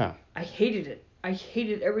 No. I hated it. I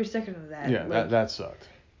hated every second of that. Yeah, like, that sucked.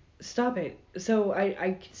 Stop it. So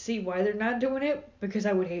I can see why they're not doing it, because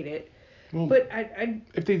I would hate it. Well, but I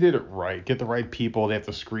if they did it right, get the right people, they have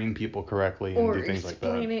to screen people correctly and do things like that.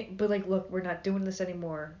 Or explain it, but like, look, we're not doing this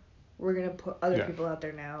anymore. We're gonna put other people out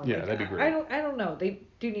there now. Yeah, like, that'd be great. I don't know. They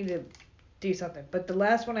do need to do something. But the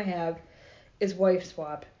last one I have is Wife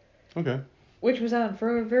Swap. Okay. Which was on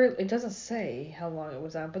for a very. It doesn't say how long it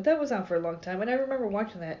was on, but that was on for a long time, and I remember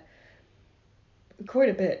watching that quite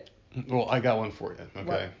a bit. Well, I got one for you. Okay.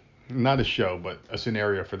 What? Not a show, but a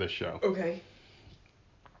scenario for this show. Okay.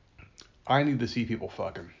 I need to see people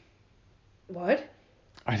fucking. What?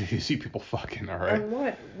 I need to see people fucking, all right? On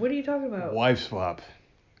what? What are you talking about? Wife swap.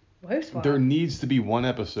 Wife swap? There needs to be one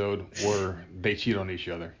episode where they cheat on each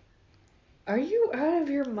other. Are you out of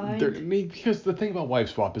your mind? Because the thing about wife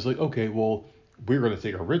swap is like, okay, well, we're going to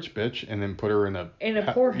take a rich bitch and then put her in a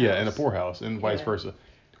poorhouse. Yeah, in a poorhouse, and vice versa.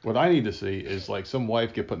 What I need to see is like some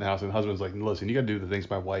wife get put in the house and the husband's like, listen, you got to do the things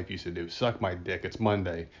my wife used to do. Suck my dick. It's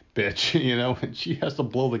Monday, bitch. You know, and she has to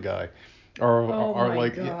blow the guy. Or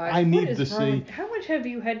like, God. I need to see. How much have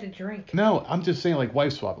you had to drink? No, I'm just saying like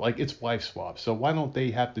wife swap. Like it's wife swap. So why don't they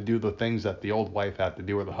have to do the things that the old wife had to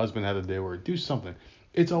do or the husband had to do or do something?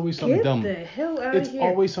 It's always something dumb. Get the hell out of here. It's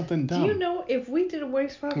always something dumb. Do you know if we did a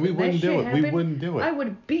wife swap we wouldn't do it. Happened, we wouldn't do it. I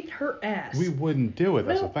would beat her ass. We wouldn't do it.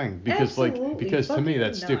 That's the thing. Because to me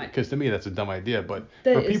that's stupid. Because to me that's a dumb idea. But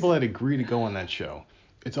for people that agree to go on that show,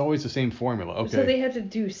 it's always the same formula. Okay. So they have to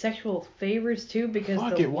do sexual favors too because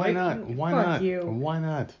fuck it. Why not? Why not? You. Why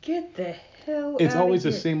not? Get the hell. It's out always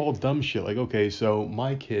of the here. same old dumb shit. Like okay, so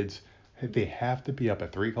my kids. They have to be up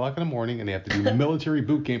at 3 o'clock in the morning, and they have to do military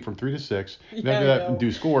boot camp from 3 to 6. And after that,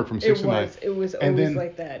 do schoolwork from 6 to 9. It was always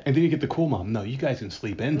like that. And then you get the cool mom. No, you guys can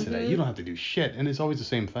sleep in today. You don't have to do shit. And it's always the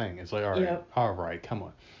same thing. It's like, all right, come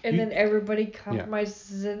on. And then everybody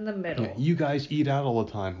compromises in the middle. Yeah, you guys eat out all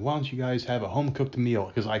the time. Why don't you guys have a home cooked meal?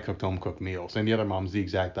 Because I cooked home cooked meals, and the other mom's the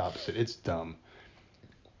exact opposite. It's dumb.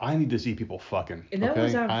 I need to see people fucking. And that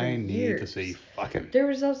was on for I need years. to see fucking. There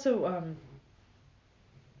was also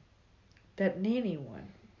that nanny one.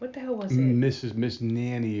 What the hell was it? Miss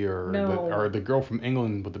Nanny or the girl from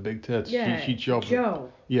England with the big tits. Yeah, she'd show up.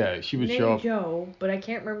 Joe. Yeah, she would Nanny show up. Joe, but I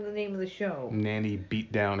can't remember the name of the show. Nanny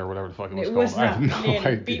Beat Down or whatever the fuck it was It called. was I have no Nanny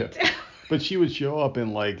idea. Beat Down. But she would show up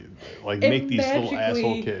and like make these little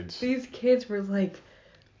asshole kids. These kids were like.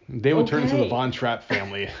 They would turn into the Von Trapp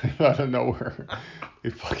family out of nowhere. They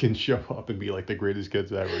fucking show up and be like the greatest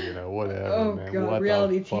kids ever, you know, whatever, oh, man. God, what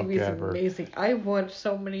reality the fuck TV is ever. amazing. I watch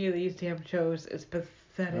so many of these damn shows. It's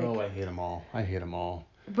pathetic. Oh, I hate them all.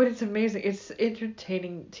 But it's amazing. It's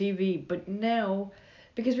entertaining TV. But now,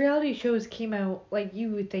 because reality shows came out, like you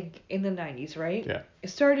would think, in the 90s, right? Yeah. It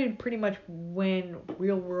started pretty much when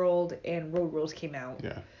Real World and Road Rules came out.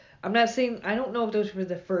 Yeah. I'm not saying, I don't know if those were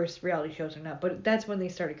the first reality shows or not, but that's when they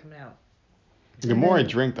started coming out. The more I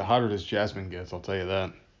drink, the hotter this Jasmine gets, I'll tell you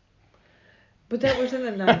that. But that was in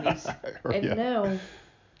the 90s. And now,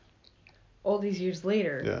 all these years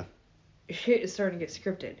later, shit is starting to get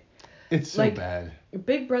scripted. It's so bad.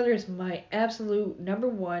 Big Brother is my absolute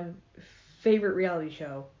 #1 favorite reality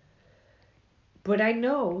show. But I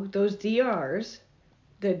know those DRs,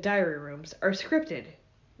 the diary rooms, are scripted.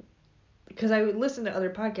 Because I would listen to other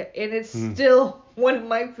podcasts, and it's still one of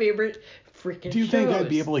my favorite freaking shows. Do you think I'd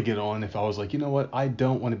be able to get on if I was like, you know what, I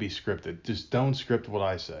don't want to be scripted. Just don't script what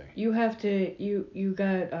I say. You have to, you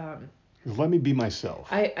got, let me be myself.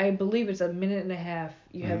 I believe it's a minute and a half.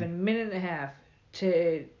 You have a minute and a half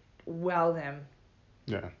to wow them.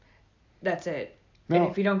 Yeah. That's it. No, and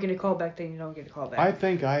if you don't get a call back, then you don't get a call back. I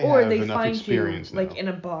think I or have they enough find experience you, now. like, in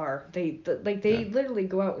a bar. They literally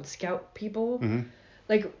go out and scout people. Mm-hmm.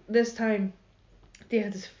 Like, this time, Yeah,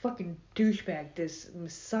 this fucking douchebag, this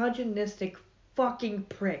misogynistic fucking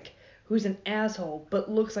prick who's an asshole but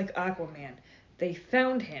looks like Aquaman. They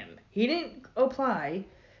found him. He didn't apply.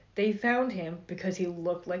 They found him because he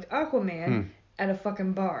looked like Aquaman at a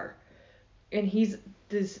fucking bar. And he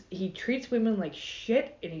treats women like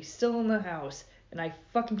shit and he's still in the house and I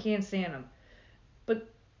fucking can't stand him. But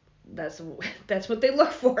that's what they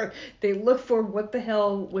look for. They look for what the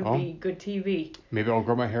hell would be good TV. Maybe I'll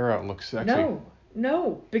grow my hair out and look sexy.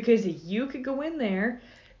 No, because you could go in there,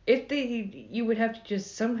 you would have to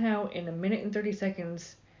just somehow in a minute and 30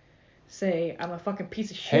 seconds say, I'm a fucking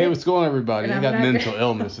piece of shit. Hey, what's going on, everybody? I got mental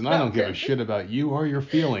illness, and I don't give a Okay. shit about you or your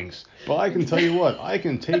feelings. But I can tell you what, I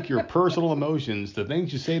can take your personal emotions, the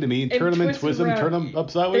things you say to me, and turn them and twist them, turn them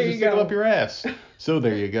sideways, and stick them up your ass. So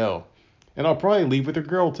there you go. And I'll probably leave with your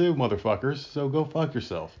girl, too, motherfuckers. So go fuck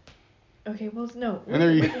yourself. Okay, well, no.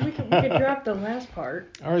 We could drop the last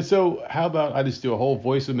part. All right, so how about I just do a whole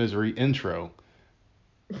Voice of Misery intro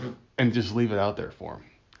and just leave it out there for them?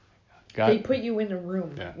 They put you in a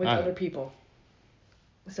room with other people.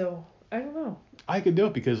 So, I don't know. I could do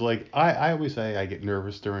it because, like, I always say I get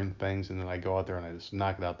nervous during things, and then I go out there and I just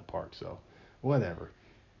knock it out the park. So, whatever.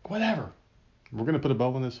 We're going to put a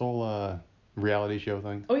bow on this whole reality show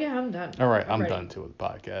thing. Oh, yeah, I'm done. All right, I'm done, too, with the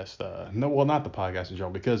podcast. No, well, not the podcast in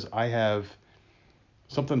general, because I have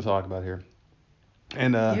something to talk about here.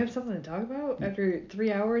 And you have something to talk about after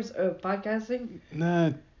 3 hours of podcasting?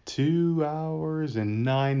 Nah, 2 hours and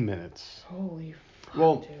 9 minutes. Holy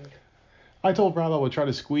fuck, dude. I told Rob I would try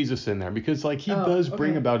to squeeze this in there because, like, he does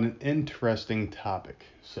bring about an interesting topic.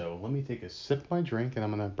 So let me take a sip of my drink, and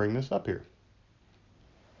I'm going to bring this up here.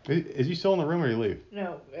 Is he still in the room or did he leave?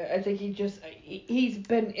 No, I think he's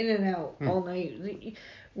been in and out all night.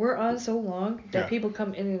 We're on so long that people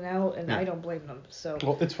come in and out, and I don't blame them. So.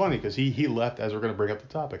 Well, it's funny because he left as we're going to bring up the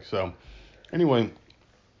topic. So, anyway,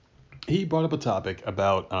 he brought up a topic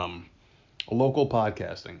about local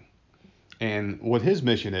podcasting. And what his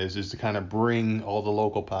mission is to kind of bring all the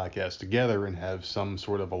local podcasts together and have some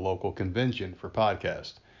sort of a local convention for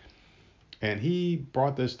podcasts. And he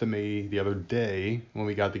brought this to me the other day when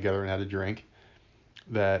we got together and had a drink,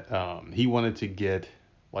 that he wanted to get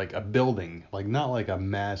like a building, like not like a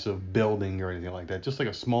massive building or anything like that, just like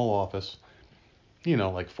a small office, you know,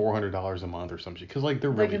 like $400 a month or some shit, because like they're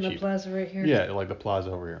really cheap. Like in the plaza right here? Yeah, like the plaza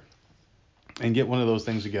over here. And get one of those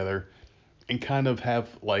things together and kind of have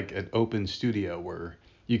like an open studio where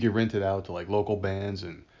you can rent it out to like local bands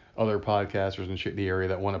and other podcasters and shit in the area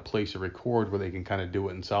that want a place to record where they can kind of do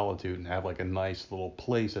it in solitude and have like a nice little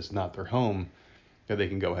place that's not their home that they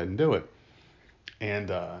can go ahead and do it.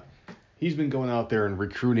 And he's been going out there and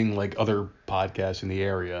recruiting like other podcasts in the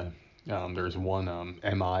area. There's one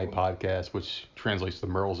MI podcast, which translates to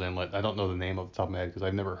Merle's Inlet. I don't know the name off the top of my head because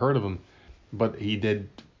I've never heard of him, but he did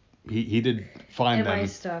find them. MI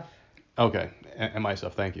stuff. Okay, MI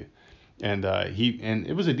stuff. Thank you. And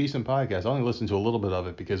it was a decent podcast. I only listened to a little bit of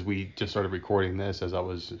it because we just started recording this as I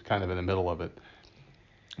was kind of in the middle of it.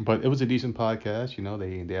 But it was a decent podcast. You know,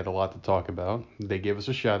 they had a lot to talk about. They gave us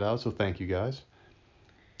a shout out, so thank you guys.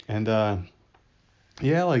 And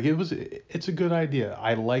yeah, like it's a good idea.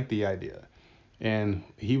 I like the idea. And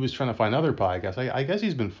he was trying to find other podcasts. I guess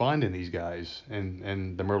he's been finding these guys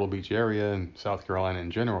in the Myrtle Beach area and South Carolina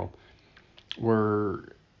in general, where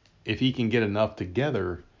if he can get enough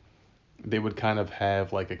together, they would kind of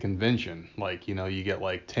have like a convention. Like, you know, you get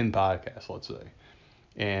like 10 podcasts, let's say.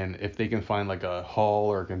 And if they can find like a hall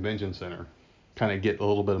or a convention center, kind of get a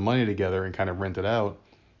little bit of money together and kind of rent it out,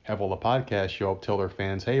 have all the podcasts show up, tell their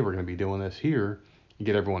fans, hey, we're going to be doing this here, and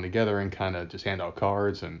get everyone together and kind of just hand out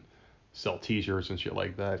cards and sell t-shirts and shit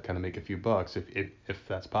like that, kind of make a few bucks if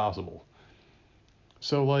that's possible.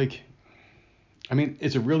 So, like, I mean,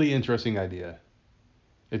 it's a really interesting idea.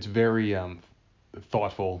 It's very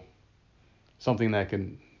thoughtful, something that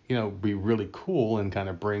can, you know, be really cool and kind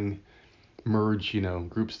of merge, you know,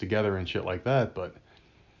 groups together and shit like that. But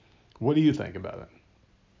what do you think about it?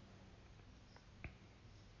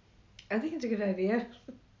 I think it's a good idea.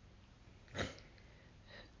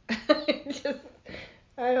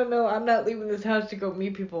 I don't know. I'm not leaving this house to go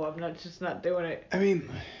meet people. I'm not doing it. I mean,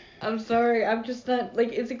 I'm sorry. I'm just not,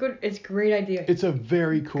 like, it's a great idea. It's a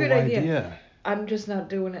very cool idea. I'm just not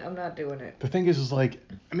doing it. I'm not doing it. The thing is like,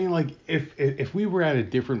 I mean, like, if we were at a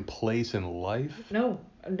different place in life. No.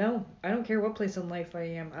 I don't care what place in life I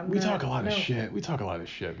am. We talk a lot of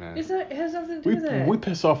shit. Man. It has nothing to do with that. We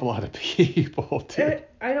piss off a lot of people, dude.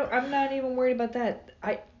 I'm not even worried about that.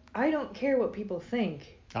 I don't care what people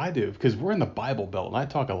think. I do, because we're in the Bible Belt, and I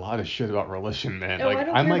talk a lot of shit about religion, man. No, like, I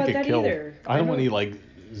don't care about that either. I don't want any, like,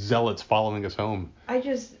 zealots following us home.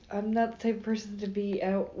 I'm not the type of person to be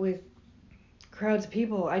out with crowds of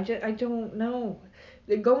people. I don't know.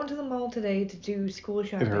 Going to the mall today to do school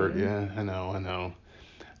shopping. It hurt, yeah. I know.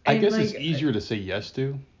 I guess it's easier to say yes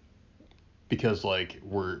to. Because, like,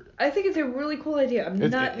 I think it's a really cool idea.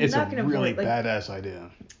 It's a really badass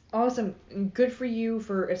idea. Awesome. And good for you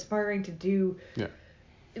for aspiring to do... Yeah.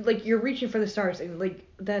 Like, you're reaching for the stars, and, like,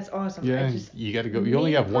 that's awesome. Yeah, you gotta go. You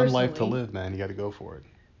only have one life to live, man. You gotta go for it.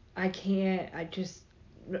 I can't.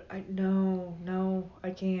 No, I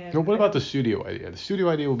can't. No, what about the studio idea? The studio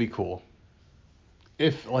idea would be cool.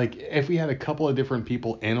 If we had a couple of different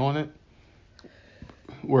people in on it,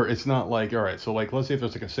 where it's not like, all right, so like let's say if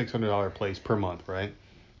there's like a $600 place per month, right?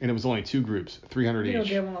 And it was only 2 groups, $300 each.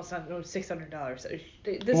 Damn well it's not $600.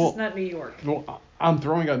 This is not New York. Well, I'm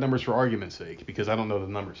throwing out numbers for argument's sake because I don't know the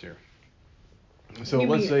numbers here. So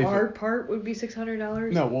let's say our part would be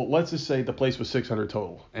 $600. No, well let's just say the place was 600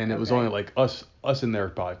 total, and it was only like us in their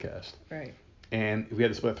podcast. Right. And we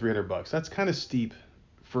had to split $300. That's kind of steep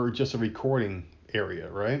for just a recording area,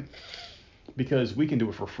 right? Because we can do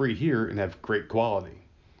it for free here and have great quality.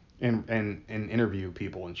 And interview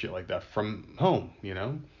people and shit like that from home, you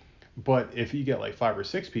know. But if you get like 5 or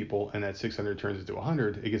 6 people and that 600 turns into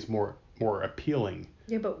 100, it gets more appealing.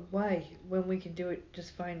 Yeah, but why when we can do it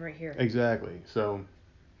just fine right here? Exactly. So,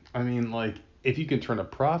 I mean, like, if you can turn a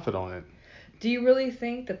profit on it. Do you really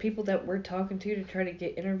think the people that we're talking to try to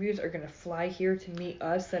get interviews are gonna fly here to meet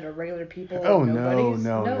us that are regular people? Oh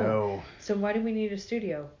no. So why do we need a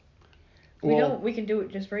studio? We don't. We can do it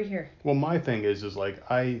just right here. Well, my thing is like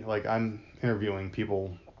I'm interviewing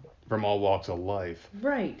people from all walks of life.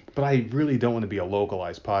 Right. But I really don't want to be a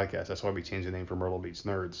localized podcast. That's why we changed the name from Myrtle Beach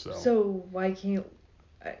Nerds. So why can't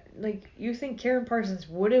you think Karen Parsons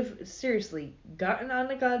would have seriously gotten on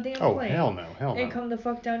the goddamn plane? Oh hell no. And come the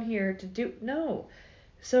fuck down here to do no.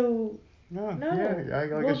 So no. Yeah, I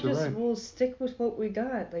guess you're right. We'll stick with what we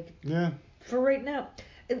got. Like yeah. For right now.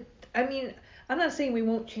 I mean, I'm not saying we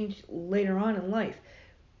won't change later on in life.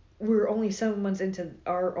 We're only 7 months into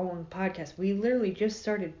our own podcast. We literally just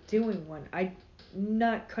started doing one. I'm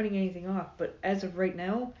not cutting anything off, but as of right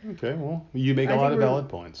now... Okay, well, you make a lot of valid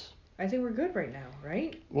points. I think we're good right now,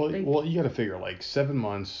 right? Well, you got to figure, like, 7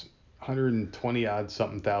 months, 120-odd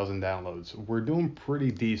something thousand downloads. We're doing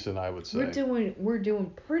pretty decent, I would say. We're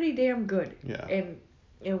doing pretty damn good. Yeah. And,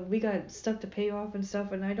 we got stuff to pay off and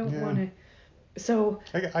stuff, and I don't want to... So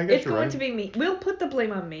I guess it's going to be me. We'll put the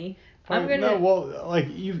blame on me. I'm gonna. No, well, like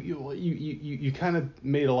you kind of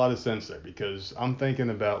made a lot of sense there because I'm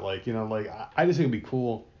thinking about like I just think it'd be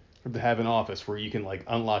cool to have an office where you can like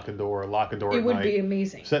unlock a door, lock a door. It would be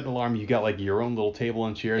amazing. Set an alarm. You got like your own little table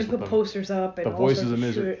and chairs. And put posters up and the all Voices of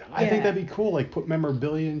Misery. Shit. I think that'd be cool. Like put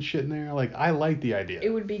memorabilia and shit in there. Like I like the idea. It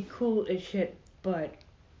would be cool as shit, but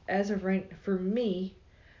as of right for me,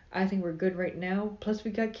 I think we're good right now. Plus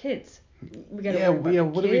we got kids. We got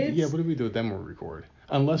what do we do with them when we record?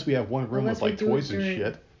 Unless we have one room with like toys and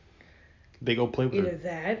shit. They go play with either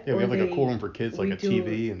that. Yeah, we have like a cool room for kids, like a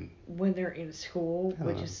TV and. When they're in school,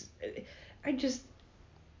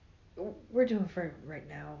 we're doing for right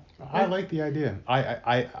now. I like the idea.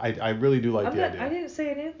 I really do like the idea. I didn't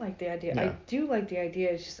say I didn't like the idea. Yeah. I do like the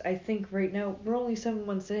idea. It's just I think right now we're only 7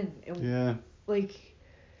 months in. And yeah. Like.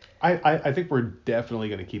 I think we're definitely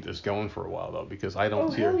going to keep this going for a while though because I don't.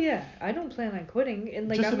 Oh hell yeah! I don't plan on quitting. And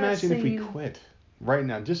like just I'm imagine not saying... if we quit right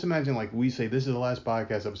now. Just imagine like we say this is the last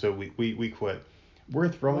podcast episode. We quit. We're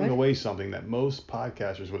throwing away something that most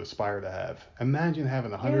podcasters would aspire to have. Imagine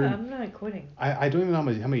having 100. Yeah, I'm not quitting. I don't even know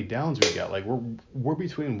how many downs we got. Like we're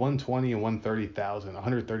between 120 and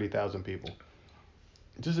 130,000 people.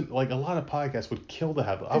 Just like a lot of podcasts would kill to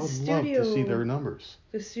have. I would love to see their numbers.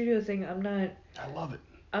 The studio thing, I'm not. I love it.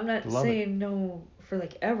 I'm not saying no for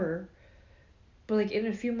like ever, but like in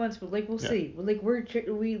a few months, but like we'll see. Like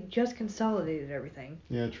we just consolidated everything.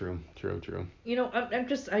 Yeah, true. I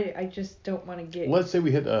just don't want to get. Let's say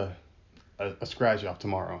we hit a scratch off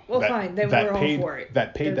tomorrow. Well, fine, then we're all for it.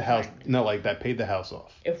 That paid the house. No, like that paid the house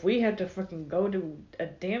off. If we had to fucking go to a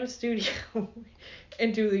damn studio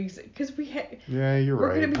and do the because we had. Yeah, you're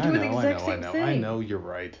right. We're gonna be doing the exact same thing. I know you're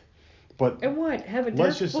right. But and what? Have a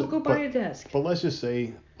desk? We'll go buy a desk. But let's just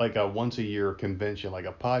say like a once a year convention, like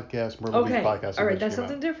a podcast, Myrtle Beach podcast. All right, that's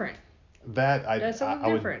something different. I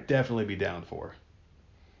would definitely be down for.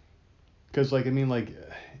 Because like I mean like,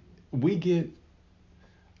 we get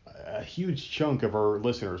a huge chunk of our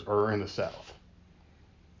listeners are in the South.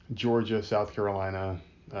 Georgia, South Carolina.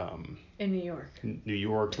 In New York. New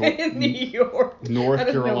York. In New York. North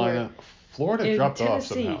Carolina. Florida dropped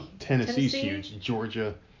Tennessee. off somehow. Tennessee's huge.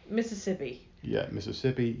 Georgia. Mississippi. Yeah,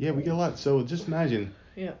 Mississippi. Yeah, we get a lot. So just imagine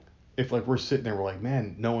Yeah. If like we're sitting there, we're like,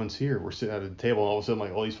 man, no one's here. We're sitting at a table, and all of a sudden,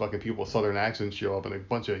 like all these fucking people with Southern accents show up, and a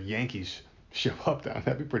bunch of Yankees show up down.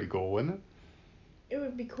 That'd be pretty cool, wouldn't it? It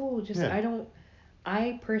would be cool. Just Yeah.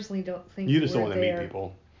 I personally don't think You just we're don't want to there. meet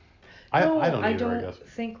people. No, I don't I either. I don't guess.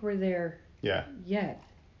 think we're there. Yeah. Yet.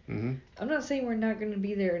 Mhm. I'm not saying we're not going to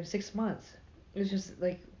be there in 6 months. It's just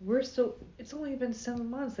like we're still. It's only been 7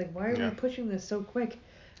 months. Like, why are we pushing this so quick?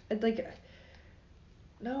 I'd like.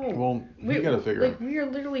 No. Well, we gotta figure. Like, we are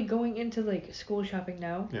literally going into like school shopping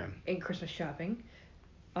now. Yeah. And Christmas shopping.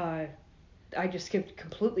 I just skipped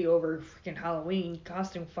completely over freaking Halloween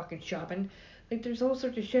costume fucking shopping. Like, there's all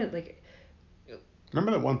sorts of shit. Like,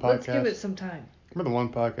 remember that one podcast? Let's give it some time. Remember the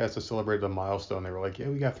one podcast that celebrated a milestone? They were like, yeah,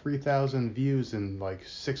 we got 3,000 views in like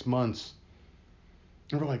 6 months.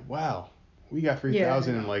 And we're like, wow, we got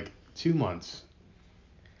 3,000 in like 2 months.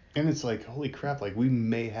 And it's like, holy crap, like we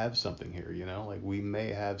may have something here, you know? Like we may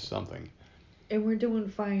have something. And we're doing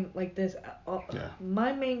fine like this.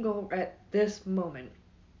 My main goal at this moment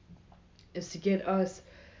is to get us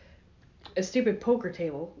a stupid poker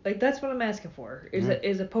table. Like, that's what I'm asking for.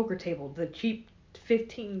 Is a poker table. The cheap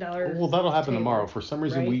 $15 Well, that'll happen table, tomorrow. For some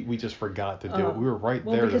reason, right? we just forgot to do it. We were right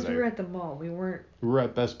there Well, because today. we were at the mall. We were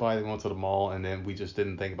at Best Buy, then we went to the mall, and then we just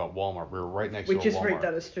didn't think about Walmart. We were right next to a Walmart. Which is right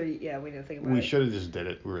down the street. Yeah, we didn't think about it. We should have just did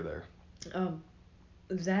it. We were there.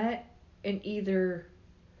 That and either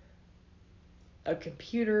a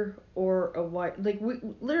computer or a like we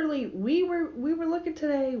were looking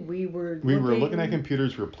today. We were looking at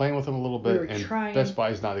computers. We were playing with them a little bit, and trying. Best Buy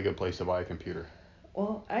is not a good place to buy a computer.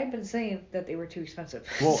 Well, I've been saying that they were too expensive.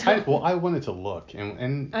 Well, I wanted to look,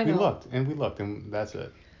 and we looked, and that's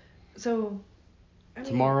it. So,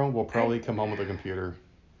 tomorrow we'll probably come home with a computer.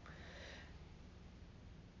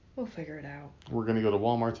 We'll figure it out. We're gonna go to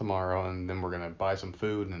Walmart tomorrow, and then we're gonna buy some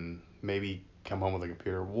food, and maybe come home with a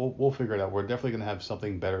computer. We'll figure it out. We're definitely gonna have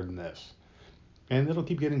something better than this, and it'll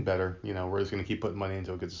keep getting better. You know, we're just gonna keep putting money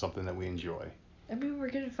into it because it's something that we enjoy. I mean, we're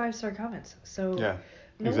getting 5-star comments, so yeah,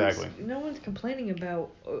 exactly. No one's complaining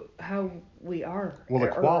about how we are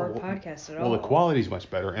or our podcast at all. Well, the quality's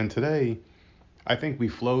much better, and today, I think we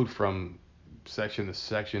flowed from section to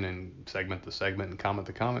section and segment to segment and comment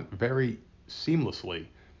to comment very seamlessly.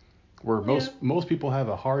 Where most people have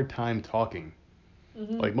a hard time talking.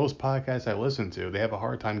 Mm-hmm. Like most podcasts I listen to, they have a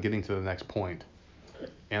hard time getting to the next point.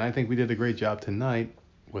 And I think we did a great job tonight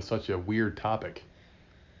with such a weird topic.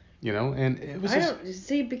 You know, and it was don't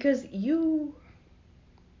see, because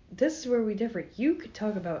this is where we differ. You could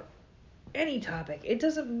talk about any topic. It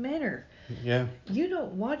doesn't matter. Yeah. You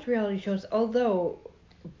don't watch reality shows, although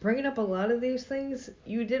bringing up a lot of these things,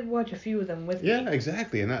 you did watch a few of them with me. Yeah,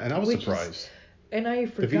 exactly. And I was surprised. And I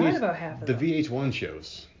forgot about half of them. The VH1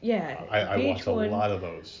 shows. Yeah. I watched a lot of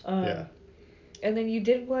those. Yeah. And then you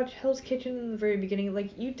did watch Hell's Kitchen in the very beginning.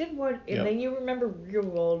 Like, you did watch, and then you remember Real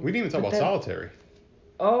World. We didn't even talk about Solitary.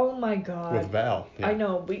 Oh my God. With Val. Yeah. I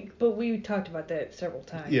know, but we talked about that several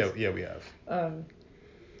times. Yeah, we have.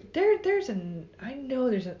 There's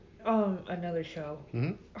another show.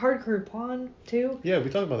 Mm-hmm. Hardcore Pawn too. Yeah, we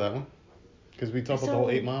talked about that one. Because we talked about the whole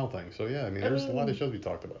 8 Mile thing. So yeah, there's a lot of shows we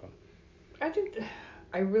talked about.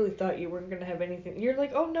 I really thought you weren't gonna have anything. You're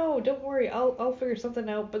like, oh no, don't worry, I'll figure something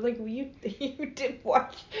out. But like you did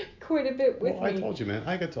watch quite a bit with me. I told you, man,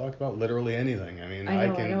 I could talk about literally anything. I don't know how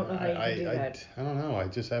you can do that. I don't know. I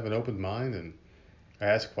just have an open mind and I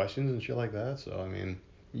ask questions and shit like that. So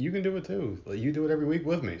you can do it too. You do it every week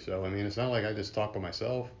with me. So it's not like I just talk by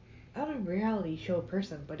myself. I'm a reality show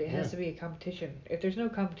person, but it has to be a competition. If there's no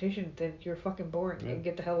competition, then you're fucking boring and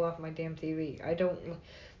get the hell off my damn TV. I don't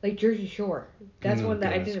like Jersey Shore. That's one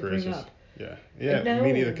that I didn't bring up. Yeah,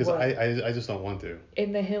 me neither, because I just don't want to.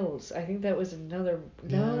 In the Hills, I think that was another.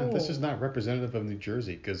 No, this is not representative of New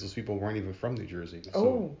Jersey, because those people weren't even from New Jersey.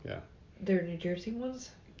 So, they're New Jersey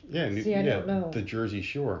ones? Yeah, I don't know. The Jersey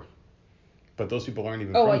Shore. But those people aren't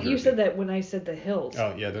even from Jersey. Oh, you said that when I said the Hills.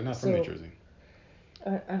 Oh, yeah, they're not from New Jersey.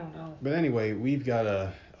 I don't know. But anyway, we've got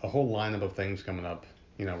a whole lineup of things coming up.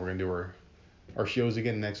 We're going to do our shows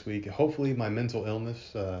again next week. Hopefully my mental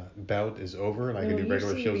illness bout is over and I can do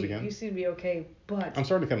regular shows again. You seem to be okay, but... I'm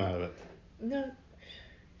starting to come out of it. No,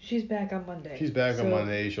 she's back on Monday. She's back on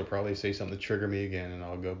Monday. She'll probably say something to trigger me again and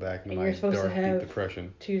I'll go back into my dark, deep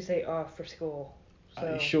depression. Tuesday off for school.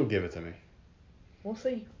 So. She'll give it to me. We'll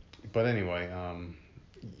see. But anyway,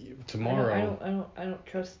 tomorrow... I don't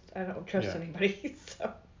trust anybody,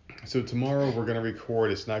 so... So tomorrow we're going to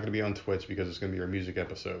record. It's not going to be on Twitch because it's going to be our music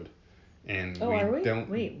episode. And are we?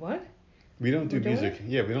 Wait, what? We don't do music.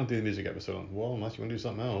 Yeah, we don't do the music episode. Well, unless you want to do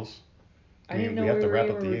something else. I didn't know we have to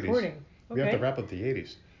wrap up the 80s. We have to wrap up the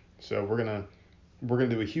 80s. So we're we're going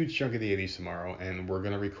to do a huge chunk of the 80s tomorrow, and we're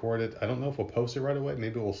going to record it. I don't know if we'll post it right away.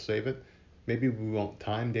 Maybe we'll save it. Maybe we won't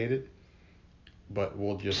time date it, but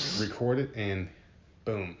we'll just record it and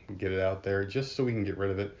boom, get it out there just so we can get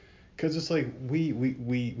rid of it. Because it's like we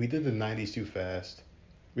did the 90s too fast.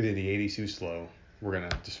 We did the 80s too slow. We're going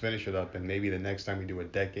to just finish it up, and maybe the next time we do a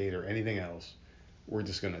decade or anything else, we're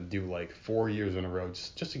just going to do like 4 years in a row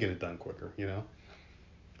just to get it done quicker, you know?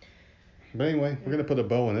 But anyway, we're going to put a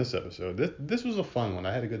bow on this episode. This was a fun one.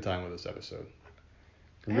 I had a good time with this episode.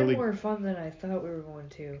 I had more fun than I thought we were going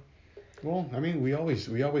to. Well, I mean, we always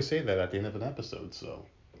say that at the end of an episode, so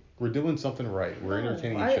we're doing something right. We're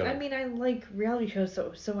entertaining each other. I mean, I like reality shows,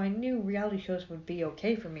 so I knew reality shows would be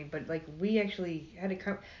okay for me, but like we actually had I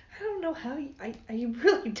don't know how I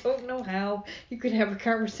really don't know how you could have a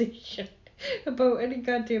conversation about any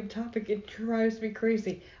goddamn topic. It drives me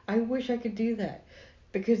crazy. I wish I could do that.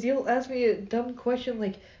 Because you'll ask me a dumb question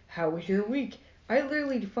like, how was your week? I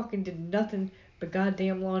literally fucking did nothing but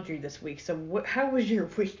goddamn laundry this week. So how was your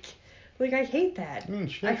week? Like, I hate that.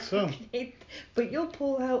 I fucking hate but you'll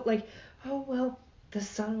pull out like, oh, well, the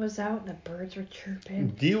sun was out and the birds were chirping.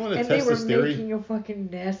 Do you want to test this theory? And they were making a fucking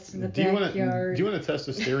nest in the backyard. Do you want to test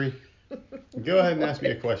this theory? Go ahead and ask me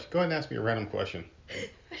a question. Go ahead and ask me a random question. I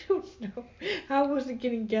don't know. How was it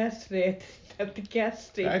getting gas today at the gas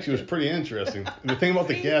station? Actually, it was pretty interesting. The thing about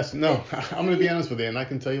the gas, no, I'm going to be honest with you, and I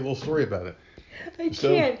can tell you a little story about it. I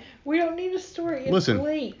can't. We don't need a story. It's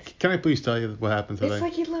late. Can I please tell you what happened today? It's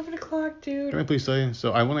like 11 o'clock, dude. Can I please tell you?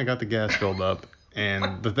 So I went and got the gas filled up,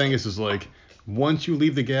 and the thing is like, once you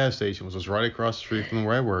leave the gas station, which is right across the street from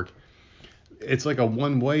where I work, it's like a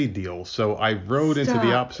one-way deal. So I rode into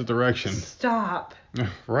the opposite direction. Stop.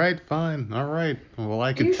 Right, fine, all right. Well,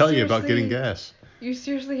 I can tell you about getting gas. You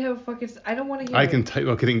seriously have a fucking... I don't want to hear I can tell you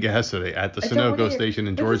about getting gas today at the Sunoco station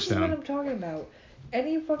in Georgetown. This is what I'm talking about.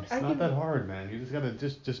 It's not that hard, man. You just gotta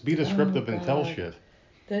just be descriptive and tell shit.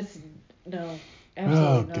 No,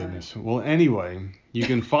 absolutely not. Goodness. Well, anyway, you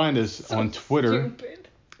can find us on Twitter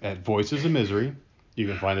at Voices of Misery. You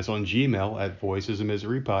can find us on Gmail at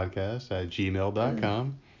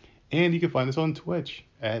voicesofmiserypodcast@gmail.com. And you can find us on Twitch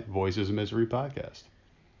at Voices of Misery Podcast.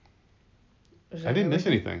 I didn't miss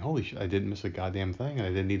anything. Holy shit, I didn't miss a goddamn thing, and I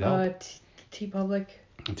didn't need help. TeePublic.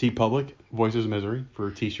 TeePublic, Voices of Misery for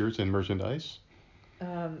t-shirts and merchandise.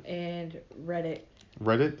 And Reddit.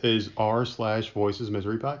 Reddit is r/Voices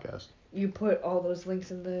Misery Podcast. You put all those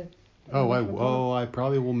links in the... I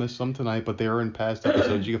probably will miss some tonight, but they are in past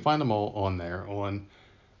episodes. You can find them all on there on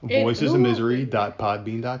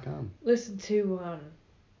voicesofmisery.podbean.com. Listen to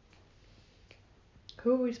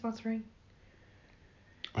who are we sponsoring?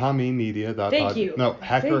 HaminMedia. Thank you. No,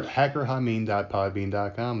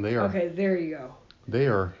 hackerhamin.podbean.com. They are. Okay, there you go. They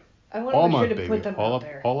are. All month, baby. Put them all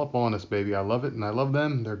up on us, baby. I love it and I love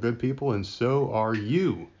them. They're good people, and so are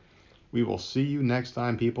you. We will see you next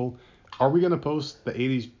time, people. Are we gonna post the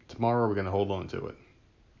 80s tomorrow, or are we gonna hold on to it?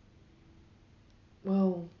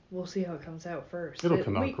 Well, we'll see how it comes out first. It'll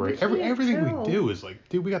come out great. Everything we do is like,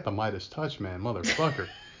 dude, we got the Midas touch, man, motherfucker.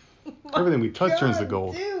 Everything we touch turns to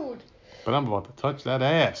gold. Dude. But I'm about to touch that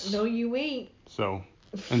ass. No, you ain't. So,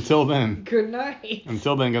 until then. Good night.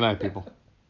 Until then, good night, people.